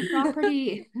time. off the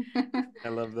property. I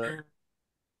love that.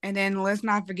 And then let's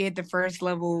not forget the first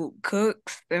level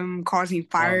cooks, them causing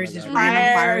fires, just God.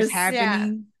 random fires Fires,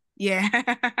 happening. Yeah.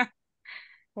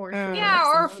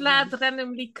 Yeah, or Vlad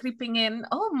randomly creeping in.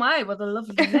 Oh my, what a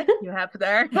lovely neck you have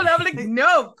there. And I'm like,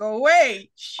 no, go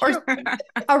away. Or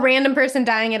a random person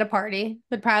dying at a party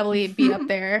would probably be up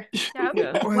there.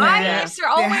 Why is there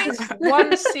always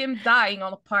one sim dying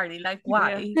on a party? Like,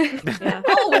 why?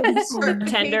 Always.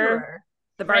 Bartender.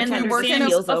 The bartender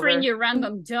Sims offering you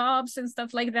random jobs and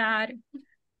stuff like that.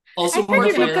 Also, Or when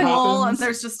you the hit fire the wall and happens,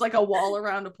 there's just like a wall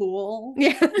around a pool.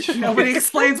 Yeah. Nobody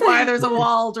explains why there's a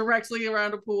wall directly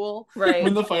around a pool. Right.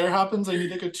 when the fire happens, I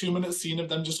need like a 2-minute scene of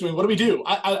them just going, "What do we do?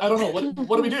 I don't know.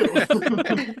 What do we do?"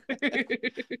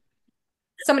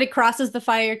 Somebody crosses the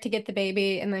fire to get the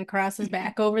baby and then crosses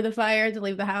back over the fire to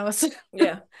leave the house.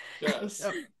 Yeah. Yes.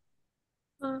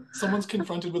 Someone's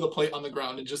confronted with a plate on the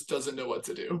ground and just doesn't know what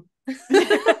to do.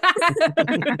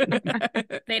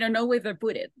 They don't know where to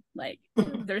put it. Like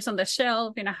there's on the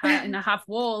shelf in a half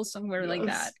wall somewhere like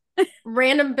that.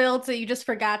 Random builds that you just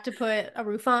forgot to put a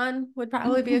roof on would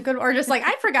probably be a good, or just like,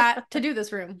 I forgot to do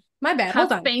this room. My bad.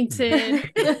 Hold on. Painted.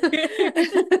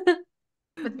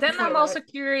 But then I'm also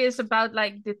curious about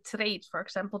like the traits, for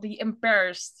example, the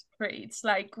embarrassed traits,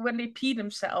 like when they pee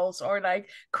themselves or like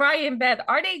cry in bed.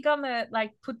 Are they gonna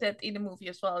like put that in the movie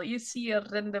as well? You see a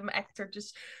random actor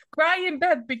just cry in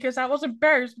bed because I was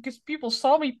embarrassed because people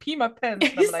saw me pee my pants.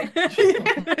 And I'm like, okay,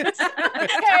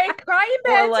 cry in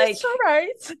bed, like, it's all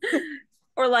right.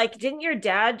 Or like, didn't your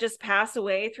dad just pass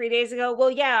away 3 days ago? Well,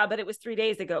 yeah, but it was 3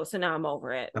 days ago, so now I'm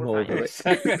over it. I'm over it.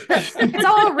 It's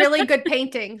all a really good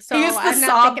painting. So He used the I'm not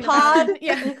sob thinking about pod. it.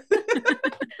 Yeah.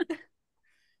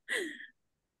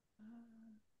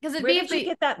 Because it'd Where be did you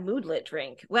get that moodlet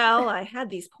drink? Well, I had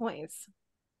these points.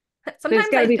 Sometimes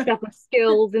There's got to be stuff with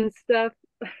skills and stuff.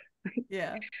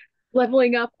 Yeah.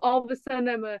 Leveling up. All of a sudden,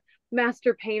 I'm a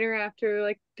master painter after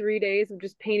like 3 days of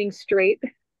just painting straight.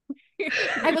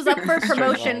 I was up for a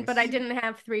promotion, but I didn't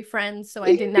have 3 friends, so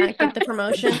I did not get the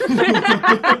promotion.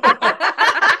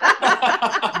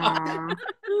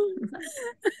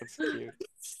 That's cute.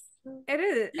 It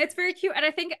is. It's very cute, and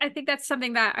I think that's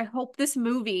something that I hope this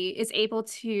movie is able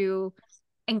to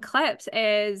eclipse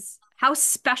is how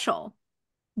special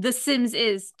The Sims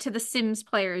is to the Sims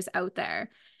players out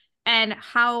there, and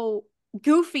how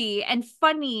goofy and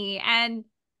funny and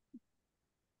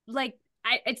like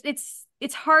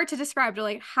it's hard to describe to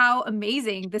like how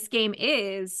amazing this game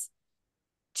is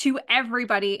to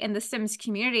everybody in the Sims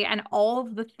community and all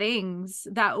of the things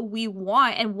that we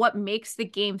want and what makes the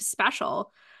game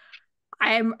special.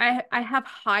 I have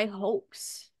high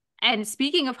hopes. And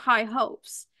speaking of high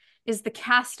hopes is the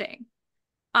casting.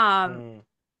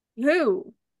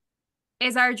 Who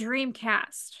is our dream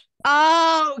cast?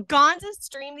 Oh, Gonza's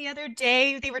stream the other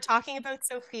day, they were talking about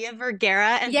Sofia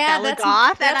Vergara and Yeah, Bella that's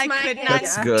Goth, and my I could pick. not.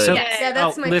 That's good. So, Yeah,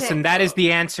 that's my listen, pick. that is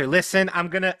the answer. Listen, I'm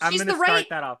gonna She's the start right-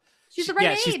 that off. She's the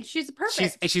right age. She's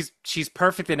perfect. She's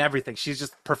perfect in everything. She's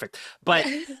just perfect. But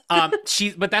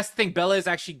but that's the thing. Bella is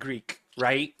actually Greek,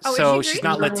 right? Oh, is so she she's Greek?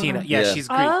 not Latina. Yeah, Yeah. she's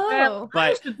Greek. Oh. But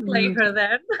I should play her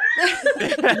then.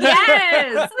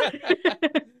 Yes.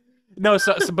 no,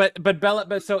 but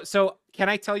Bella, so can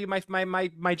I tell you my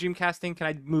dream casting? Can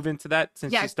I move into that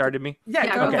since Yeah. you started me?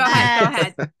 Yeah, Go Okay.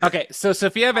 ahead. Okay, so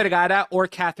Sofia Vergara or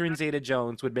Catherine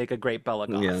Zeta-Jones would make a great Bella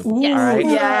Goth. Yeah. All right.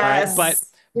 Yes. All right.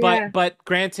 But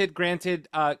granted,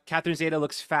 Catherine Zeta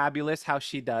looks fabulous how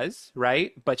she does,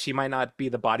 right? But she might not be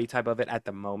the body type of it at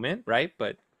the moment, right?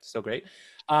 But still great.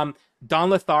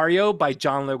 Don Lothario by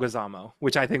John Leguizamo,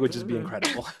 which I think would just be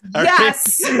incredible.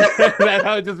 Yes! That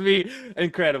would just be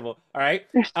incredible. All right.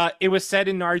 It was said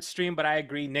in Nardstream, but I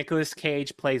agree. Nicolas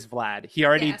Cage plays Vlad. He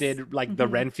already did like the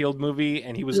Renfield movie,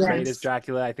 and he was great as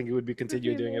Dracula. I think he would be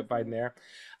continue doing it by there.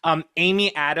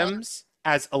 Amy Adams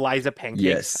as Eliza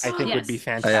Pancakes, I think would be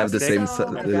fantastic. I have the same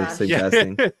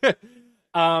casting.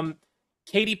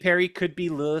 Katy Perry could be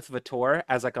Lilith Vittor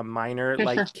as like a minor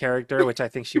like character, which I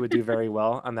think she would do very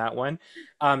well on that one.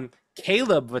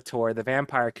 Caleb Vittor, the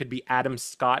vampire, could be Adam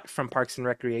Scott from Parks and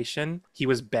Recreation. He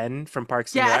was Ben from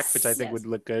Parks and Rec, which I think would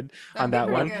look good on that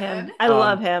one. I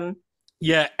love him.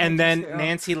 Yeah, and then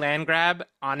Nancy Landgrab.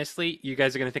 Honestly, you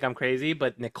guys are gonna think I'm crazy,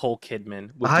 but Nicole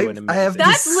Kidman would do an amazing. I have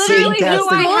That's literally who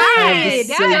I had.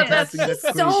 Yes, that's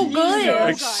so good.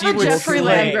 Like, she would Jeffrey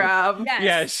slay. Landgrab.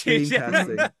 Yes.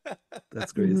 Yeah,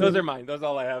 that's crazy. Those are mine. Those are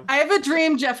all I have. I have a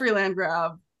dream Jeffrey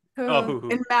Landgrab. Who?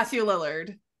 And Matthew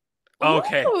Lillard.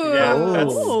 Okay. Yeah.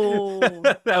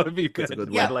 That would be good. That's a good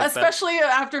one. Yeah, like especially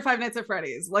after Five Nights at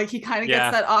Freddy's. Like he kind of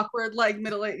gets that awkward, like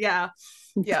middle age. Yeah.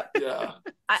 Yep. Yeah.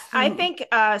 I think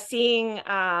seeing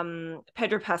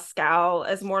Pedro Pascal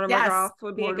as Mortimer Goth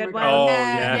would be a good one. Oh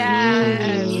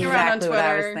yeah. Exactly what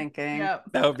I was thinking. Yep.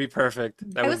 That would be perfect.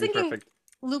 I was thinking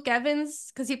Luke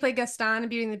Evans, because he played Gaston in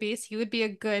Beauty and the Beast, he would be a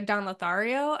good Don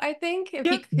Lothario, I think, if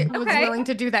he was willing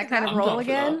to do that kind of role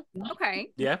again. Okay.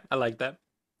 Yeah, I like that.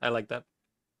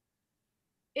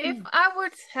 If I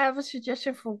would have a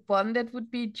suggestion for one, that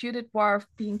would be Judith Wharf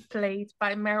being played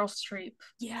by Meryl Streep.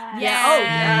 Yeah. Yeah. Oh,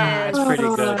 yeah. That's pretty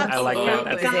good. I like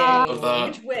that.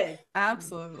 Huge wig.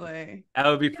 Absolutely. That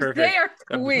would be perfect. They are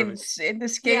twins in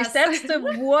this case. Yes. That's the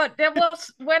what that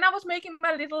was when I was making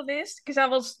my little list, because I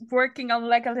was working on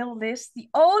like a little list. The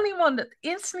only one that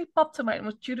instantly popped to mind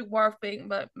was Judith Wharf being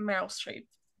by Meryl Streep.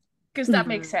 Because that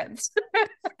makes sense.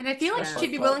 And I feel like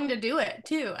she'd be willing to do it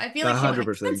too. I feel like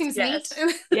 100%. That seems neat.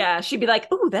 Yeah, she'd be like,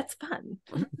 "Oh, that's fun."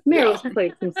 Meryl's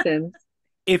played some Sims.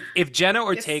 If Jenna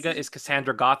Ortega is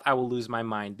Cassandra Goth, I will lose my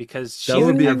mind because she's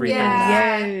would be everything.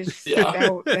 Yes.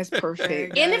 Yeah. That's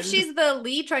perfect. And if she's the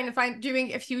lead trying to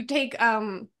if you take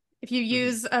if you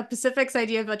use Pacific's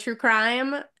idea of a true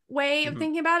crime way of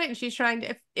thinking about it, and she's trying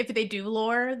to if they do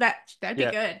lore, that'd be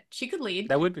good. She could lead.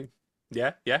 That would be.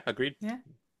 Yeah, agreed. Yeah.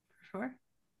 Sure.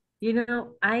 You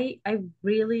know, I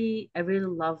really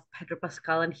love Pedro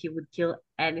Pascal, and he would kill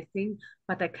anything,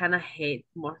 but I kind of hate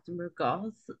Mortimer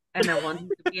Goth, and I want him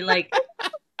to be like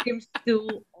him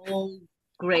still all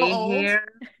gray hair.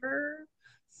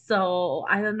 So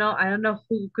I don't know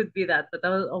who could be that, but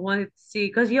I wanted to see,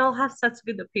 because you all have such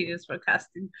good opinions for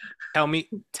casting.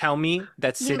 Tell me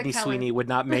that Sydney Sweeney would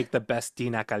not make the best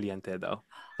Dina Caliente though.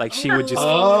 Like she would just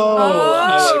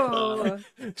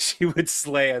she would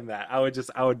slay in that. I would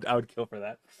kill for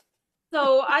that.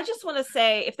 So I just want to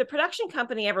say, if the production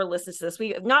company ever listens to this,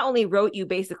 we not only wrote you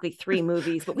basically 3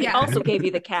 movies, but we also gave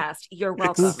you the cast. You're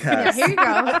welcome. Yeah, here you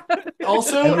go.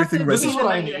 Also, this is what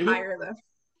I need to need. hire them.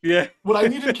 Yeah. What I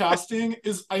need in casting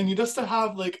is I need us to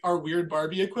have like our weird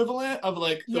Barbie equivalent of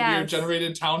like the weird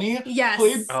generated townie. Yes.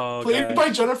 Played by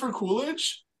Jennifer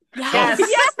Coolidge. Yes.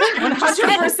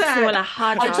 100%. Want a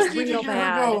hot dog I just need to hear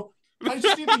her go. I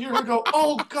just need to hear her go,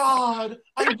 "Oh God,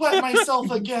 I wet myself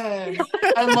again,"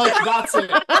 and like that's it.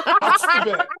 That's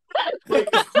the bit.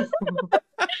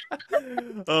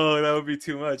 Oh, that would be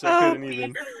too much. I couldn't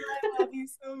even. I love you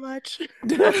so much.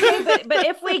 Okay, but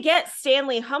if we get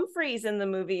Stanley Humphries in the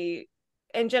movie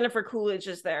and Jennifer Coolidge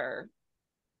is there,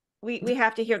 we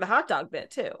have to hear the hot dog bit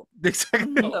too.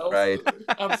 Exactly. Right.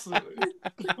 Absolutely.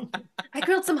 I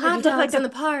grilled some hot dogs in the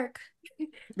park. You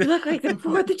look like the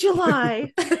 4th of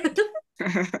July.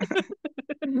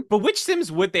 But which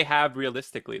Sims would they have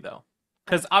realistically though?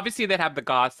 Because obviously they'd have the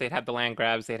Goths, they'd have the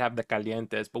Landgrabs, they'd have the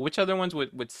Calientes, but which other ones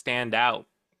would stand out?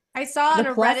 I saw on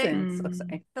a Pleasants,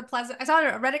 Reddit I saw on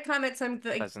a Reddit comment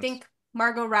I think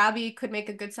Margot Robbie could make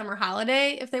a good summer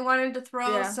holiday if they wanted to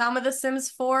throw some of the Sims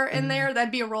 4 in there.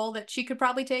 That'd be a role that she could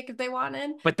probably take if they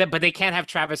wanted. But they can't have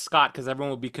Travis Scott because everyone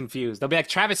will be confused. They'll be like,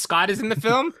 Travis Scott is in the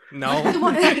film? No.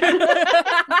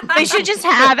 They should just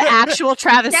have actual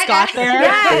Travis Scott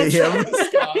there. Yes.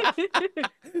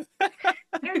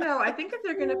 I don't know. I think if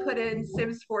they're going to put in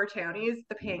Sims 4 townies,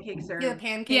 the pancakes are... Yeah,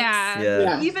 pancakes.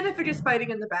 Yeah. Even if they're just fighting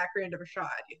in the background of a shot,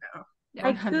 you know.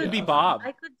 I could be Bob.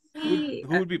 I could see.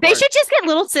 Who would be They Bart? should just get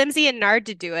little Simsy and Nard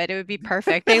to do it. It would be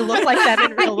perfect. They look like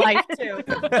them in real life too.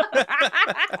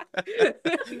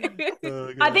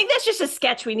 I think that's just a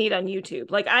sketch we need on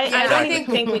YouTube. Like I don't even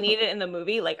think we need it in the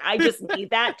movie. Like I just need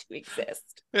that to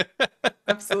exist.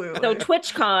 Absolutely. So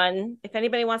TwitchCon, if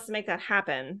anybody wants to make that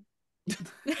happen.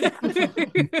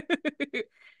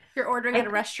 You're ordering at a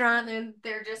restaurant and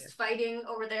they're just fighting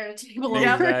over there at a table.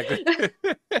 Exactly.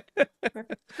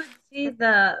 See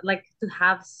the like to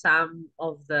have some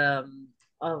of the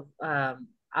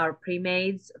our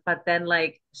pre-mades, but then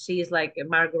like she's like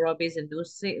Margot Robbie's a new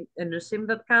sim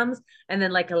that comes, and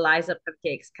then like Eliza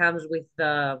Pancakes comes with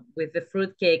the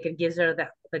fruit cake and gives her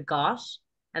the gosh,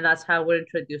 and that's how we're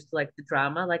introduced to like the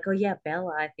drama. Like, oh yeah,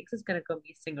 Bella, I think is gonna go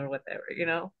missing or whatever, you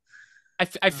know.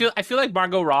 I feel like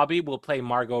Margot Robbie will play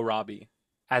Margot Robbie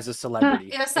as a celebrity.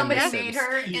 Yeah, somebody made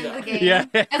her in the game. Yeah,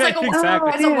 As like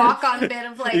exactly. as a walk-on bit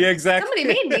of like, Yeah, exactly.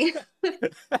 somebody made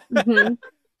me.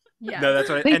 Yeah. No, that's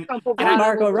what. I'm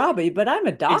Margot Robbie, but I'm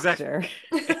a doctor.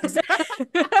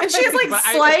 And she has like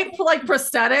slight like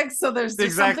prosthetics, so there's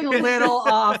just something a little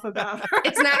off about her.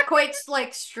 It's not quite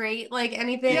like straight, like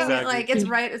anything. Exactly. Like it's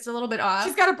right. It's a little bit off.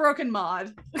 She's got a broken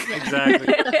mod.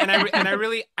 Exactly. And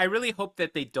I really hope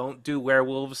that they don't do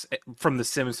werewolves from The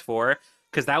Sims 4,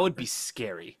 because that would be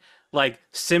scary. Like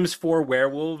Sims 4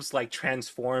 werewolves like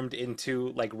transformed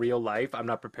into like real life. I'm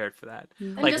not prepared for that.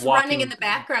 And like just running in the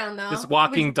background though. Just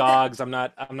walking dogs. I'm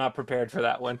not prepared for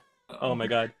that one. Oh my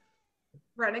god.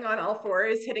 Running on all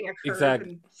fours, hitting a curve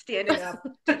Exactly. and standing up.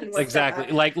 Taking one step Exactly.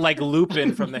 back. Like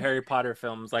Lupin from the Harry Potter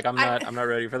films. Like I'm not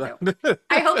ready for that.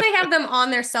 I hope they have them on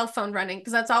their cell phone running,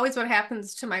 because that's always what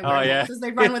happens to my werewolves. yeah. Is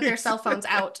they run with their cell phones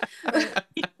out.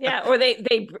 Yeah, or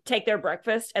they take their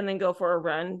breakfast and then go for a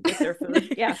run with their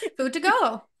food. Yeah. Food to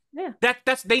go. Yeah.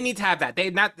 That's they need to have that.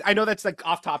 I know that's like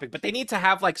off topic, but they need to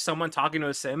have like someone talking to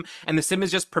a sim, and the sim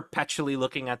is just perpetually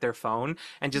looking at their phone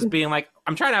and just being like,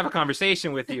 I'm trying to have a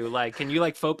conversation with you. Like, can you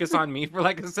like focus on me for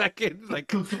like a second?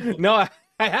 Like, no,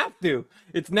 I have to.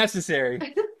 It's necessary.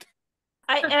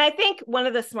 I think one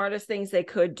of the smartest things they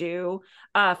could do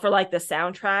for like the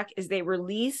soundtrack is they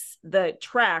release the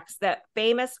tracks that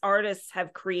famous artists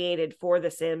have created for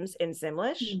The Sims in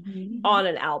Simlish on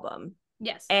an album.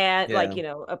 Yes. And like, you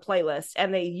know, a playlist,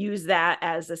 and they use that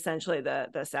as essentially the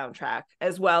soundtrack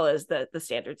as well as the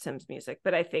standard Sims music.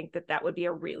 But I think that would be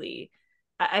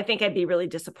I think I'd be really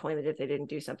disappointed if they didn't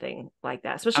do something like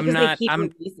that, especially because they keep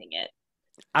releasing it.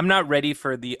 I'm not ready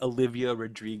for the Olivia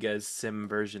Rodriguez sim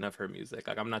version of her music.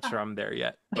 Like, I'm not sure I'm there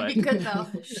yet. But It'd be good though.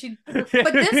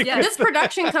 But this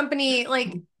production company,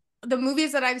 like the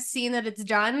movies that I've seen that it's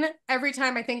done, every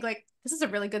time I think like, this is a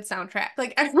really good soundtrack.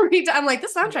 Like every time I'm like,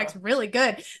 this soundtrack's really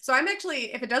good. So I'm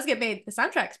actually, if it does get made, the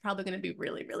soundtrack's probably going to be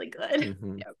really, really good.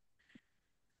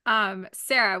 Yep.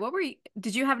 Sarah,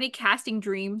 did you have any casting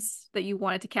dreams that you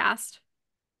wanted to cast?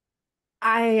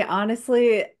 I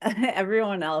honestly,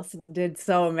 everyone else did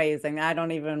so amazing. I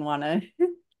don't even want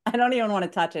to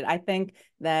touch it. I think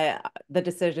that the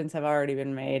decisions have already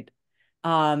been made.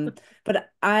 But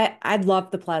I'd love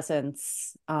the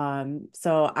Pleasants.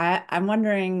 So I'm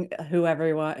wondering who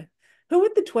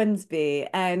would the twins be,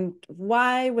 and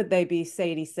why would they be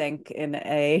Sadie Sink in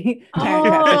a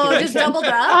just doubled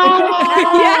up.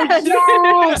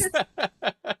 Yes.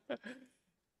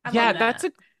 Yeah,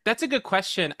 that's a good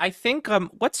question. I think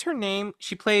what's her name?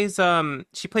 She plays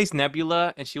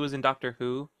Nebula, and she was in Doctor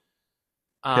Who.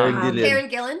 Karen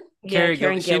Gillan. Karen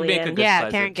Gillan. She'd make a good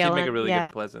Pleasant. Karen Gillan. She'd make a really good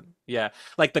Pleasant. Yeah,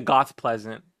 like the goth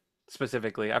Pleasant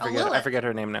specifically. I forget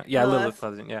her name now. Yeah, Lilith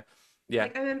Pleasant. Yeah.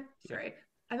 Like,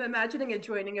 I'm imagining a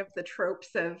joining of the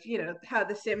tropes of, you know, how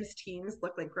the Sims teens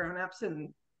look like grown-ups,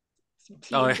 and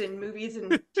teens in movies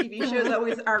and TV shows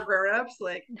always are grown-ups.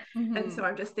 Like, and so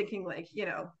I'm just thinking like, you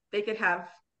know, they could have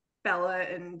Bella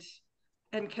and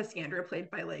Cassandra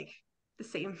played by like the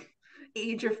same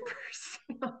age of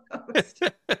person almost.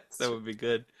 That would be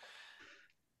good.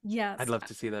 Yes. I'd love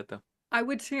to see that though. I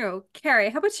would too. Carrie,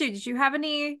 how about you? Did you have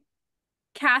any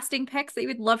casting picks that you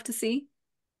would love to see?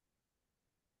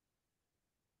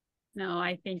 No,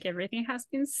 I think everything has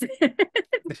been said.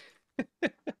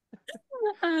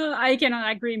 I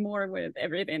cannot agree more with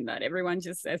everything that everyone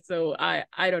just said. So I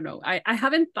don't know. I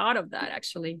haven't thought of that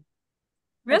actually.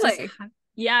 Really?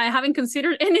 I haven't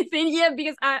considered anything yet,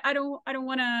 because I don't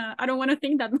wanna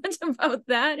think that much about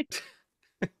that.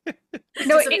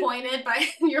 Disappointed by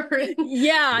your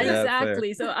yeah,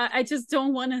 exactly. So I just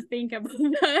don't want to think about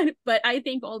that. But I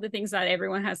think all the things that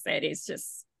everyone has said is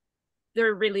just,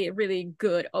 they're really, really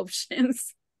good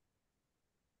options.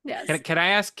 Yes. Can I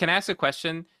ask a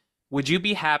question? Would you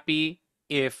be happy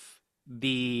if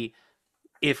which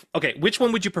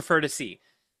one would you prefer to see?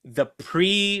 the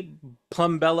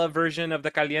pre-Plumbella version of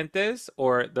the Calientes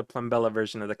or the Plumbella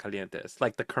version of the Calientes,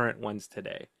 like the current ones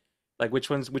today? Like which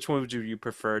one would you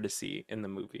prefer to see in the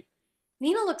movie?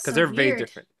 Nina looks Because so they're very weird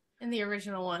different. in the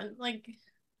original one. Like,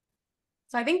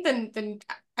 so I think then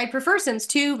I prefer Sims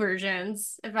 2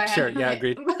 versions if I had Sure, to yeah,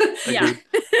 pick. agreed. Yeah. Agreed.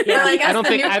 Yeah, I guess I don't the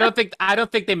think new- I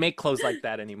don't think they make clothes like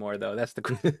that anymore though. That's the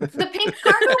The pink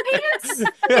cargo pants?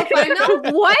 If I know.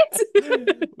 What?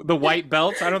 the white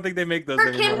belts. I don't think they make those For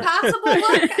anymore. Kim Possible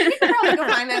look, you can probably go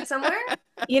find that somewhere.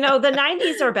 You know, the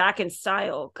 90s are back in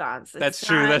style, Gonz. That's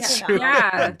true. That's you true. know.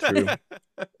 Yeah. True.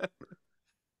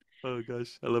 Oh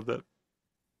gosh, I love that.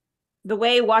 The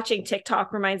way watching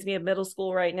TikTok reminds me of middle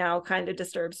school right now kind of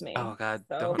disturbs me. Oh God,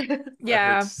 So. don't.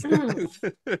 Yeah.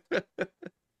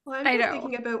 Well, I'm I just know.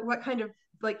 thinking about what kind of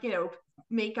like,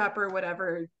 makeup or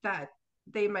whatever that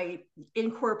they might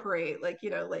incorporate, like,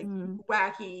 like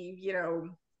wacky,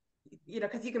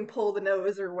 because you can pull the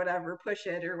nose or whatever, push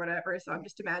it or whatever. So I'm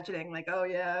just imagining like, oh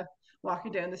yeah,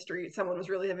 walking down the street, someone was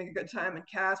really having a good time and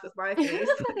cast with my face.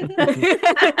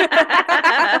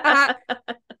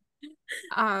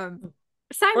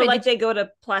 Simon, Or like they go to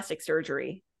plastic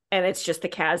surgery and it's just the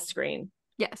CAS screen.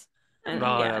 Yes. And,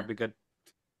 Oh, yeah. that'd be good.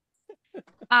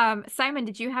 Simon,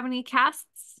 did you have any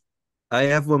casts? I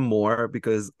have one more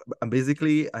because I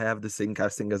have the same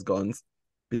casting as Gons,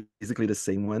 basically the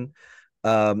same one.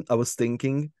 I was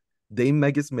thinking Dame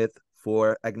Maggie Smith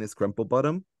for Agnes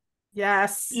Crumplebottom.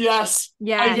 Yes. Yes.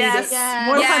 Yes. I need Yes. it.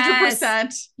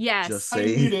 100%. Yes. Just I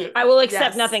need saying. it. I will accept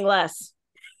Yes. nothing less.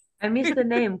 I missed the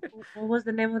name. What was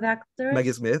the name of the actress?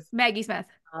 Maggie Smith. Maggie Smith.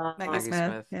 Maggie Maggie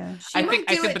Smith. Smith. Yeah. She might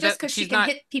do it but just because she she's can not.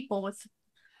 hit people with.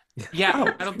 Yeah, Oh,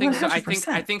 I don't think so. I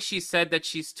 100%. think she said that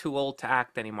she's too old to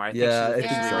act anymore. I think Yeah, I she's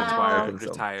think officially so. retired. I think so.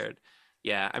 Retired.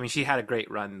 Yeah, I mean, she had a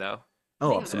great run though.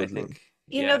 Oh, I absolutely. think.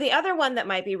 You know, the other one that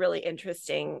might be really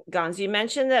interesting, Gonz, you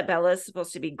mentioned that Bella is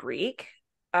supposed to be Greek.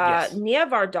 Yes. Nia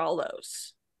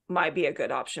Vardalos might be a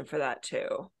good option for that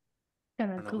too. I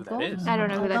don't know who that is. I don't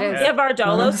know who that is. Nia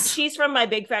Vardalos, she's from My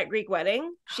Big Fat Greek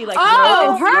Wedding. She like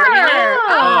Oh, wrote and starred in it. her!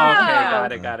 Oh,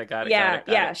 okay, got it. Yeah,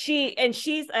 got it.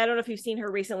 She's I don't know if you've seen her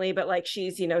recently, but like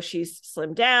she's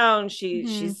slimmed down.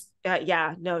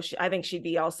 I think she'd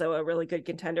be also a really good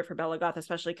contender for Bella Goth,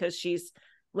 especially because she's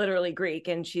literally Greek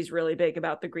and she's really big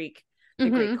about the Greek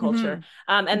culture.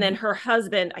 And then her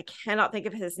husband, I cannot think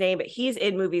of his name, but he's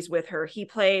in movies with her. He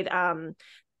played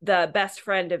the best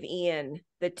friend of Ian,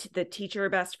 the teacher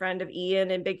best friend of Ian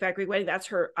in Big Fat Greek Wedding. That's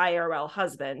her IRL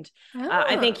husband.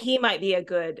 I think he might be a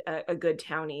good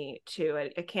townie too.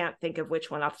 I can't think of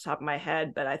which one off the top of my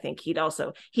head, but I think he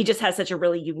just has such a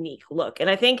really unique look.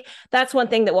 And I think that's one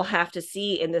thing that we'll have to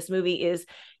see in this movie is,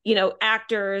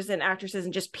 actors and actresses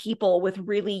and just people with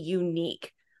really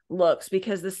unique looks,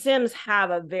 because the Sims have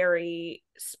a very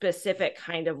specific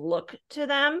kind of look to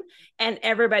them and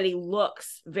everybody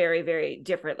looks very, very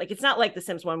different. Like it's not like the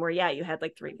Sims one where you had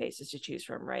like 3 faces to choose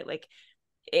from, right? Like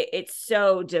it's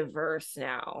so diverse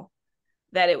now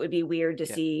that it would be weird to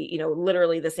see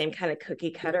literally the same kind of cookie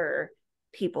cutter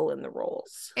people in the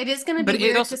roles. It is going to be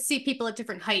weird to see people at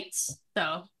different heights,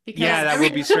 though. Because that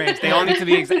would be strange. They all need to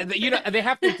be they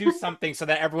have to do something so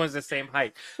that everyone's the same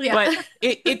height. Yeah. But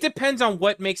it depends on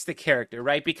what makes the character,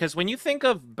 right? Because when you think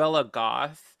of Bella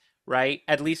Goth, right,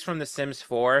 at least from The Sims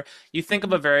 4, you think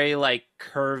of a very like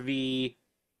curvy,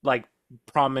 like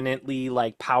prominently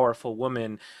like powerful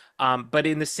woman. But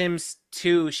in The Sims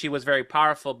 2, she was very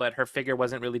powerful, but her figure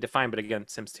wasn't really defined. But again,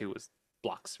 Sims 2 was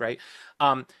blocks, right?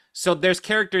 So there's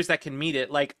characters that can meet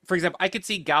it. Like, for example, I could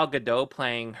see Gal Gadot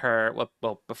playing her,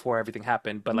 well before everything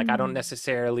happened, but like I don't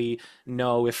necessarily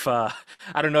know if I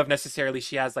don't know if necessarily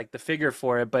she has like the figure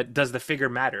for it, but does the figure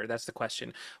matter? That's the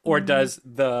question. Or does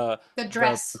the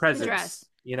dress, the presence,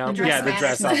 the dress. The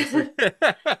dress obviously.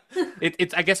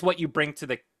 It's I guess what you bring to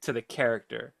the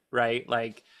character, right?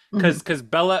 Like because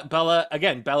Bella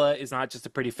is not just a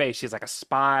pretty face. She's like a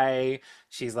spy.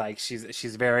 She's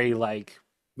very like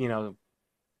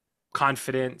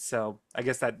confident. So I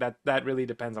guess that really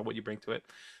depends on what you bring to it.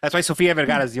 That's why Sofia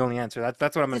Vergara is the only answer.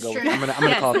 That's what I'm gonna go with. I'm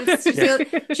gonna call it.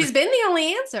 She's been the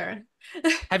only answer.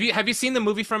 Have you seen the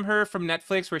movie from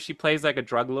Netflix where she plays like a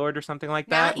drug lord or something like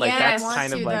that? Like yes, that's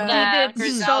kind of like He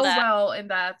did so well in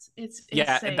that. It's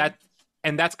insane.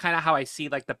 that's kind of how I see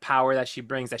like the power that she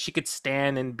brings, that she could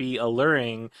stand and be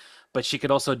alluring, but she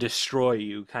could also destroy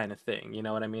you, kind of thing. You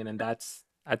know what I mean? And that's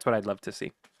what I'd love to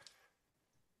see.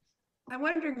 I'm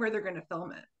wondering where they're going to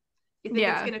film it. You think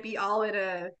it's going to be all in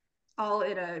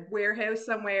a warehouse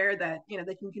somewhere that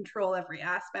they can control every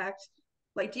aspect?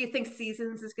 Like, do you think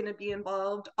Seasons is going to be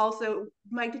involved? Also,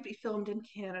 might it be filmed in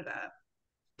Canada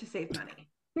to save money?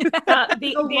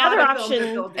 The other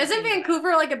option isn't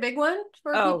Vancouver like a big one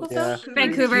for people? yeah.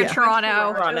 Vancouver,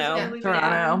 Toronto.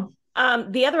 Toronto.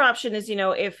 The other option is,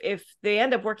 if they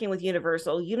end up working with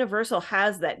Universal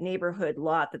has that neighborhood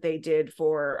lot that they did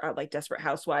for like Desperate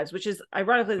Housewives, which is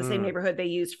ironically the same neighborhood they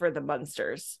used for the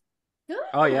Munsters.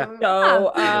 Oh yeah.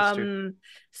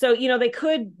 So they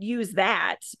could use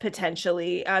that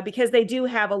potentially because they do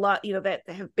have a lot, that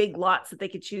they have big lots that they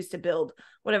could choose to build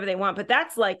whatever they want. But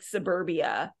that's like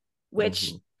suburbia,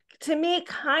 which to me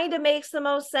kind of makes the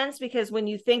most sense, because when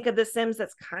you think of The Sims,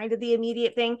 that's kind of the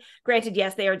immediate thing. Granted,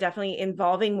 yes, they are definitely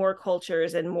involving more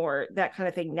cultures and more that kind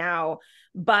of thing now.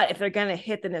 But if they're going to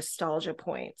hit the nostalgia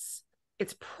points,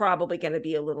 it's probably going to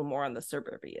be a little more on the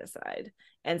suburbia side.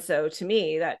 And so to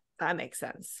me, that makes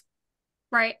sense.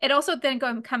 Right. It also then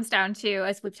comes down to,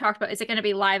 as we've talked about, is it going to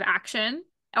be live action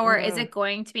or is it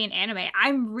going to be an anime?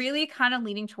 I'm really kind of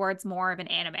leaning towards more of an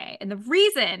anime. And the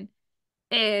reason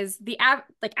is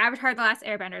Avatar: The Last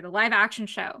Airbender, the live action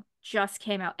show just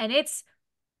came out and it's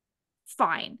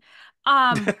fine.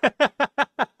 But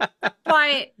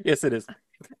yes, it is.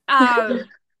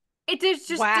 There's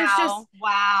just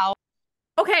wow.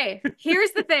 Okay,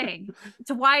 here's the thing.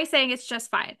 To why I'm saying it's just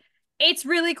fine. It's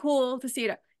really cool to see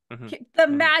it. The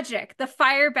magic, the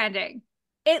fire bending.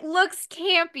 It looks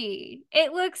campy.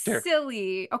 It looks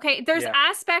silly. Okay, there's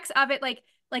aspects of it like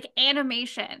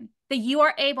animation that you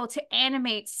are able to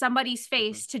animate somebody's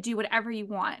face to do whatever you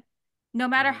want. No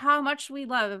matter how much we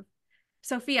love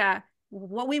Sophia,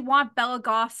 what we want Bella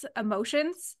Goth's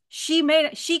emotions, she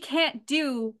can't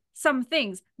do some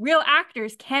things. Real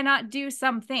actors cannot do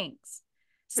some things.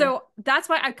 So that's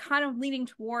why I'm kind of leaning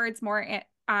towards more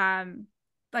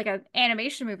like an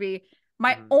animation movie.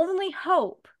 My only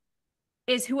hope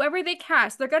is whoever they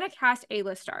cast, they're going to cast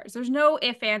A-list stars. There's no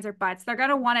ifs, ands, or buts. They're going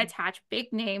to want to attach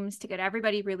big names to get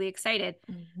everybody really excited.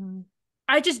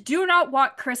 I just do not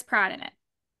want Chris Pratt in it.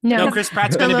 No, Chris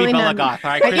Pratt's going to be Bella Goth. All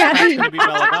right, Chris Pratt's going to be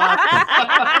Bella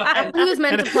Goth. Who's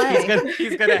meant to play?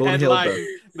 He's going to headline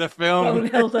the film.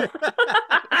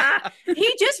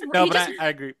 I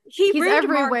agree. He's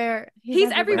everywhere.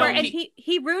 He's everywhere, and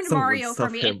he ruined Mario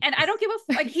for me. And I don't give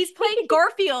a like. He's playing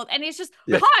Garfield, and he's just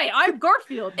hi, I'm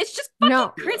Garfield. It's just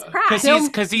fucking Chris Pratt.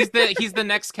 Because he's the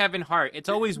next Kevin Hart. It's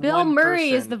always Bill Murray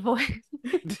person. Is the voice.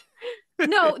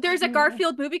 No, there's a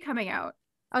Garfield movie coming out.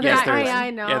 Okay, yes,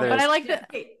 I know, but I like that.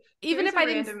 Even if I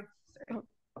didn't, go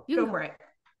for it.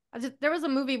 There was a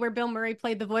movie where Bill Murray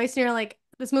played the voice, and you're like,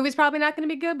 this movie's probably not going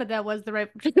to be good, but that was the right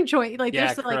choice. Like,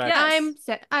 yeah, just like, I'm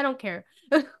set. I don't care.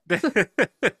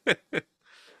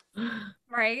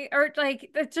 Right? Or like,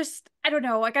 just, I don't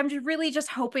know. Like, I'm just really just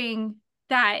hoping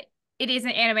that it is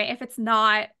an anime. If it's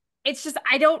not, it's just,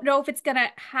 I don't know if it's going to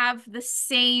have the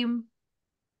same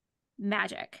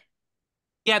magic.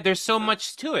 Yeah, there's so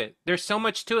much to it.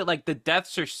 Like the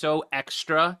deaths are so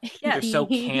extra. They're so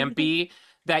campy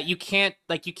that you can't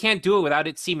do it without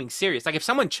it seeming serious. Like if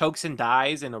someone chokes and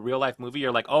dies in a real life movie,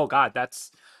 you're like, oh God,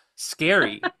 that's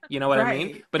scary. You know what I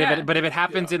mean? But if it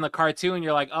happens in the cartoon,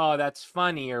 you're like, oh, that's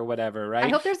funny or whatever, right? I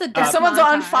hope there's a if someone's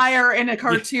on fire in a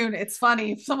cartoon, it's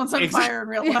funny. If someone's on fire in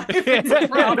real life,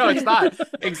 no, it's not.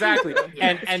 Exactly.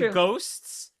 And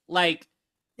ghosts, like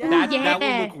that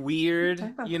would look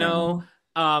weird, you know.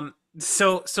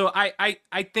 So I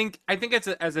think as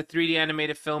a 3D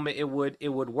animated film it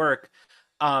would work.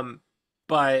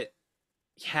 But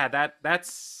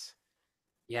that's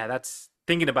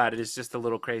thinking about it is just a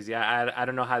little crazy. I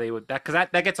don't know how they would because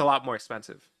that gets a lot more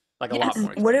expensive. Like a lot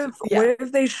more expensive. What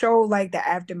if they show like the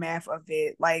aftermath of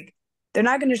it? Like they're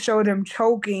not gonna show them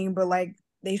choking, but like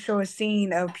they show a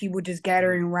scene of people just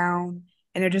gathering around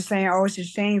and they're just saying, oh, it's a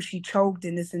shame she choked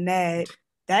and this and that.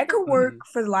 That could work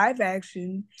for live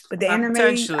action, but the anime,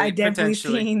 I definitely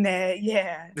seen that.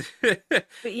 Yeah, but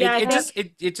yeah,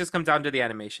 it just comes down to the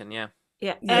animation. Yeah.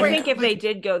 And I think if they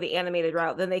did go the animated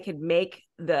route, then they could make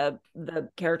the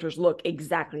characters look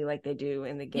exactly like they do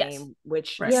in the game,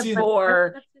 which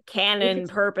for canon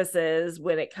purposes,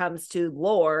 when it comes to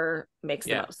lore, makes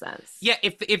the most sense. Yeah,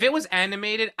 if it was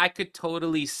animated, I could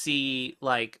totally see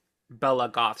like Bella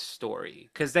Goth's story,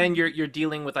 because then you're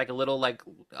dealing with like a little like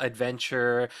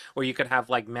adventure where you could have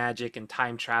like magic and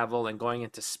time travel and going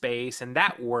into space, and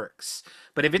that works.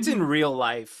 But if it's in real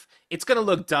life, it's gonna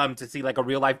look dumb to see like a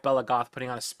real life Bella Goth putting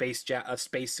on a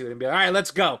spacesuit and be like, all right,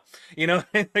 let's go. You know,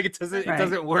 like it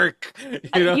doesn't work.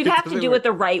 You know? You'd have to do it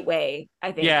the right way,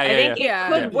 I think. I think it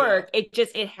could work.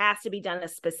 It has to be done a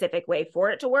specific way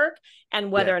for it to work,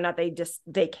 and whether or not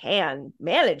they can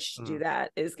manage to do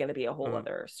that is going to be a whole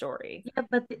other story. Yeah,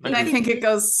 but I think it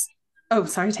goes. Oh,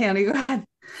 sorry, Tayani, go ahead.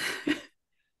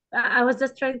 I was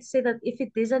just trying to say that if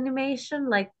it is animation,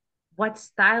 like what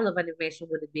style of animation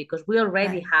would it be? Because we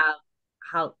already have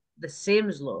how the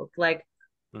Sims look. Like,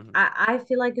 I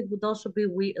feel like it would also be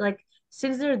weird. Like,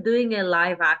 since they're doing a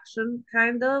live action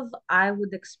kind of, I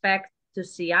would expect to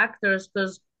see actors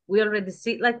because we already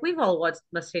see, like, we've all watched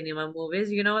machinima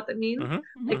movies, you know what I mean?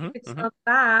 Like, if it's not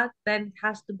that, then it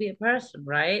has to be a person,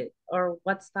 right? Or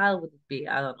what style would it be?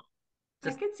 I don't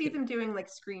know. I could see them doing like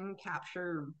screen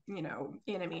capture, you know,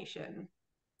 animation.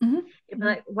 Yeah, but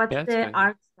like, what's the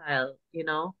art style, you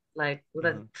know? Like, what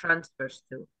that transfers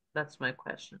to? That's my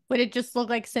question. Would it just look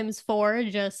like Sims 4,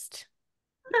 just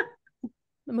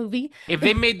the movie? If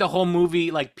they made the whole movie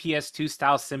like PS2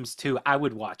 style Sims 2, I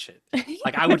would watch it.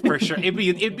 Like, I would for sure. It'd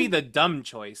be the dumb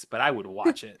choice, but I would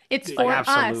watch it. It's like, for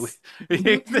absolutely. us.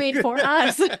 It's made for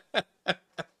us.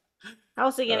 How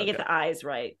else are you gonna get the eyes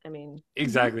right? I mean,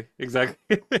 exactly.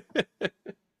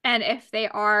 And if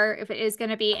it is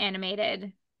going to be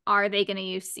animated, are they going to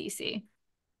use CC?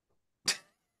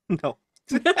 No.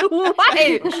 What?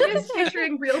 I'm just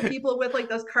picturing real people with like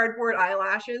those cardboard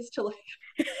eyelashes to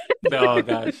like. Oh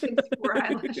gosh.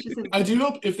 I do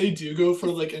hope if they do go for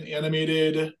like an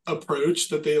animated approach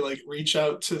that they like reach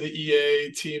out to the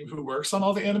EA team who works on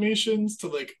all the animations to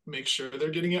like make sure they're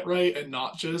getting it right and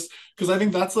not just because I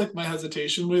think that's like my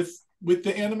hesitation with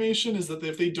the animation is that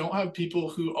if they don't have people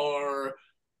who are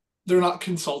they're not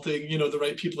consulting, you know, the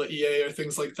right people at EA or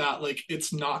things like that, like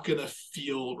it's not gonna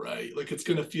feel right. Like it's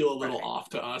gonna feel a little off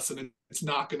to us and it's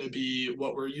not gonna be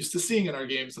what we're used to seeing in our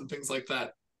games and things like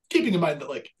that. Keeping in mind that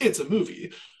like it's a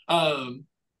movie. But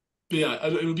yeah,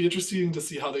 it would be interesting to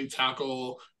see how they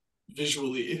tackle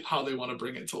visually how they want to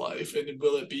bring it to life. And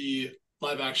will it be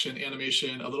live action,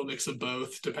 animation, a little mix of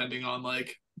both, depending on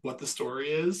like what the story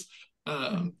is?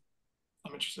 I'm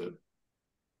interested.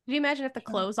 Could you imagine if the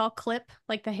clothes all clip,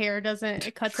 like the hair doesn't,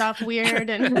 it cuts off weird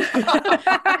and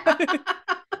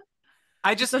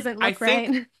I just doesn't look I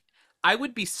think right. I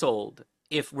would be sold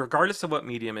if, regardless of what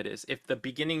medium it is, if the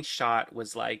beginning shot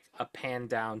was like a pan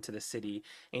down to the city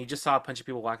and you just saw a bunch of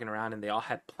people walking around and they all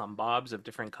had plumbobs of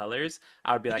different colors,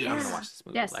 I would be like, I'm gonna watch this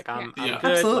movie. Yes. Like I'm Yeah.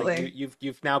 good. Absolutely. Like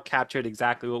you've now captured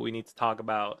exactly what we need to talk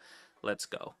about. Let's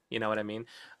go. You know what I mean?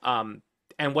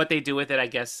 And what they do with it, I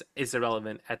guess, is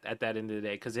irrelevant at that end of the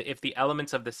day. Because if the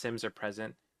elements of the Sims are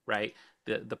present, right?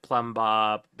 The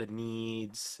Plumbob, the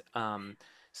needs,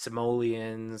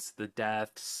 simoleons, the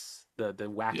deaths, the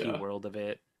wacky world of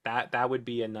it, that would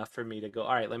be enough for me to go,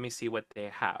 all right, let me see what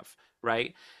they have,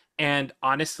 right? And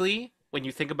honestly, when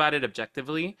you think about it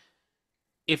objectively,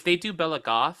 if they do Bella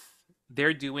Goth,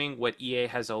 they're doing what EA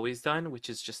has always done, which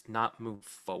is just not move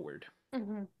forward.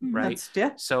 Right.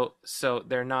 So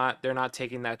they're not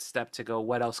taking that step to go,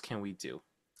 what else can we do?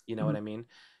 You know what I mean?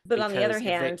 But on the other Because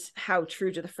hand, how true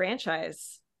to the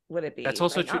franchise would it be? That's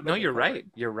also by true. not No, moving you're forward? right.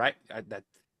 You're right. That's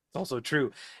also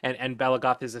true. And Bella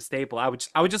Goth is a staple. I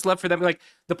would just love for them, like,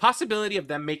 the possibility of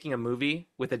them making a movie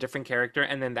with a different character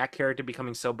and then that character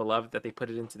becoming so beloved that they put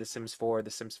it into The Sims 4,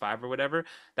 The Sims 5 or whatever.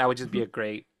 That would just be a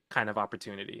great kind of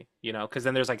opportunity, you know, because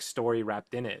then there's like story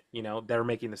wrapped in it. You know, they're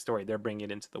making the story, they're bringing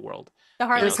it into the world. The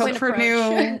Harley There's hope Quinn for approach.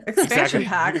 new expansion Exactly.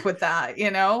 pack with that,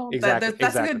 you know. Exactly, That's a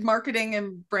exactly. good marketing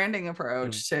and branding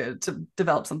approach to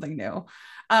develop something new.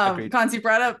 Agreed. Cons, you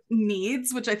brought up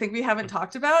needs, which I think we haven't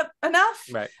talked about enough.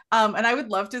 Right. And I would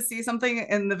love to see something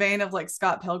in the vein of like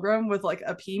Scott Pilgrim with like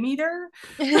a P meter.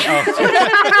 Yeah.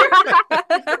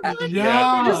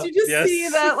 You just Yes. see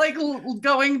that like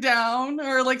going down,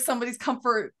 or like somebody's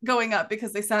comfort going up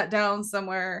because they sat down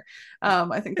somewhere.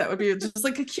 I think that would be just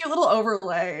like a cute little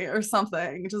overlay or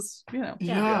something. Just, you know,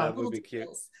 Yeah, that would be cute.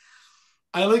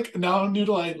 I like now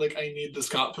Noodle. I need the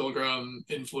Scott Pilgrim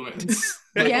influence.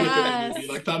 Like, within the movie.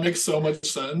 Like that makes so much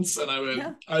sense, and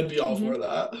I'd be all for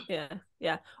that.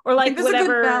 Yeah. Or like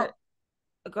whatever.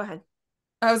 Go ahead.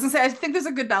 I was gonna say I think there's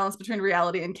a good balance between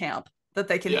reality and camp that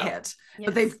they can hit,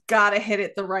 but they've got to hit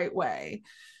it the right way,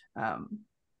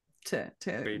 to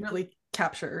really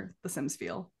capture the Sims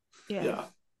feel. Yeah.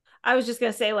 I was just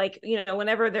gonna say, like, you know,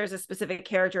 whenever there's a specific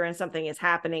character and something is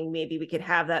happening, maybe we could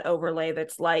have that overlay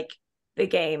that's like the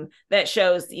game that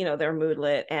shows, you know, their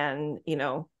moodlet and, you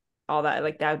know, all that.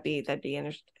 Like that'd be I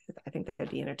think that'd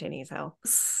be entertaining as hell.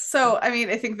 So I mean,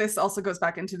 I think this also goes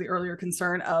back into the earlier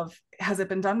concern of, has it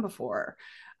been done before?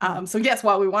 So yes,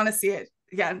 while we want to see it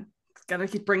again, gotta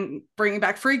keep bringing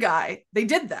back Free Guy. They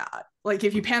did that. Like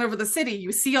if you pan over the city,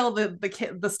 you see all the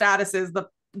statuses,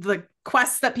 the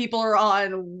quests that people are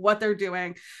on, what they're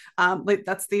doing. Like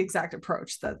that's the exact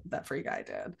approach that Free Guy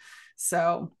did.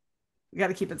 So we got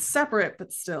to keep it separate,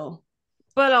 but still.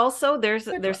 But also there's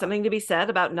something to be said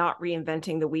about not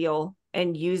reinventing the wheel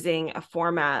and using a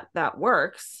format that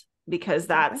works, because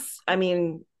that's, I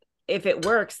mean, if it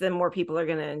works, then more people are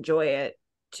going to enjoy it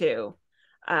too.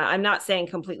 I'm not saying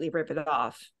completely rip it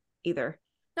off either.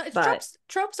 No, it's but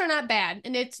tropes are not bad,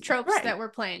 and it's tropes Right. that we're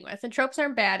playing with, and tropes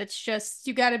aren't bad. It's just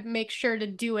you got to make sure to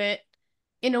do it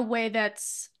in a way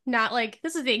that's not like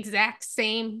this is the exact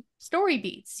same story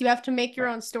beats. You have to make your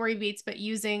own story beats, but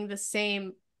using the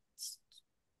same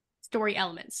story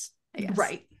elements, I guess.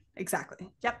 Right. Exactly.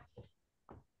 Yep.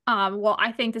 Well,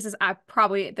 I think this is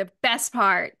probably the best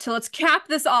part. So let's cap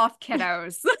this off,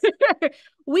 kiddos.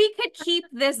 We could keep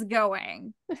this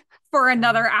going for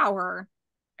another hour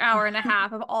and a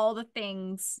half of all the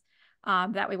things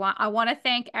that we want. I want to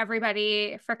thank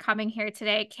everybody for coming here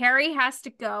today. Carrie has to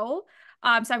go. So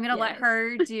I'm going to let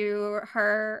her do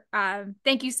her.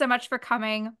 Thank you so much for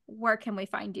coming. Where can we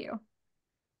find you?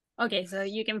 Okay, so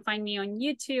you can find me on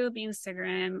YouTube,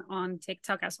 Instagram, on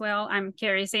TikTok as well. I'm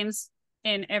Kaarysims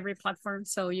in every platform,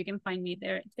 so you can find me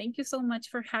there. Thank you so much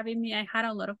for having me. I had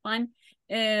a lot of fun,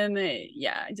 and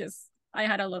yeah, I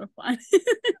had a lot of fun.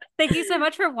 Thank you so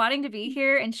much for wanting to be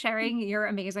here and sharing your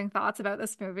amazing thoughts about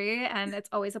this movie, and it's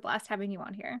always a blast having you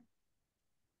on here.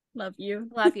 Love you.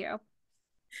 Love you.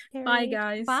 Bye,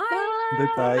 guys. Bye.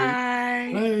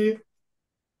 Bye. Bye.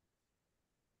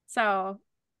 So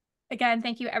again,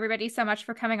 thank you everybody so much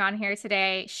for coming on here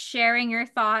today, sharing your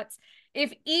thoughts.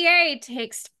 If EA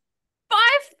takes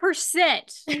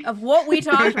 5% of what we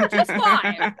talked about, just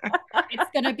 5,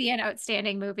 it's going to be an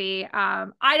outstanding movie.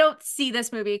 I don't see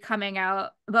this movie coming out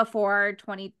before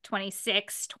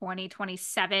 2026,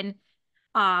 2027.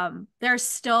 There's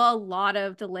still a lot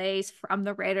of delays from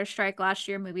the writer strike last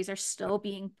year. Movies are still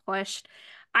being pushed.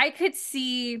 I could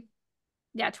see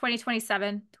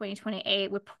 2027,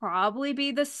 2028 would probably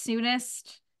be the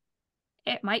soonest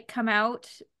it might come out,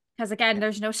 because again,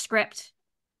 there's no script,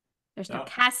 there's no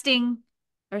casting,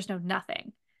 there's no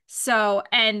nothing. So,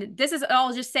 and this is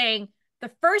all just saying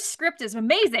the first script is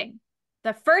amazing,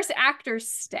 the first actors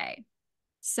stay.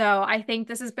 So I think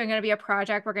this is going to be a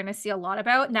project we're going to see a lot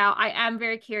about. Now, I am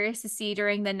very curious to see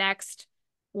during the next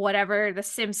whatever the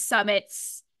Sim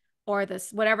Summits or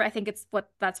this whatever, I think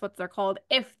that's what they're called,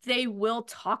 if they will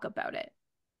talk about it.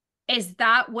 Is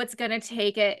that what's going to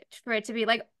take it for it to be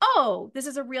like, oh, this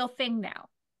is a real thing now?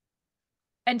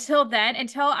 Until then,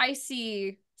 until I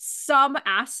see some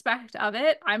aspect of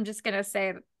it, I'm just going to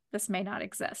say this may not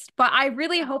exist. But I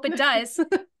really hope it does.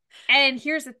 And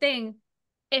here's the thing.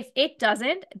 If it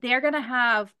doesn't, they're going to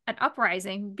have an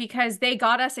uprising because they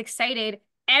got us excited.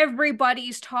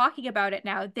 Everybody's talking about it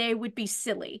now. They would be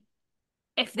silly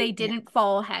if they didn't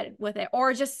fall ahead with it,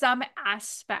 or just some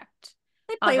aspect.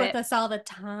 They play with us all the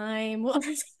time.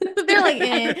 They're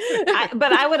like,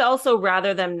 but I would also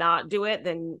rather them not do it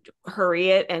than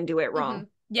hurry it and do it wrong.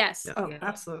 Yes. Oh,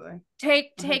 absolutely.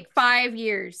 Take 5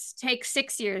 years, take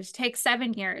 6 years, take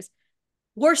 7 years.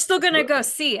 We're still gonna go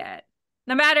see it.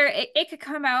 No matter, it could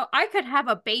come out. I could have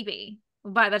a baby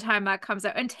by the time that comes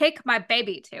out and take my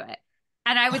baby to it,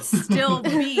 and I would still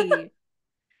be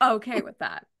okay with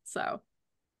that. So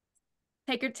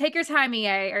take your time,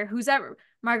 EA, or who's ever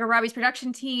Margot Robbie's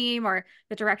production team or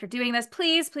the director doing this.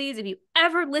 Please, if you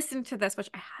ever listen to this, which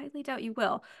I highly doubt you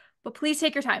will, but please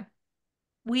take your time.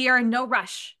 We are in no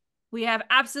rush. We have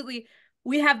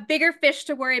bigger fish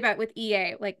to worry about with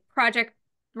EA, like Project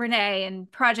Renee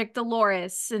and Project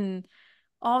Dolores and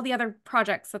all the other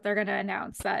projects that they're going to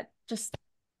announce that just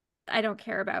I don't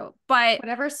care about. But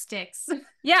whatever sticks.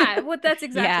 Yeah, well, that's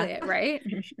exactly it, right?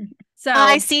 So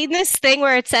I seen this thing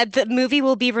where it said the movie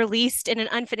will be released in an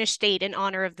unfinished state in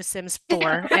honor of The Sims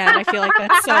 4, and I feel like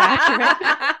that's so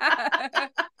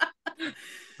accurate.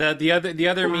 The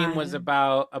other meme was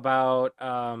about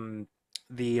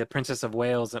the Princess of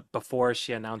Wales before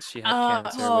she announced she had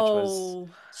cancer,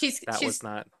 which was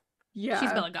not. Yeah,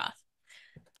 she's Bella Goth.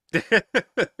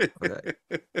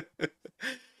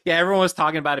 Yeah, everyone was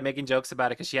talking about it, making jokes about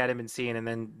it because she hadn't been seen, and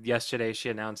then yesterday she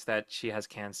announced that she has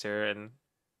cancer, and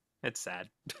it's sad.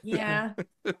 Yeah.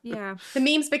 The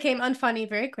memes became unfunny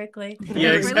very quickly.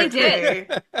 Yeah, exactly. They really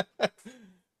did.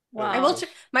 Wow. I will.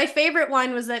 My favorite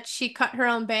one was that she cut her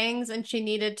own bangs and she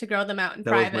needed to grow them out in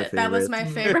private. That was my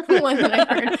favorite one that I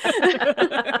heard.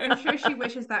 I'm sure she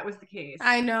wishes that was the case.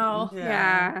 I know.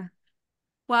 Yeah.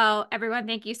 Well, everyone,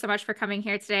 thank you so much for coming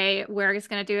here today. We're just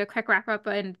going to do a quick wrap up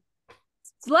and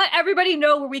let everybody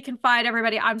know where we can find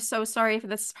everybody. I'm so sorry for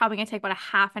this. It's probably going to take about a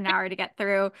half an hour to get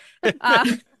through.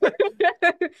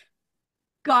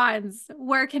 Gonz,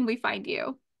 where can we find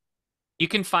you? You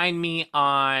can find me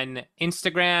on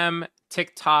Instagram,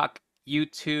 TikTok,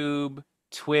 YouTube,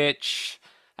 Twitch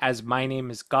as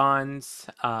Mynameisgonz.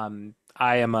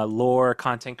 I am a lore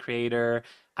content creator.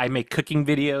 I make cooking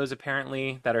videos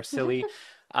apparently that are silly.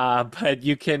 But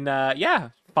you can,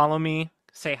 follow me,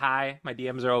 say hi. My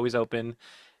DMs are always open.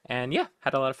 And yeah,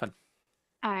 had a lot of fun.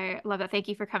 I love that. Thank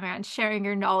you for coming on and sharing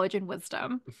your knowledge and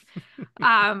wisdom.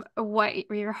 What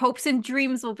your hopes and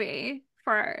dreams will be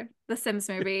for the Sims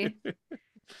movie.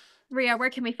 Rhea, where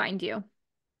can we find you?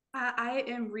 I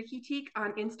am Reekyteek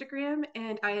on Instagram,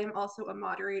 and I am also a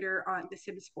moderator on the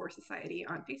Sims 4 Society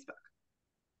on Facebook.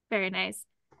 Very nice.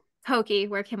 Coki,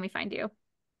 where can we find you?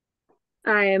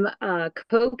 I'm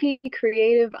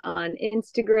Coki.Creative on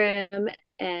Instagram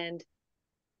and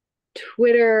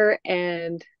Twitter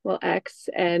and X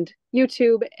and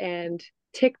YouTube and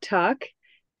TikTok,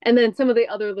 and then some of the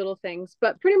other little things,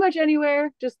 but pretty much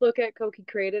anywhere, just look at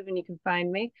Coki.Creative and you can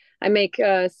find me. I make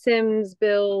Sims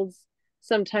builds,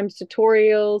 sometimes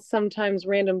tutorials, sometimes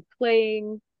random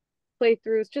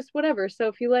playthroughs, just whatever. So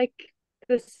if you like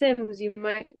The Sims, you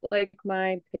might like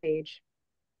my page.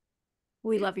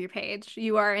 We love your page.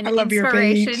 You are an I love your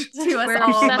inspiration page. to us We're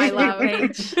all, my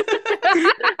obsessed with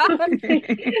your love.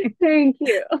 page. Thank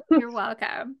you. You're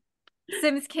welcome.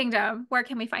 Sims Kingdom, where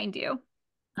can we find you?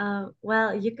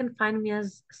 Well, you can find me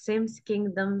as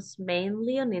Simskingdoms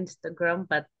mainly on Instagram,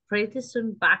 but pretty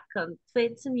soon back on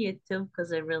Twitch and YouTube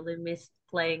because I really missed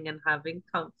playing and having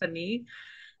company.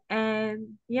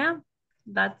 And yeah,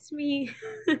 that's me.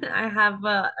 I have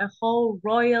a whole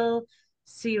royal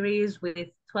series with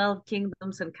 12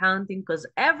 kingdoms and counting because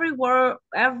every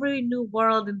new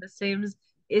world in The Sims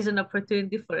is an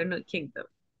opportunity for a new kingdom.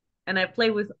 And I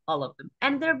play with all of them.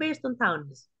 And they're based on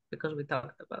towns because we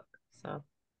talked about it. So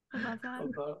I love that.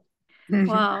 Mm-hmm.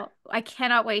 Well, I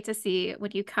cannot wait to see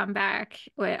when you come back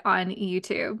on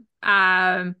YouTube.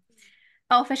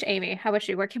 Elfishlyamie, how about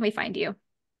you? Where can we find you?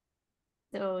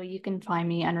 So you can find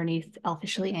me underneath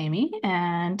Elfishlyamie,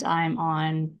 and I'm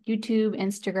on YouTube,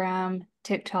 Instagram,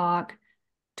 TikTok,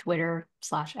 Twitter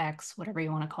 /X, whatever you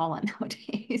want to call it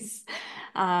nowadays.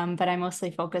 But I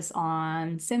mostly focus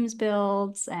on Sims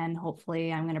builds, and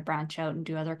hopefully I'm going to branch out and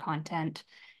do other content.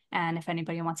 And if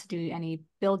anybody wants to do any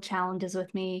build challenges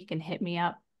with me, you can hit me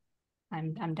up.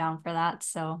 I'm down for that.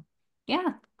 So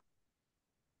yeah.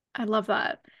 I love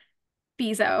that.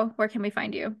 Beezo, where can we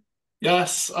find you?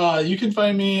 Yes, you can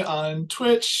find me on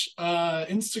Twitch,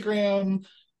 Instagram,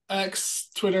 X,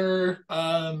 Twitter.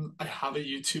 I have a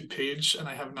YouTube page and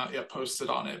I have not yet posted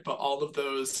on it, but all of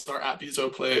those are at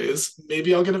Beezoplays.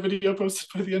 Maybe I'll get a video posted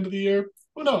by the end of the year.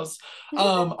 Who knows?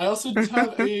 I also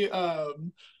have a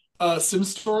Sim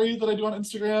story that I do on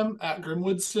Instagram at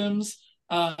Grimwood Sims.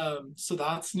 So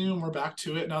that's new and we're back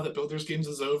to it now that Builders Games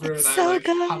is over and I have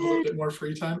a little bit more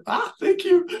free time. Thank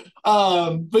you.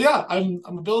 But yeah, I'm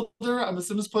a builder, I'm a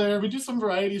Sims player. We do some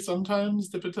variety sometimes,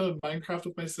 dip into Minecraft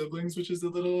with my siblings, which is a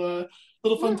little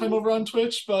fun time over on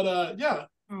Twitch. But yeah,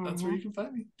 that's where you can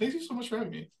find me. Thank you so much for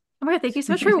having me. Oh my God, thank you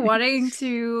so much for wanting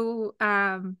to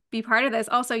be part of this.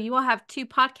 Also, you will have 2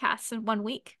 podcasts in 1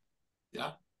 week.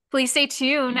 Yeah. Please stay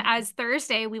tuned as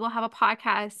Thursday we will have a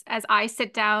podcast as I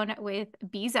sit down with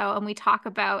Beezo and we talk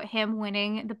about him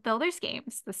winning the Builders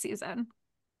Games this season.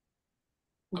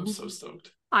 I'm so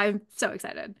stoked. I'm so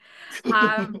excited.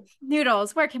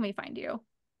 Noodles, where can we find you?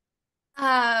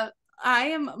 I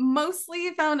am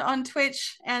mostly found on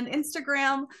Twitch and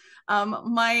Instagram.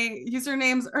 My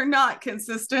usernames are not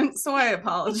consistent, so I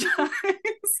apologize.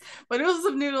 But Oodles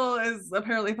of Noodle is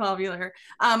apparently popular.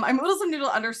 I'm Oodles of Noodle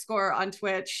 _ on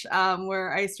Twitch,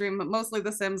 where I stream mostly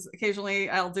The Sims. Occasionally,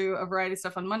 I'll do a variety of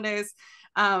stuff on Mondays.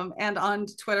 And on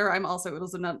Twitter, I'm also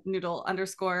Oodles of Noodle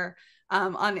 _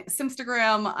 on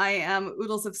Simstagram, I am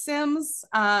Oodlesofsims.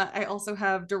 I also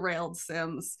have Derailed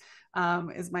Sims.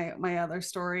 Is my other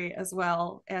story as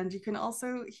well. And you can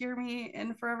also hear me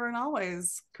in Forever and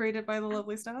Always, created by the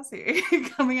lovely Stassi,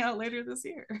 coming out later this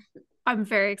year. I'm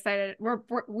very excited.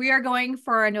 We are going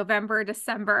for a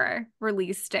November-December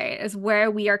release date is where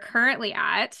we are currently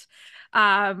at.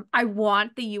 I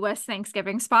want the US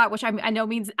Thanksgiving spot, which I know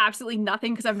means absolutely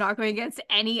nothing because I'm not going against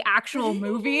any actual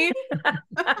movie.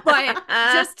 But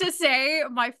just to say,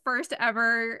 my first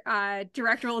ever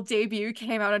directorial debut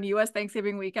came out on US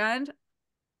Thanksgiving weekend.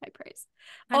 High praise.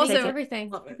 Also, Also,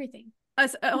 everything.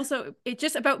 Also, it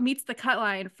just about meets the cut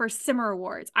line for Simmer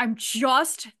Awards. I'm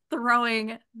just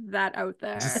throwing that out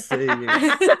there. Just saying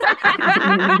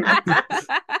that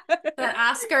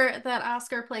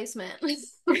Oscar placement.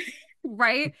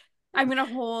 Right? I'm gonna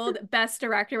hold Best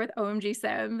Director with OMG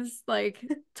Sims like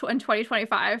in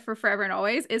 2025 for Forever and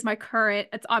Always is my current.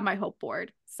 It's on my hope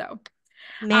board. So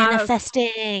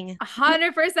manifesting.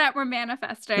 100% we're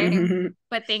manifesting.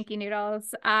 But thank you,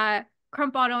 Noodles.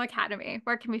 Crumplebottomacademy,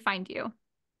 where can we find you?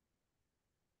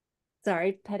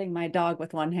 Sorry, petting my dog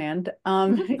with one hand.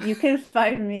 You can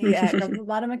find me at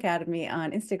Crumplebottomacademy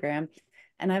on Instagram,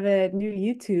 and I have a new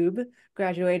YouTube.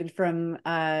 Graduated from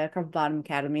Crumplebottom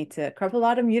Academy to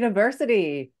Crumplebottom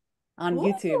University on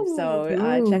YouTube.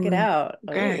 So check it out.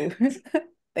 Okay.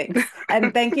 Thanks,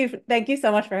 and thank you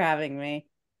so much for having me.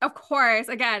 Of course.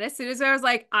 Again, as soon as I was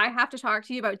like, I have to talk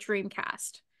to you about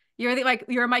Dreamcast.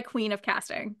 You're my queen of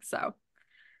casting. So,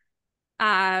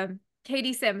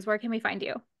 Kd.Sims, where can we find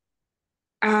you?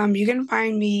 You can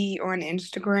find me on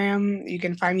Instagram. You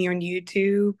can find me on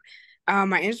YouTube.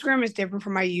 My Instagram is different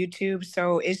from my YouTube,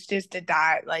 so it's just a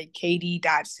dot, like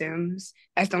Kd.Sims.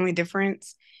 That's the only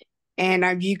difference.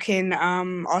 And you can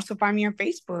also find me on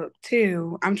Facebook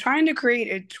too. I'm trying to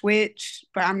create a Twitch,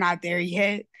 but I'm not there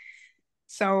yet.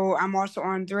 So I'm also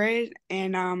on Thread,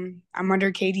 and I'm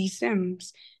under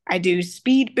Kd.Sims. I do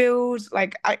speed builds.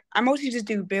 Like I mostly just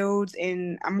do builds,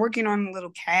 and I'm working on a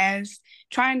little cast,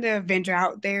 trying to venture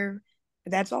out there.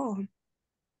 But that's all.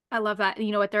 I love that.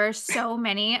 You know what? There are so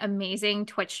many amazing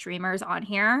Twitch streamers on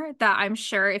here that I'm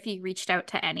sure if you reached out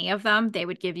to any of them, they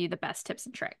would give you the best tips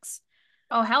and tricks.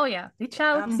 Oh, hell yeah. Reach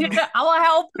out. I will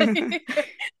help.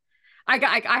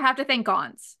 I have to thank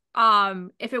Gonz.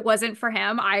 If it wasn't for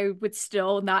him, I would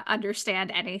still not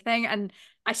understand anything, and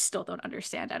I still don't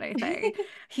understand anything.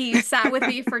 He sat with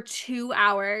me for 2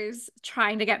 hours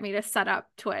trying to get me to set up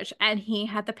Twitch, and he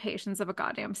had the patience of a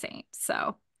goddamn saint.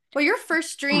 So, well, your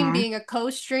first stream being a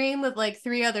co-stream with like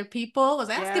 3 other people was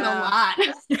asking a lot. Yeah,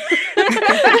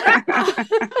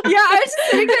 I was just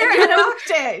sitting there and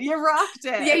You rocked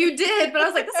it. Yeah, you did, but I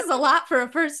was like, this is a lot for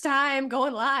a first time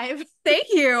going live. Thank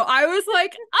you. I was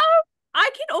like, oh, I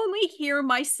can only hear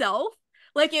myself.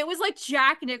 Like it was like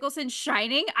Jack Nicholson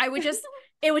Shining.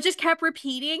 It would just kept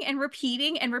repeating and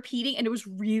repeating and repeating, and it was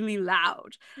really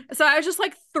loud. So I was just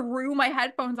like threw my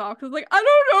headphones off because like I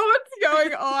don't know what's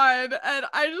going on, and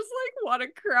I just like want to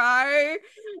cry.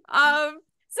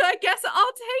 So I guess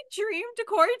I'll take Dream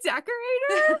Decor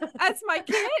Decorator as my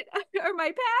kit or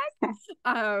my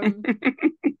pack.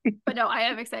 But no, I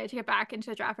am excited to get back into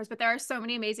the drafters. But there are so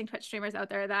many amazing Twitch streamers out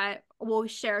there that will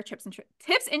share tips and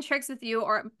tricks with you,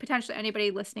 or potentially anybody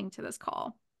listening to this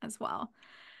call as well.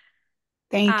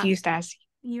 Thank you, Stassi.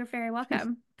 You're very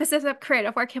welcome.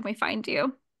 Pacific.Creative, where can we find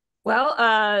you?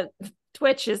 Well,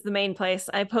 Twitch is the main place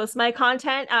I post my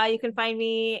content. You can find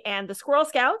me and the Squirrel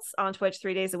Scouts on Twitch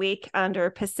 3 days a week under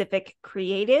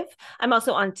Pacific.Creative. I'm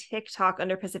also on TikTok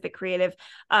under Pacific.Creative.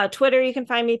 Twitter, you can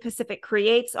find me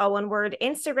Pacific.Creates, all one word.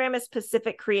 Instagram is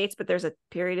Pacific.Creates, but there's a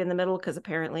period in the middle because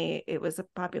apparently it was a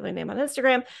popular name on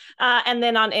Instagram. And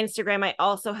then on Instagram, I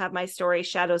also have my story,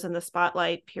 Shadows in the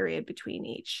Spotlight, period between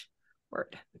each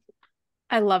word.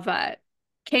 I love that.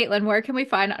 Caitlin, where can we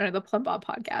find Under the Plumbob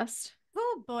podcast?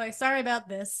 Oh boy, sorry about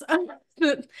this.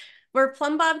 We're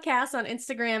Plumbobcast on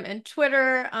Instagram and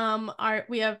Twitter.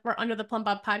 We're Under the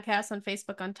Plumbob podcast on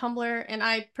Facebook, on Tumblr, and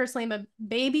I personally am a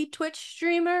baby Twitch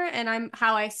streamer, and I'm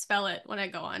how I spell it when I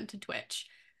go on to Twitch.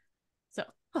 So,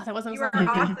 that wasn't awesome.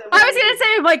 I was gonna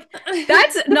say, like,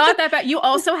 that's not that bad. You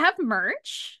also have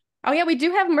merch. Oh yeah, we do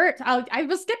have merch. I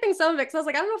was skipping some of it because I was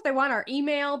like, I don't know if they want our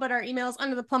email, but our email is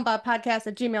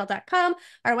undertheplumbobpodcast@gmail.com.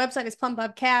 Our website is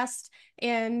Plumbobcast,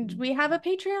 and we have a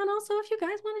Patreon also if you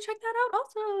guys want to check that out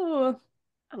also.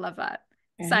 I love that.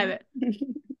 Simon,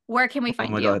 where can we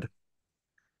find you? Oh my God.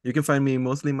 You can find me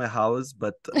mostly in my house,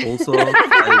 but also We're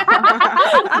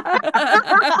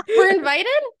invited?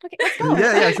 Okay, let's go.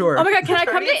 Yeah, sure. Oh my God, can I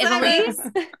come to Italy?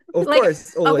 Of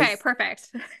course, always. Okay,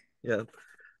 perfect. Yeah.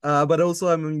 But also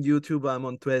I'm on YouTube, I'm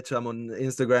on Twitch, I'm on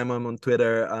Instagram, I'm on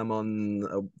Twitter, I'm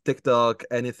on TikTok,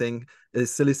 anything.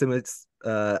 It's Sillysimmuz,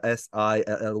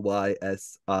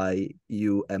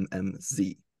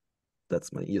 SILLYSIUMMZ.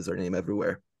 That's my username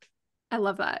everywhere. I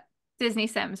love that. Disney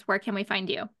Sims, where can we find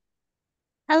you?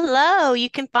 Hello, you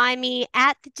can find me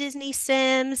at the Disney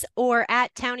Sims or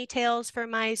at Townie Tales for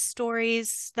my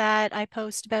stories that I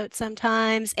post about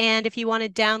sometimes. And if you want to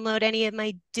download any of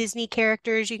my Disney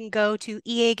characters, you can go to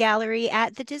EA Gallery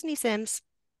at the Disney Sims.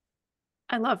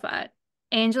 I love that.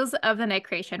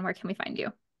 AngelofTheNightCreations, where can we find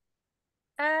you?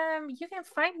 You can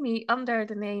find me under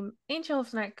the name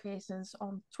AngelofTheNightCreations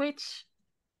on Twitch.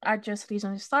 I just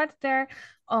recently started there,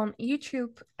 on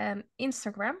YouTube and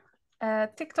Instagram,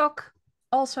 TikTok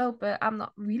also, but I'm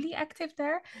not really active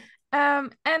there.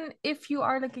 And if you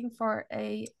are looking for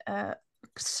a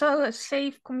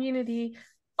safe community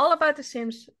all about The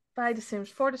Sims, by The Sims,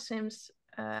 for The Sims,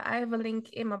 I have a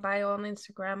link in my bio on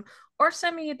Instagram, or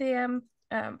send me a DM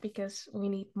because we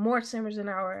need more Simmers in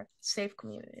our safe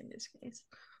community in this case.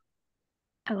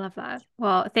 I love that.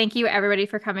 Well, thank you everybody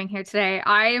for coming here today.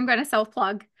 I am going to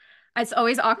self-plug. It's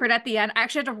always awkward at the end. I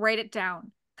actually had to write it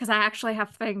down because I actually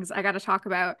have things I got to talk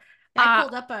about.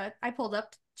 I pulled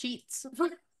up cheats.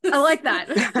 I like that.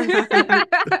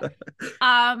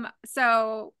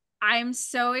 So I'm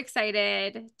so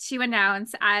excited to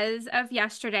announce, as of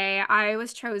yesterday, I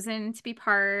was chosen to be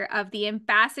part of the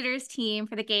ambassadors team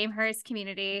for the Gamehurst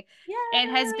community. Yay! It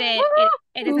has been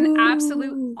it is an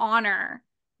absolute honor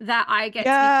that I get to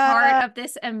be part of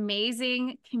this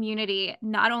amazing community.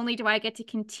 Not only do I get to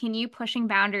continue pushing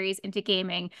boundaries into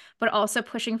gaming, but also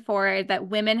pushing forward that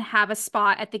women have a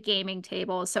spot at the gaming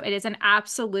table. So it is an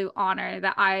absolute honor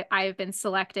that I've been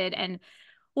selected, and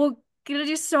we're gonna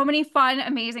do so many fun,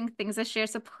 amazing things this year.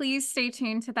 So please stay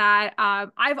tuned to that.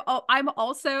 I'm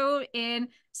also in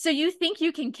So You Think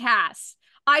You Can Cast.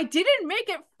 I didn't make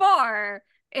it far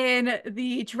in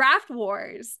the draft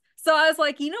wars. So I was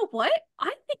like, you know what?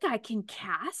 I think I can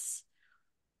cast.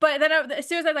 But then as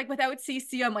soon as I without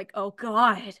CC, I'm like, oh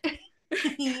God. I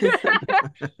guess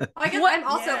I'm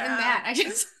also in that.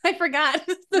 I forgot.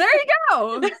 There you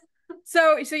go.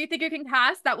 So You Think You Can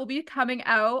Cast, that will be coming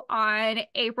out on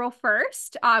April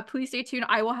 1st. Please stay tuned.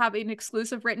 I will have an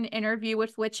exclusive written interview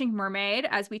with Witching Mermaid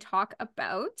as we talk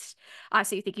about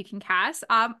So You Think You Can Cast.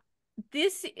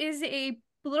 This is a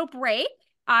little break.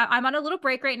 I'm on a little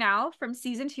break right now from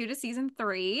season 2 to season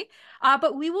 3,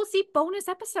 but we will see bonus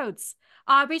episodes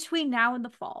between now and the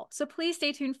fall. So please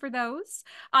stay tuned for those.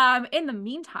 In the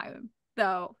meantime,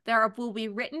 though, there will be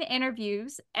written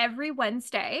interviews every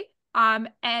Wednesday.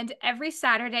 And every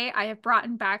Saturday, I have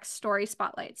brought back story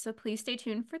spotlights. So please stay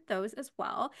tuned for those as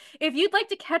well. If you'd like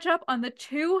to catch up on the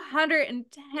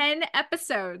 210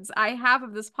 episodes I have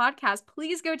of this podcast,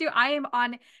 please go I am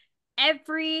on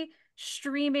every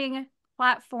streaming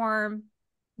platform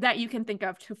that you can think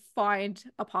of to find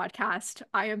a podcast.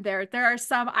 I am there. There are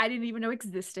some I didn't even know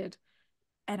existed,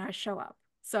 and I show up.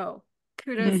 So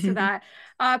kudos to that.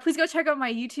 Please go check out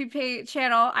my YouTube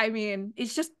channel. I mean,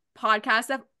 it's just podcast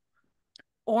stuff.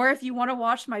 Or if you want to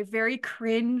watch my very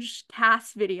cringe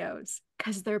cast videos,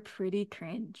 because they're pretty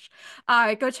cringe,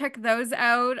 go check those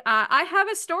out. I have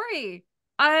a story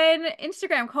on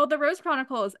Instagram called The Rose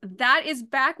Chronicles that is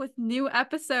back with new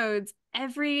episodes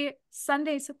every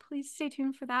Sunday. So please stay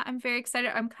tuned for that. I'm very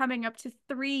excited. I'm coming up to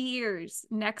 3 years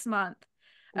next month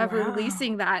of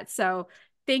releasing that. So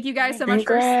thank you guys so much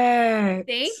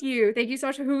thank you so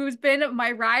much for who's been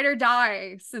my ride or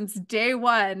die since day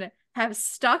one, have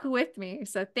stuck with me.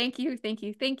 So thank you.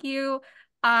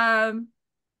 And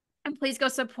please go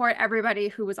support everybody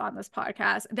who was on this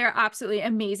podcast. They're absolutely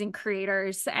amazing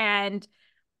creators, and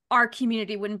our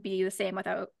community wouldn't be the same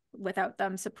without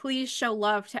them. So please show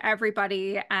love to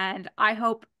everybody. And I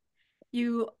hope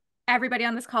everybody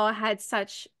on this call had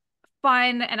such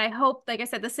fun. And I hope, like I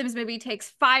said, the Sims movie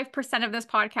takes 5% of this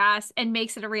podcast and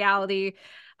makes it a reality.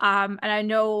 And I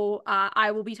know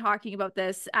I will be talking about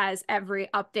this as every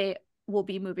update will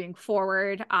be moving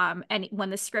forward. And when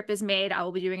the script is made, I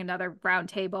will be doing another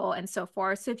roundtable and so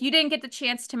forth. So if you didn't get the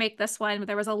chance to make this one,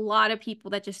 there was a lot of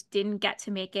people that just didn't get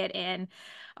to make it in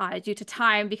due to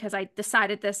time, because I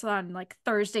decided this on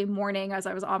Thursday morning as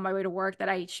I was on my way to work that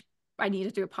I need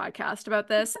to do a podcast about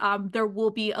this. There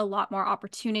will be a lot more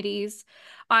opportunities.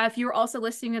 If you're also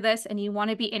listening to this and you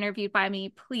want to be interviewed by me,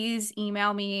 please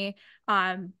email me.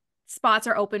 Spots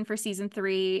are open for season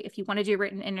 3. If you want to do a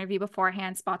written interview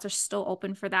beforehand, spots are still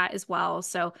open for that as well.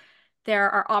 So there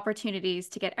are opportunities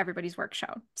to get everybody's work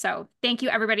shown. So thank you,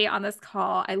 everybody on this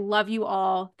call. I love you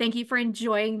all. Thank you for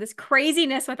enjoying this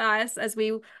craziness with us as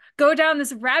we go down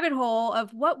this rabbit hole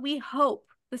of what we hope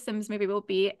the Sims movie will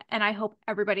be. And I hope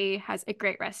everybody has a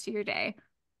great rest of your day.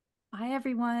 Bye,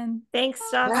 everyone. Thanks,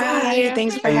 Bye.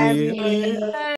 Thanks for having me. Bye.